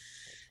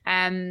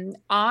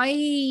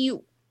 I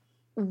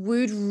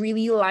would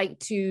really like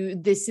to,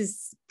 this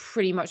is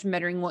pretty much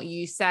mirroring what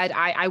you said.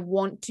 I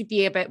want to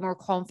be a bit more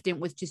confident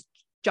with just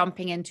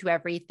jumping into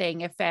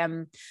everything. If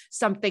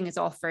something is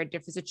offered,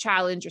 if there's a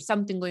challenge or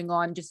something going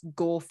on, just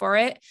go for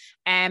it,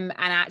 and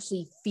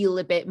actually feel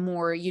a bit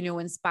more,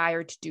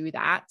 inspired to do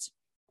that.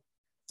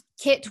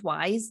 Kit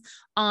wise,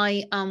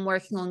 I am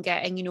working on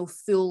getting,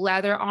 full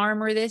leather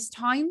armor this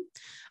time.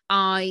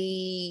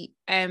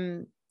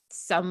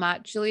 Some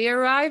actually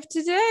arrived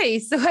today,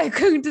 so I'm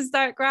going to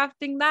start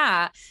crafting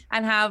that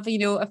and have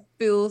a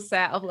full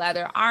set of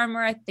leather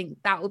armor. I think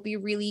that would be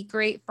really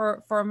great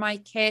for my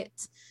kit.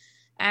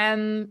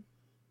 But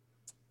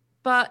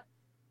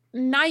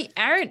knight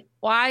errant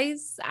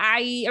wise,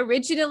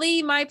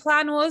 my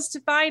plan was to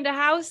find a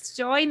house to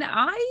join.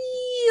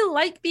 I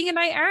like being a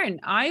knight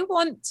errant. I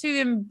want to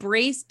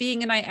embrace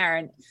being a knight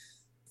errant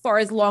for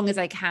as long as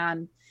I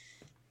can,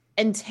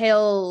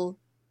 until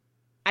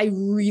I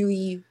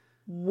really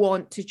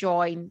want to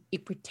join a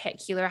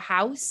particular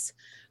house,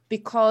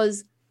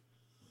 because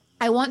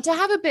I want to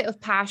have a bit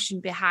of passion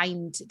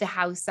behind the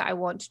house that I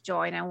want to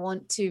join. I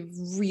want to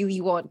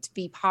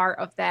be part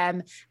of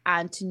them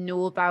and to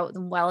know about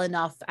them well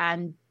enough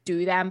and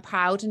do them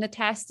proud in a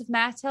test of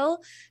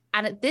metal.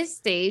 And at this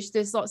stage,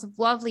 there's lots of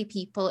lovely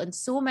people and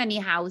so many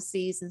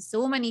houses and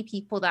so many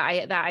people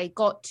that I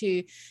got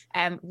to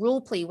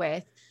role play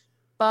with.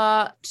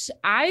 But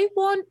I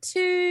want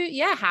to,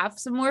 have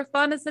some more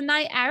fun as a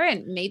knight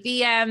errant.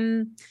 Maybe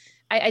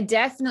I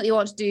definitely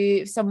want to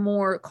do some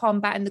more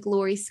combat in the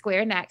glory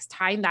square next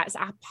time. That's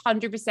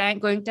 100%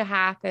 going to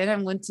happen.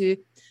 I'm going to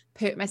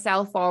put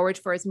myself forward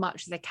for as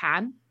much as I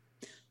can.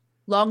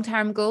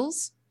 Long-term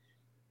goals,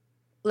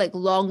 like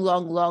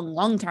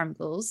long-term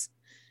goals.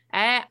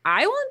 I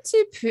want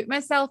to put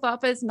myself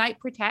up as Knight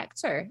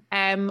Protector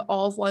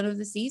of one of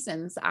the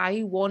seasons.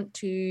 I want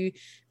to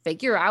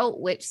figure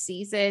out which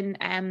season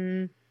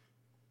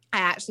I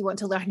actually want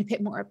to learn a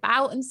bit more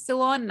about and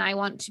so on. And I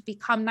want to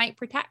become Knight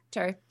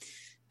Protector.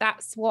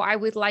 That's what I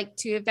would like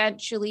to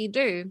eventually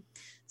do.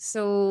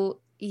 So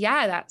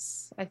yeah,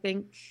 that's, I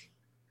think,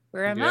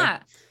 where I'm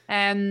at.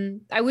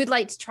 I would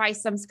like to try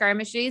some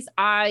skirmishes.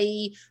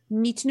 I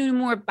need to know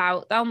more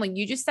about them. When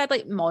you just said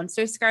like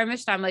monster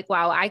skirmish, I'm like,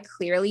 wow, I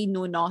clearly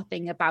know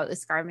nothing about the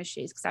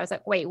skirmishes, because I was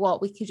like, wait,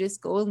 what? We could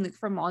just go and look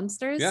for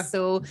monsters. Yeah.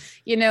 So,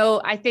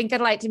 I think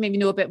I'd like to maybe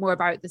know a bit more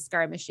about the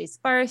skirmishes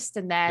first,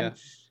 and then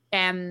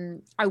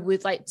I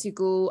would like to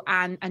go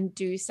and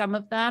do some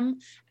of them.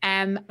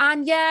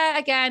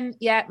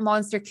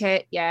 Monster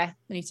kit. Yeah,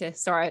 we need to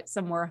sort out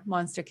some more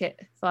monster kit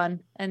fun.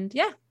 And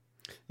yeah,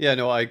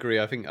 no, I agree.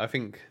 I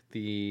think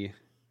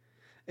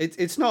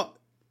it's not.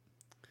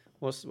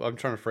 I'm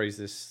trying to phrase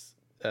this.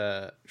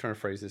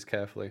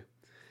 Carefully.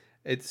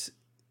 It's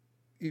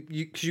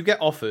because you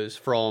get offers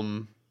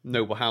from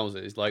noble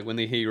houses, like when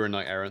they hear you're a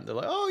knight errant, they're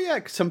like, oh yeah.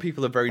 Some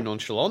people are very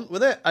nonchalant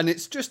with it, and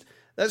it's just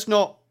that's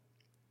not.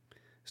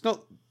 It's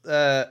not.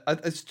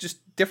 It's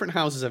just different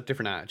houses have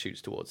different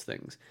attitudes towards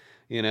things.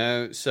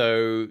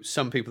 So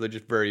some people are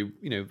just very,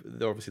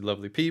 they're obviously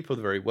lovely people,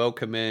 they're very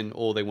welcoming,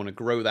 or they want to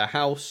grow their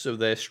house, so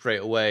they're straight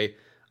away,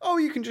 oh,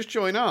 you can just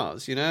join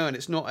ours, and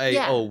it's not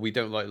oh, we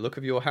don't like the look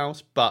of your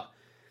house. But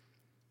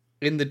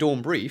in the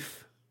Dawn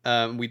Brief,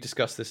 we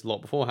discussed this a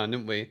lot beforehand,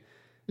 didn't we?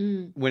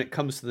 When it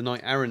comes to the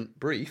Knight Errant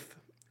brief,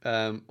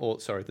 the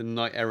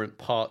Knight Errant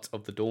part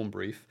of the Dawn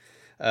Brief,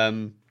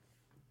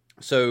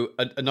 so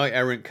a Knight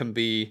Errant can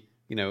be,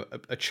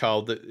 a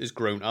child that is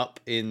grown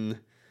up in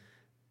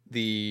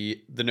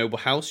the noble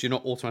house. You're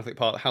not automatically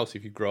part of the house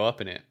if you grow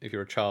up in it. If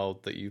you're a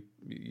child that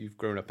you've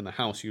grown up in the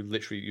house,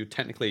 you're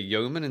technically a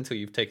yeoman until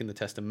you've taken the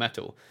test of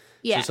metal.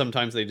 Yeah. So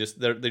sometimes they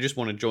just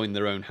want to join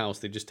their own house.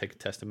 They just take a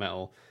test of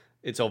metal.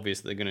 It's obvious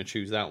that they're going to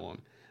choose that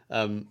one.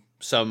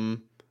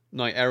 Some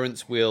knight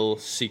errants will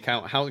seek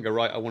out how to go,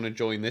 right, I want to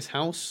join this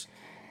house,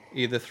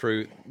 either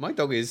through. My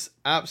dog is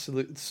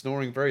absolutely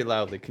snoring very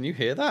loudly. Can you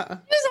hear that? I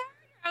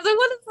was like,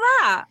 what is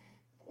that?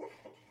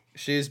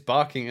 She is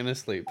barking in her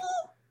sleep.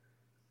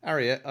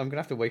 Aria, I'm going to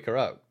have to wake her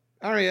up.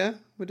 Aria,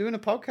 we're doing a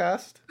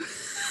podcast. You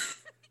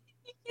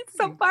can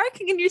stop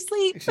barking in your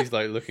sleep. She's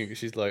like looking,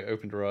 she's like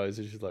opened her eyes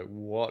and she's like,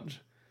 what?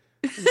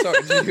 I'm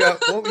sorry,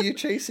 what were you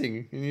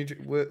chasing?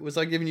 Was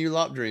I giving you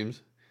lap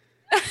dreams?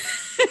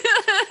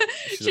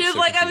 She was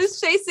like, I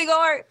was chasing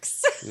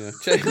orcs. Yeah,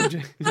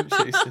 chasing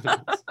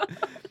orcs.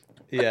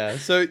 Yeah,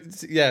 so,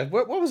 yeah,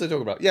 what was I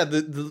talking about? Yeah,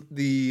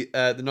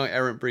 the Knight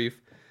Errant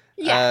brief.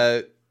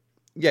 Yeah.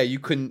 You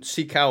can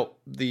seek out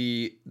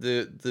the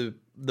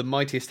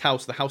mightiest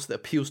house, the house that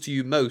appeals to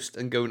you most,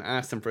 and go and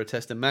ask them for a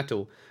test of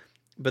metal.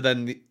 But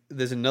then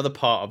there's another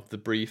part of the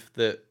brief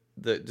that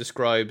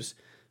describes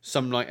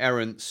some knight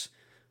errants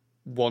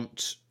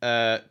want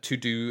to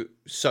do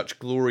such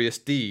glorious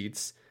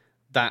deeds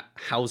that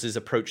houses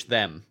approach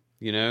them,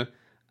 you know?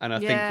 And I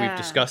think we've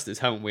discussed this,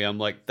 haven't we? I'm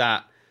like,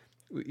 that,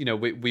 you know,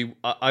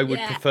 I would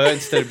prefer,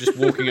 instead of just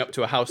walking up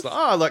to a house like,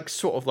 I like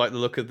sort of like the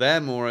look of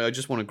them, or I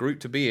just want a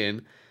group to be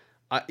in,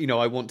 I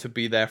want to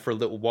be there for a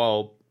little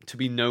while, to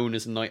be known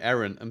as a knight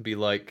errant and be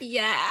like,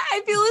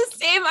 I feel the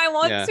same. I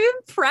want to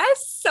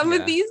impress some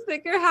of these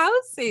bigger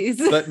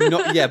houses.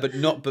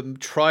 but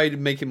try to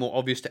make it more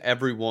obvious to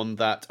everyone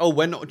that,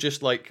 we're not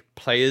just like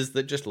players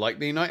that just like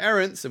being knight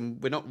errants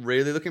and we're not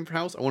really looking for a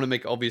house. I want to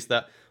make it obvious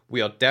that we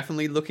are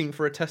definitely looking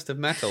for a test of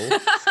metal.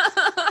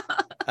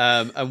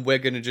 And we're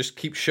going to just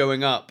keep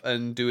showing up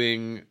and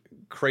doing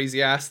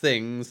crazy ass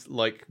things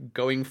like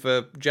going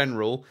for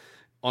general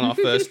on our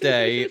first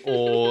day,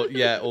 or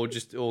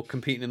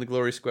competing in the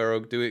glory square, or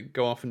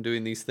go off and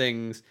doing these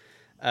things,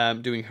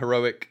 doing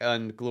heroic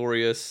and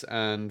glorious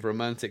and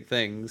romantic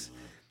things,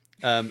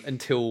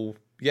 until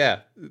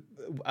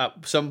at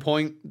some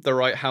point the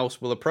right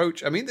house will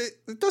approach. I mean,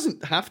 it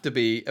doesn't have to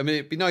be. I mean,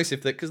 it'd be nice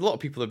if because a lot of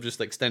people have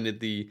just extended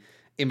the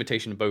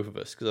invitation to both of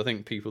us, because I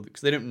think people, because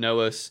they don't know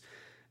us,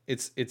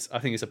 it's I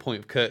think it's a point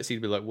of courtesy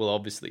to be like, well,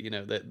 obviously, you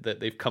know, that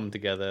they've come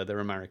together, they're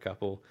a married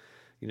couple.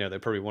 You know, they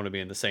probably want to be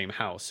in the same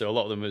house. So a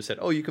lot of them have said,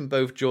 you can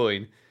both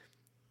join.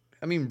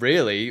 I mean,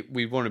 really,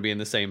 we want to be in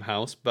the same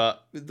house,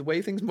 but the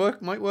way things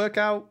might work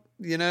out,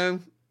 you know,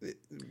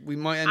 we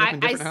might end up in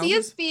different houses. I see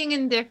us being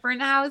in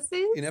different houses,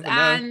 you never know.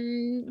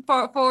 And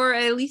for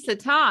at least a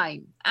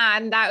time.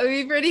 And that would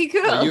be pretty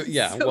cool.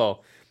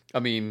 Well, I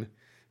mean,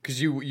 because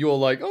you're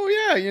like,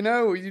 you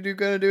know, you're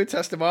going to do a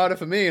test of art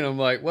for me. And I'm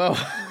like, well...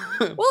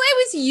 Well, it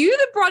was you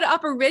that brought it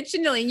up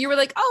originally, and you were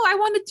like, I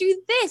want to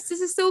do this.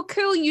 This is so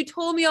cool. And you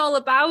told me all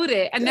about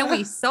it. And then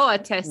we saw a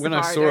test of art. When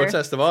I saw a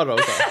test of art, I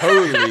was like,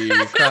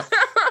 holy crap.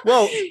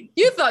 Well,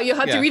 you thought you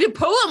had to read a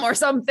poem or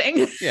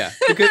something. Yeah,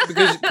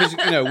 because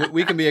you know,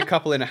 we can be a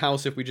couple in a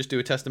house if we just do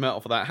a test of metal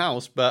for that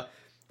house. But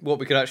what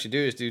we could actually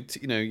do is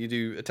you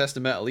do a test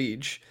of metal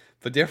each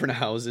for different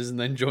houses, and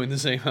then join the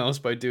same house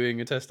by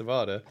doing a test of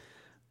art.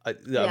 I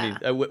mean,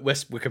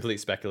 we're completely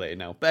speculating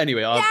now. But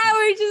anyway,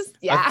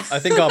 I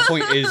think our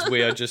point is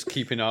we are just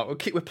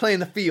we're playing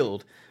the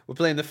field. We're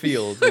playing the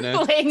field, you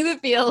know? Playing the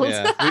field.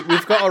 Yeah.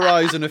 We've got our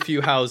eyes on a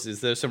few houses.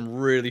 There's some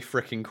really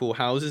freaking cool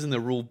houses, and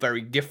they're all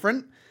very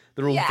different.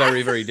 They're all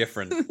very, very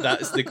different.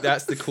 That's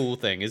the cool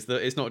thing, is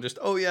that it's not just,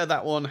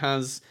 that one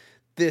has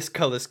this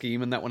color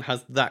scheme and that one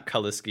has that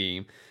color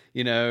scheme,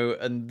 you know,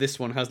 and this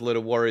one has a load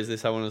of warriors,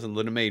 this one has a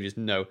load of mages.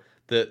 No.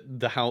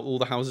 All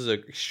the houses are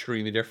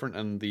extremely different,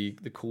 and the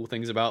cool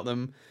things about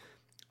them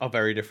are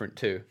very different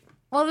too.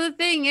 Well, the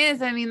thing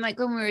is, I mean, like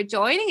when we were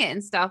joining it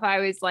and stuff, I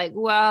was like,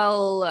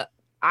 well,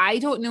 I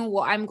don't know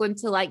what I'm going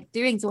to like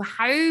doing. So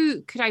how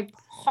could I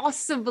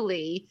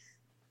possibly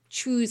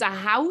choose a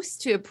house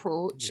to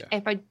approach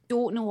if I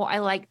don't know what I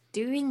like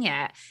doing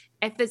yet?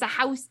 If there's a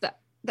house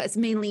that's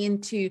mainly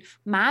into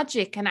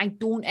magic and I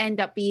don't end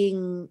up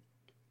being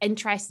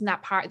interested in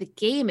that part of the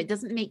game, it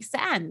doesn't make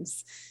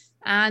sense.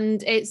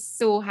 And it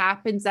so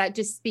happens that,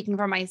 just speaking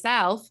for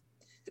myself,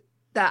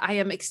 that I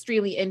am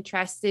extremely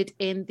interested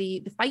in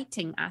the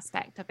fighting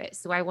aspect of it.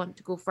 So I want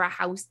to go for a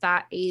house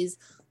that is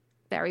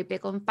very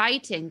big on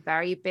fighting,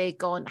 very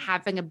big on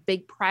having a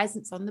big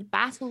presence on the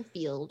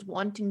battlefield,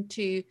 wanting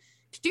to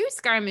do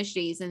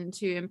skirmishes and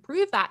to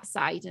improve that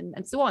side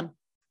and so on.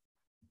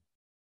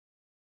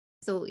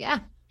 So, yeah.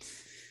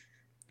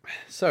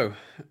 So,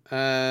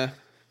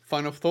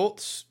 final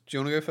thoughts? Do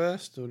you want to go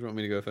first, or do you want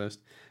me to go first?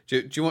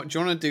 Do you want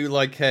to do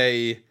like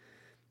a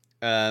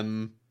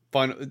final?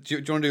 Do you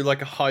want to do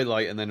like a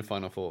highlight and then a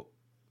final thought?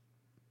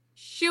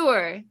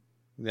 Sure.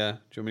 Yeah. Do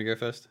you want me to go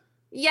first?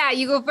 Yeah,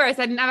 you go first.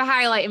 I didn't have a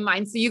highlight in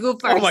mind, so you go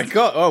first. Oh my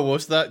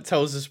god! So that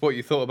tells us what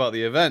you thought about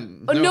the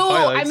event. No,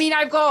 I mean,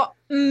 I've got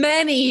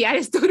many. I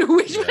just don't know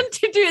which one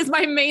to do as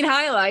my main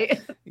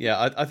highlight.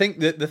 Yeah, I think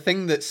that the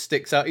thing that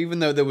sticks out, even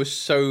though there was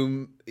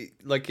so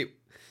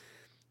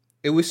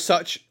it was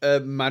such a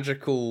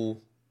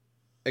magical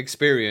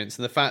experience,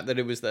 and the fact that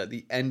it was at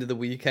the end of the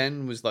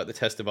weekend was like the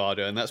test of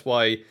Ardor, and that's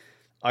why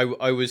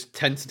I was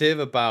tentative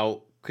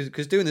about,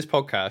 because doing this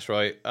podcast,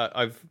 right?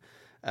 I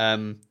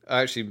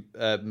actually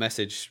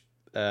messaged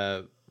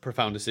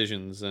Profound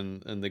Decisions,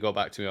 and they got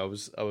back to me. I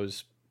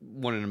was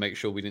wanting to make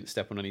sure we didn't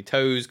step on any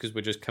toes, because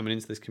we're just coming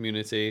into this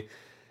community,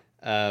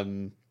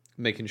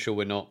 making sure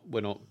we're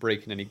not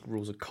breaking any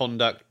rules of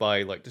conduct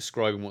by like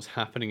describing what's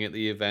happening at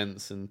the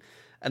events, and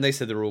they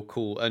said they're all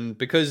cool. And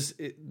because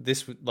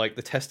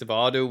the test of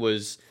Ardor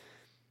was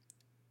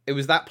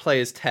that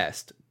player's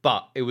test,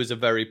 but it was a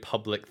very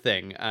public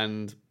thing,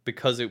 and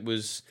because it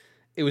was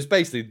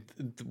basically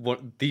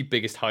the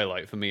biggest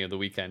highlight for me of the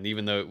weekend,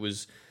 even though it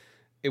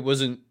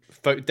wasn't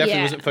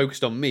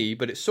focused on me,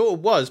 but it sort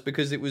of was,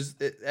 because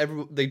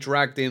they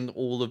dragged in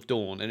all of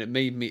Dawn, and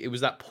it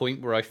was that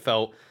point where I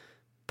felt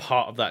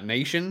part of that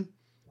nation,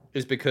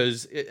 is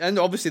because and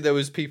obviously there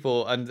was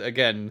people, and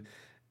again,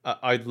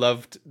 I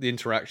loved the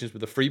interactions with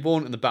the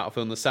Freeborn and the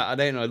battlefield on the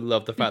Saturday, and I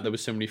loved the fact there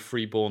was so many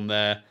Freeborn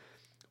there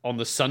on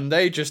the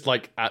Sunday, just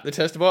like at the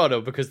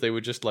Testamento, because they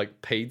were just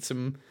like paid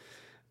some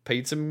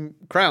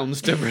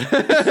crowns to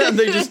and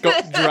they just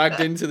got dragged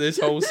into this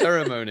whole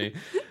ceremony.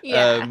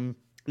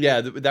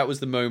 That was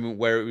the moment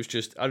where it was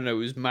just, I don't know, it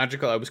was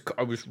magical.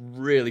 I was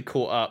really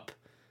caught up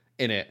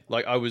in it.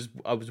 Like I was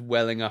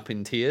welling up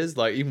in tears.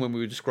 Like even when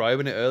we were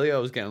describing it earlier, I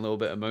was getting a little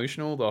bit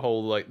emotional. The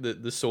whole like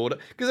the sword,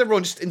 because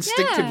everyone just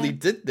instinctively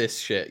did this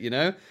shit, you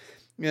know.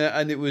 Yeah,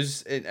 and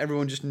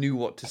everyone just knew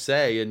what to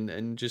say,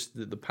 and just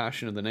the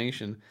passion of the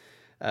nation.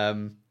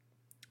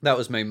 That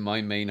was my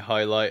main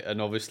highlight, and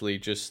obviously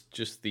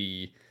just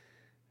the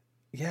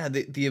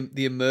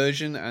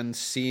immersion and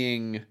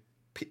seeing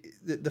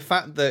the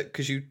fact that,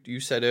 because you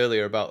said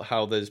earlier about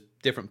how there's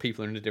different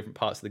people into different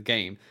parts of the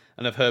game,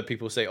 and I've heard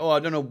people say, I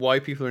don't know why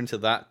people are into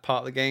that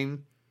part of the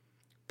game,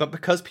 but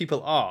because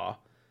people are,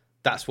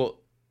 that's what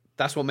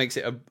makes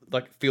it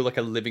feel like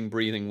a living,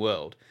 breathing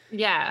world.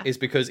 Yeah, is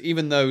because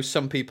even though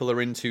some people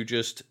are into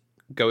just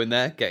going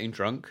there, getting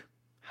drunk,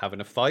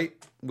 having a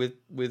fight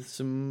with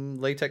some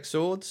latex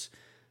swords,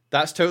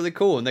 that's totally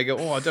cool. And they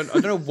go, I don't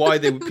know why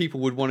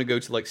people would want to go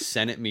to like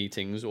Senate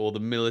meetings or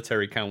the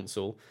military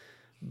council,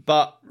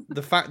 but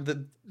the fact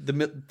that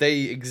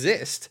they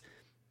exist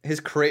has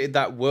created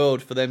that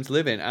world for them to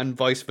live in, and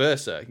vice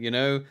versa. You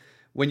know,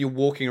 when you're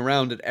walking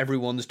around and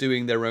everyone's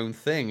doing their own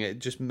thing, it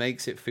just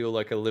makes it feel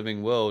like a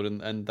living world.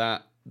 And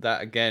that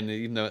again,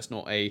 even though it's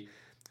not a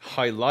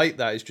highlight,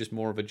 that is just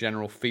more of a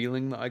general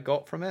feeling that I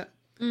got from it.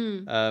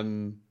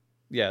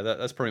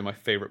 That's probably my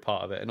favorite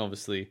part of it. And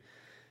obviously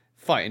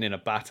fighting in a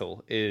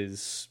battle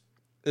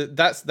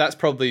that's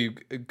probably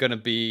gonna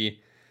be,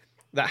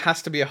 that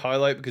has to be a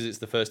highlight, because it's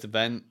the first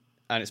event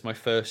and it's my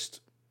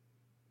first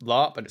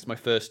LARP and it's my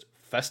first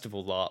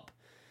festival LARP.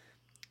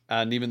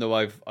 And even though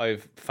I've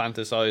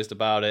fantasized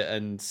about it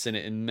and seen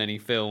it in many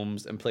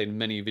films and played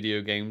many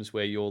video games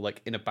where you're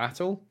like in a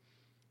battle,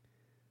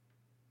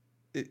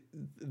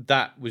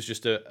 that was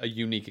just a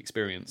unique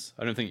experience.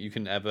 I don't think you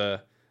can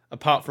ever,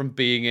 apart from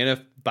being in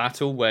a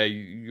battle where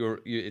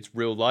it's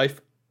real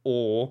life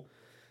or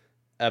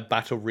a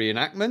battle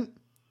reenactment,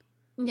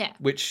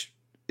 which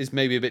is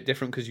maybe a bit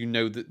different because you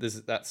know that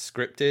that's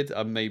scripted.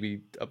 I'm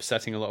maybe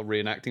upsetting a lot of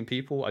reenacting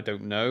people, I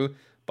don't know,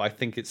 but I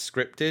think it's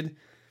scripted.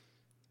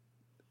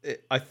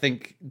 I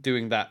think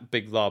doing that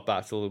big LARP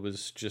battle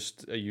was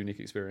just a unique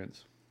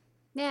experience.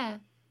 Yeah.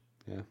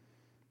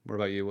 What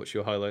about you? What's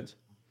your highlights?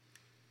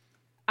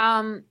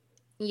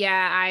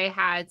 I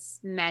had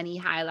many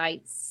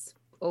highlights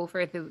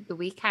over the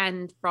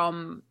weekend,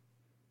 from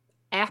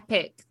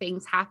epic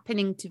things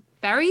happening to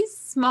very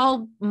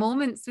small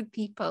moments with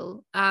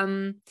people.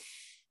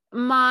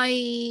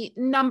 My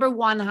number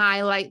one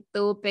highlight,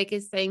 though,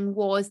 biggest thing,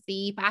 was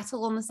the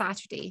battle on the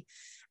Saturday.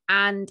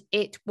 And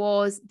it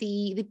was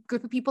the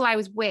group of people I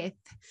was with.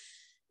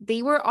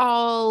 They were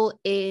all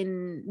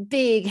in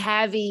big,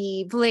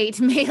 heavy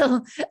plate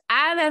mail.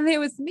 And then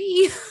there was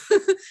me.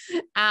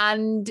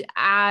 And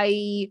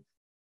I,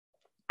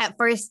 at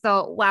first,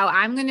 thought, wow,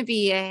 I'm going to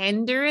be a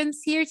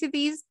hindrance here to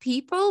these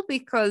people,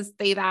 because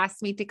they've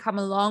asked me to come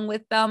along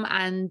with them.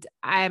 And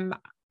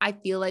I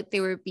feel like they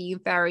were being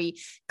very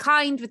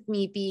kind with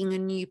me being a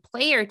new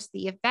player to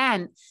the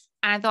event.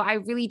 And I thought, I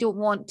really don't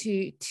want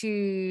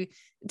to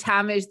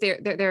damage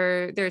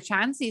their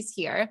chances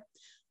here.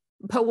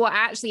 But what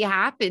actually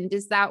happened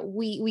is that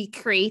we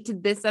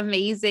created this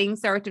amazing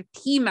sort of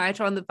team out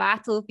on the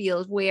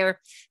battlefield, where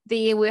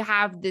they would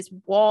have this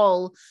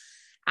wall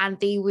and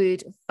they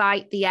would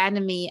fight the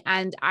enemy.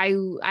 And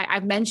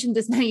I've mentioned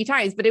this many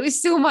times, but it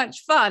was so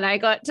much fun. I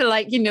got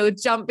to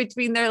jump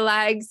between their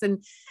legs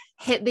and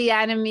hit the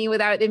enemy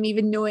without them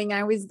even knowing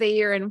I was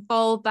there, and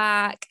fall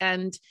back.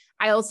 And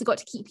I also got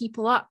to keep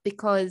people up,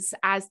 because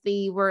as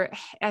they were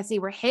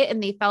hit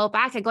and they fell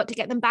back, I got to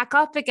get them back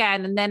up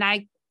again. And then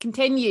I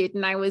continued,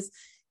 and I was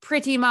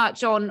pretty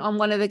much on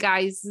one of the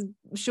guys'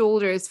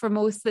 shoulders for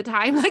most of the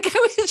time. Like I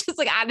was just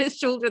like at his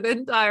shoulder the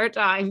entire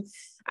time,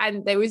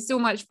 and there was so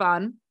much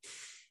fun.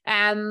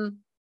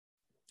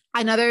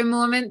 Another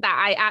moment that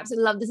I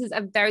absolutely love, this is a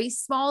very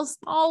small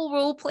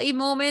role play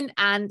moment,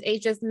 and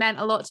it just meant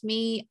a lot to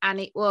me. And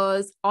it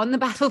was on the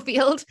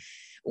battlefield,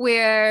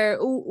 where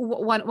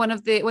one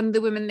of the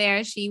women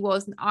there, she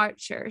was an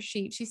archer.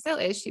 She still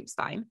is. She was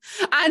fine,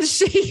 and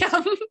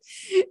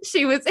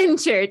she was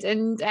injured,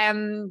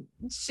 and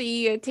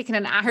she had taken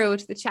an arrow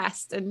to the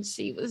chest, and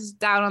she was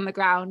down on the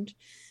ground.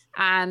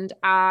 And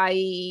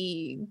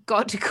I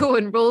got to go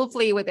and role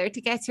play with her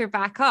to get her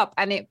back up,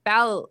 and it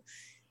felt,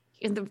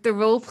 the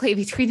role play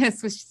between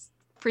us was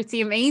pretty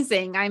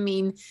amazing. I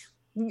mean,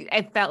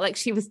 it felt like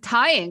she was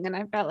dying, and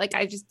I felt like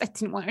I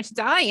didn't want her to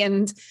die,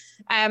 and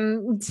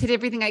did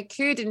everything I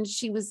could, and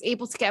she was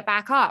able to get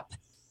back up.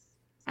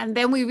 And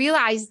then we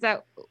realized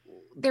that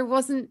there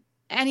wasn't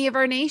any of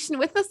our nation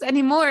with us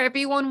anymore.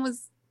 Everyone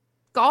was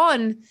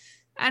gone,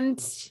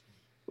 and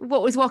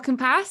what was walking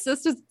past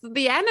us was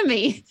the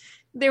enemy.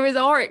 There was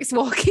orcs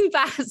walking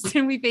past,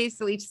 and we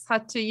basically just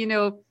had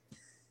to,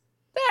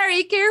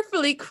 very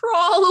carefully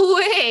crawl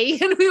away,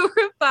 and we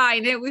were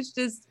fine. It was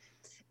just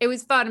it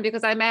was fun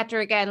because I met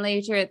her again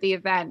later at the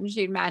event and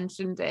she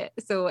mentioned it.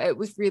 So it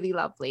was really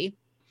lovely.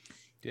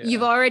 Yeah.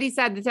 You've already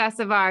said the Test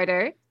of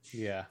Ardor.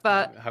 Yeah.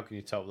 But how can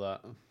you top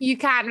that? You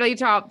can't really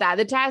top that.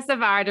 The Test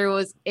of Ardor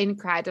was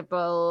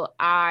incredible.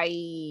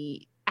 My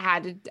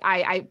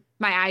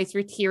eyes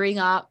were tearing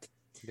up.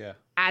 Yeah.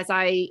 As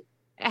I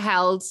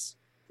held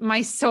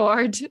my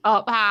sword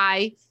up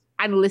high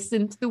and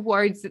listened to the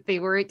words that they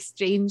were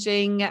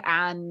exchanging,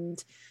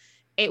 and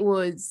it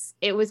was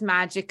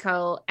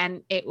magical,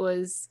 and it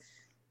was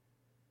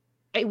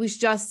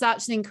just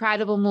such an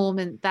incredible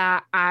moment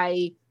that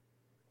I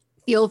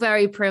feel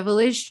very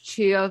privileged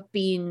to have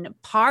been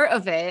part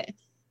of it.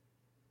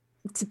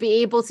 To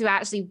be able to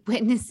actually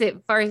witness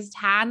it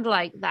firsthand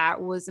like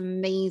that was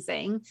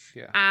amazing.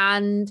 Yeah.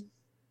 And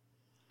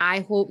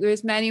I hope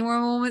there's many more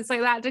moments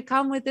like that to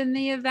come within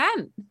the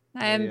event.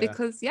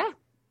 Because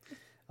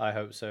I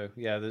hope so.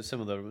 Yeah, there's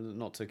some of the,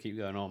 not to keep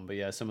going on, but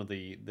yeah, some of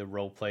the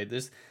role play.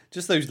 There's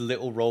just those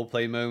little role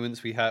play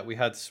moments we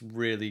had some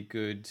really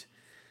good,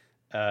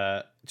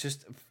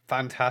 just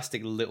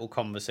fantastic little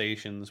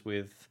conversations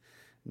with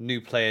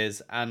new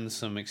players and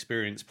some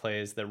experienced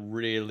players that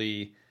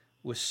really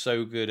was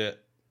so good at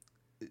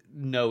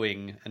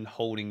knowing and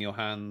holding your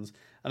hands.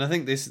 And I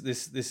think this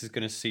is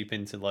going to seep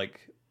into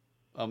like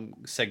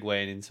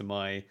segueing into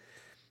my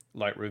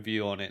like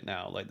review on it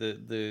now. Like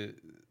the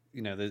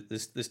you know,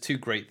 there's two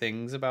great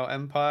things about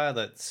Empire.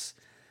 That's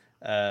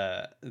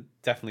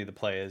definitely the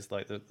players.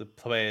 Like the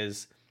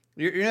players,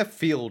 you're in a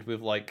field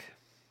with like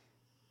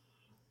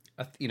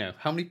you know,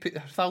 how many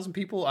 1,000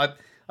 people?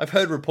 I've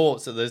heard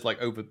reports that there's like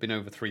been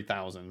over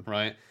 3,000,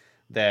 right?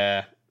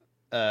 There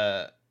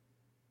at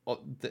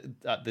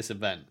this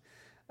event,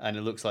 and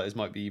it looks like there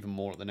might be even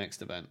more at the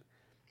next event.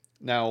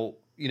 Now,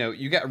 you know,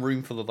 you get a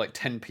room full of like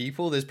 10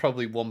 people, there's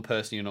probably one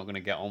person you're not going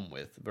to get on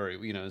with.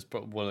 There's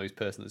probably one of those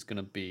persons that's going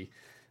to be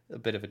a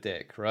bit of a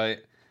dick, right?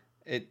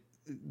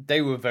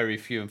 They were very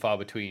few and far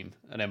between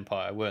at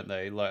Empire, weren't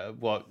they? Like,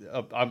 what?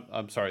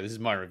 I'm sorry, this is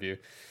my review.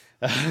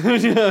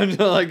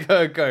 Like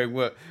going,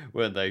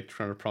 weren't they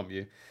trying to prompt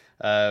you?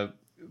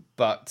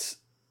 But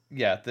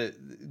yeah,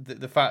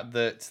 the fact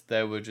that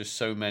there were just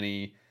so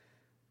many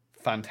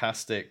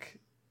fantastic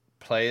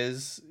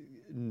players,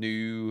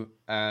 new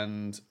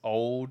and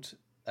old,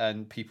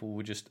 and people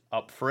were just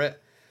up for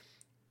it.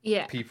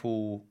 Yeah.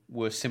 People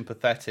were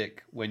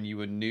sympathetic when you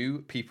were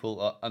new.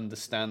 People are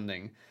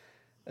understanding,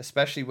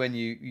 especially when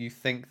you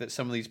think that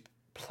some of these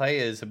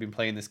players have been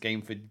playing this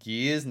game for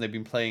years and they've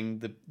been playing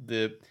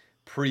the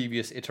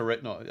previous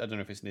iteration. I don't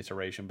know if it's an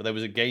iteration, but there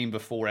was a game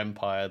before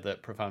Empire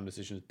that Profound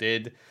Decisions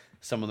did.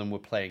 Some of them were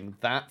playing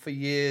that for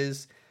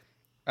years.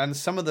 And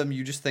some of them,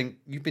 you just think,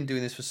 you've been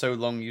doing this for so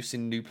long, you've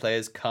seen new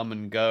players come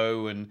and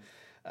go, and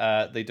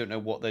they don't know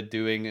what they're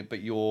doing,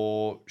 but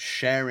you're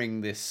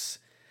sharing this,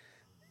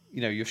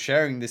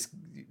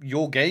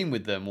 your game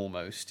with them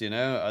almost,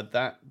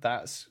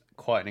 that's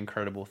quite an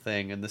incredible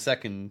thing. And the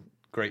second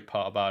great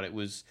part about it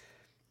was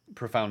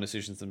Profound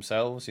Decisions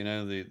themselves,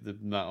 the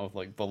amount of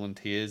like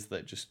volunteers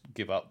that just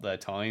give up their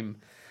time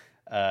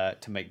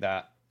to make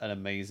that an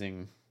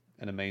amazing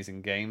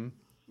game.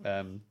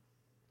 But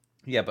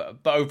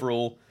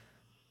overall,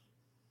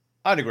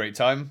 I had a great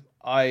time.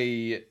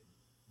 I'm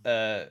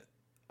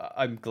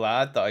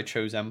glad that I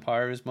chose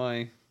Empire as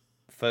my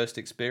first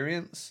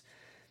experience.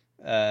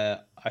 I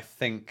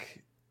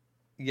think,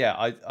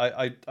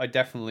 I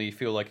definitely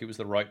feel like it was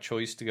the right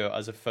choice to go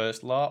as a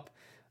first LARP.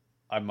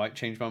 I might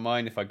change my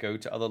mind if I go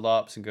to other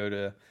LARPs and go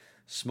to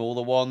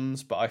smaller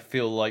ones, but I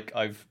feel like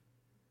I've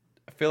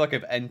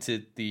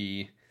entered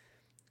the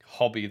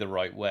hobby the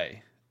right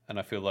way, and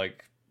I feel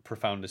like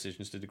Profound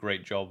Decisions did a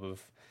great job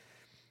of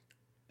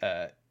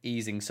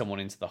easing someone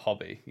into the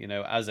hobby.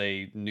 As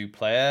a new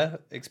player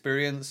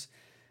experience,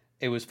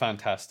 it was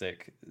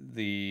fantastic.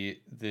 The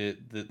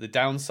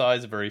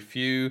downsides are very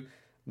few.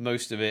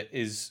 Most of it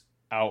is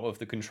out of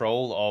the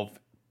control of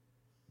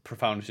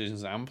Profound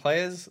Decisions and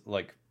players,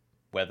 like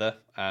weather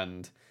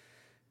and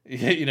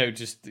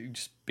just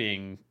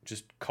being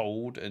just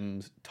cold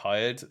and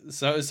tired.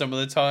 So some of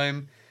the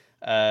time,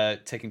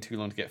 taking too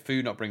long to get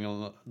food, not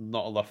bringing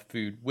not enough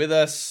food with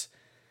us.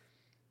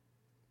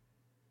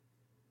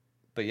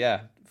 But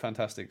yeah,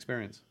 fantastic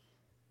experience.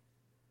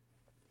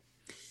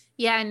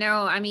 Yeah,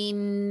 no, I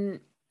mean,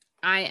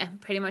 I am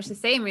pretty much the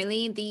same,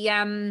 really.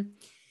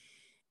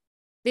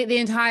 The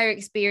entire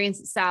experience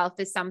itself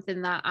is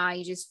something that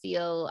I just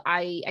feel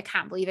I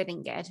can't believe I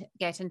didn't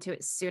get into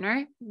it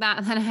sooner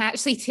than I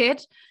actually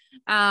did.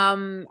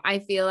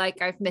 I feel like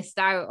I've missed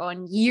out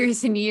on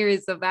years and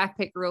years of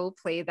epic role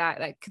play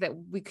that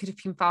we could have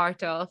been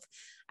part of.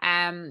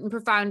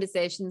 Profound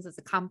Decisions as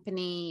a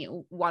company,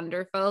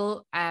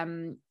 wonderful.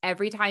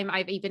 Every time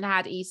I've even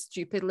had a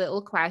stupid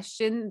little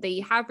question, they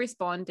have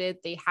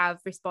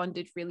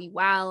responded really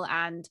well,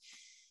 and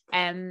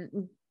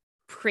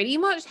pretty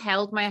much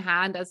held my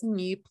hand as a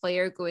new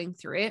player going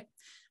through it,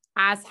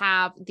 as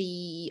have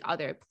the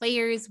other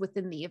players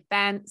within the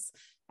events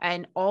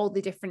and all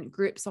the different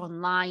groups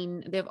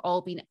online. They've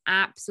all been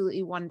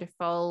absolutely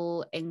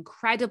wonderful,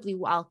 incredibly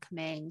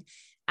welcoming.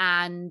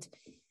 And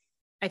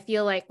I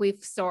feel like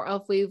we've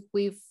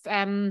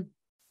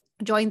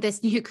joined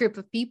this new group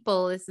of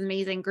people, this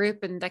amazing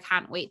group, and I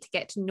can't wait to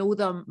get to know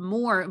them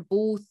more,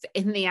 both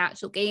in the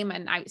actual game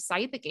and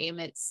outside the game.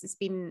 It's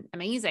been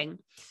amazing.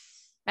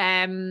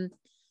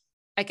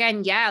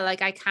 Again, yeah,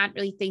 like I can't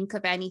really think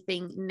of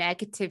anything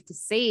negative to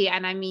say.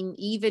 And I mean,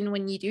 even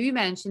when you do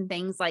mention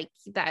things like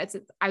that, it's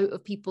out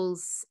of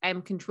people's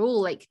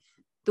control, like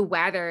the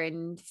weather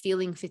and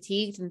feeling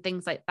fatigued and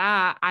things like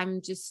that.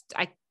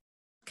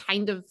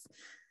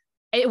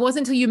 It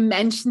wasn't until you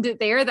mentioned it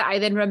there that I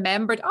then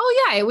remembered,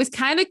 oh yeah, it was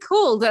kind of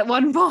cold at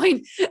one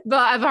point.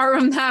 But apart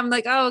from that, I'm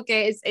like, oh,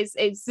 okay,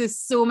 it's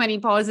just so many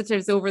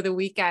positives over the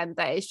weekend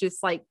that it's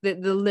just like the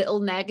little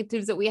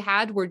negatives that we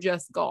had were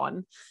just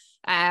gone.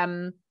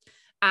 And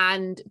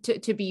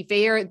to be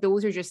fair,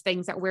 those are just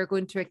things that we're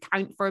going to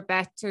account for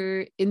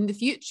better in the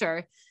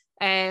future,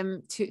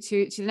 to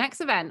the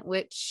next event,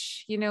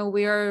 which, you know,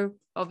 we are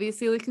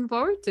obviously looking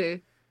forward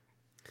to.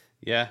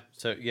 Yeah.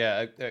 So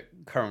yeah, at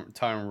current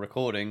time of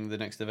recording, the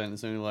next event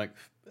is only like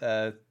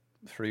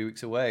 3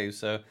 weeks away.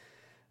 So,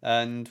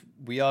 and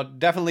we are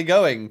definitely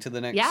going to the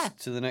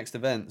next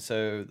event.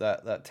 So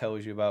that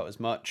tells you about as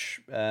much.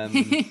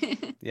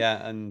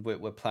 Yeah, and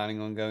we're planning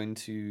on going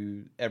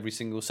to every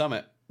single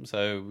summit.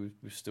 So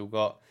we've still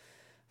got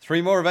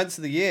 3 more events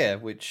of the year,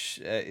 which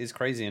is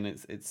crazy, and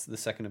it's the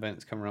second event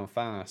that's come around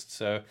fast.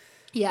 So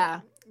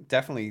yeah,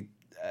 definitely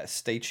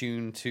stay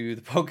tuned to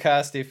the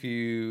podcast if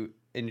you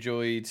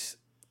enjoyed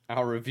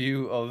our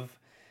review of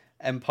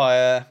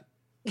Empire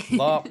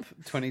LRP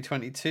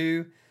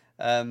 2022.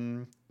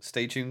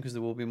 Stay tuned because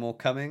there will be more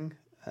coming.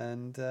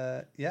 And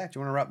yeah, do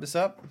you want to wrap this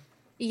up?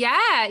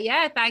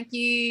 Yeah. Thank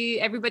you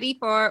everybody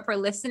for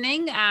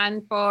listening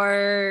and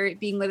for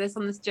being with us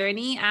on this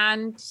journey.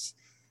 And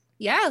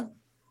yeah,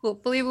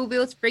 hopefully we'll be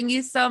able to bring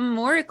you some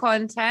more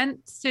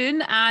content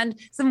soon and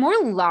some more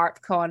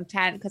LARP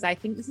content, because I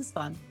think this is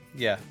fun.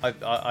 Yeah,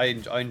 I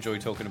enjoy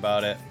talking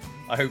about it.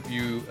 I hope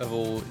you have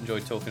all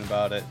enjoyed talking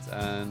about it,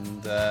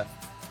 and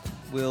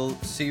we'll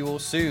see you all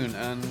soon.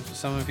 And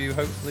some of you,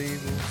 hopefully,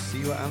 will see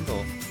you at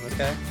Andor.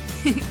 Okay?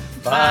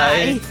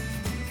 Bye.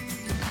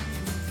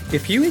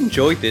 If you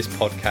enjoyed this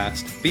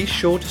podcast, be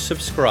sure to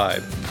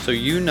subscribe so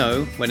you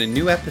know when a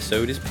new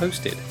episode is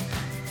posted.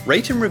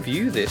 Rate and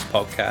review this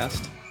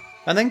podcast,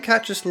 and then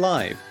catch us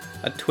live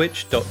at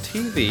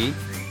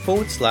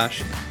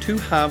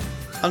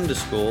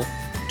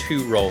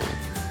twitch.tv/2have_2roll.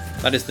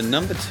 That is the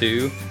number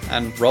 2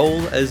 and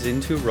roll as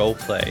into role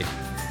play.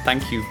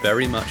 Thank you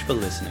very much for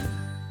listening.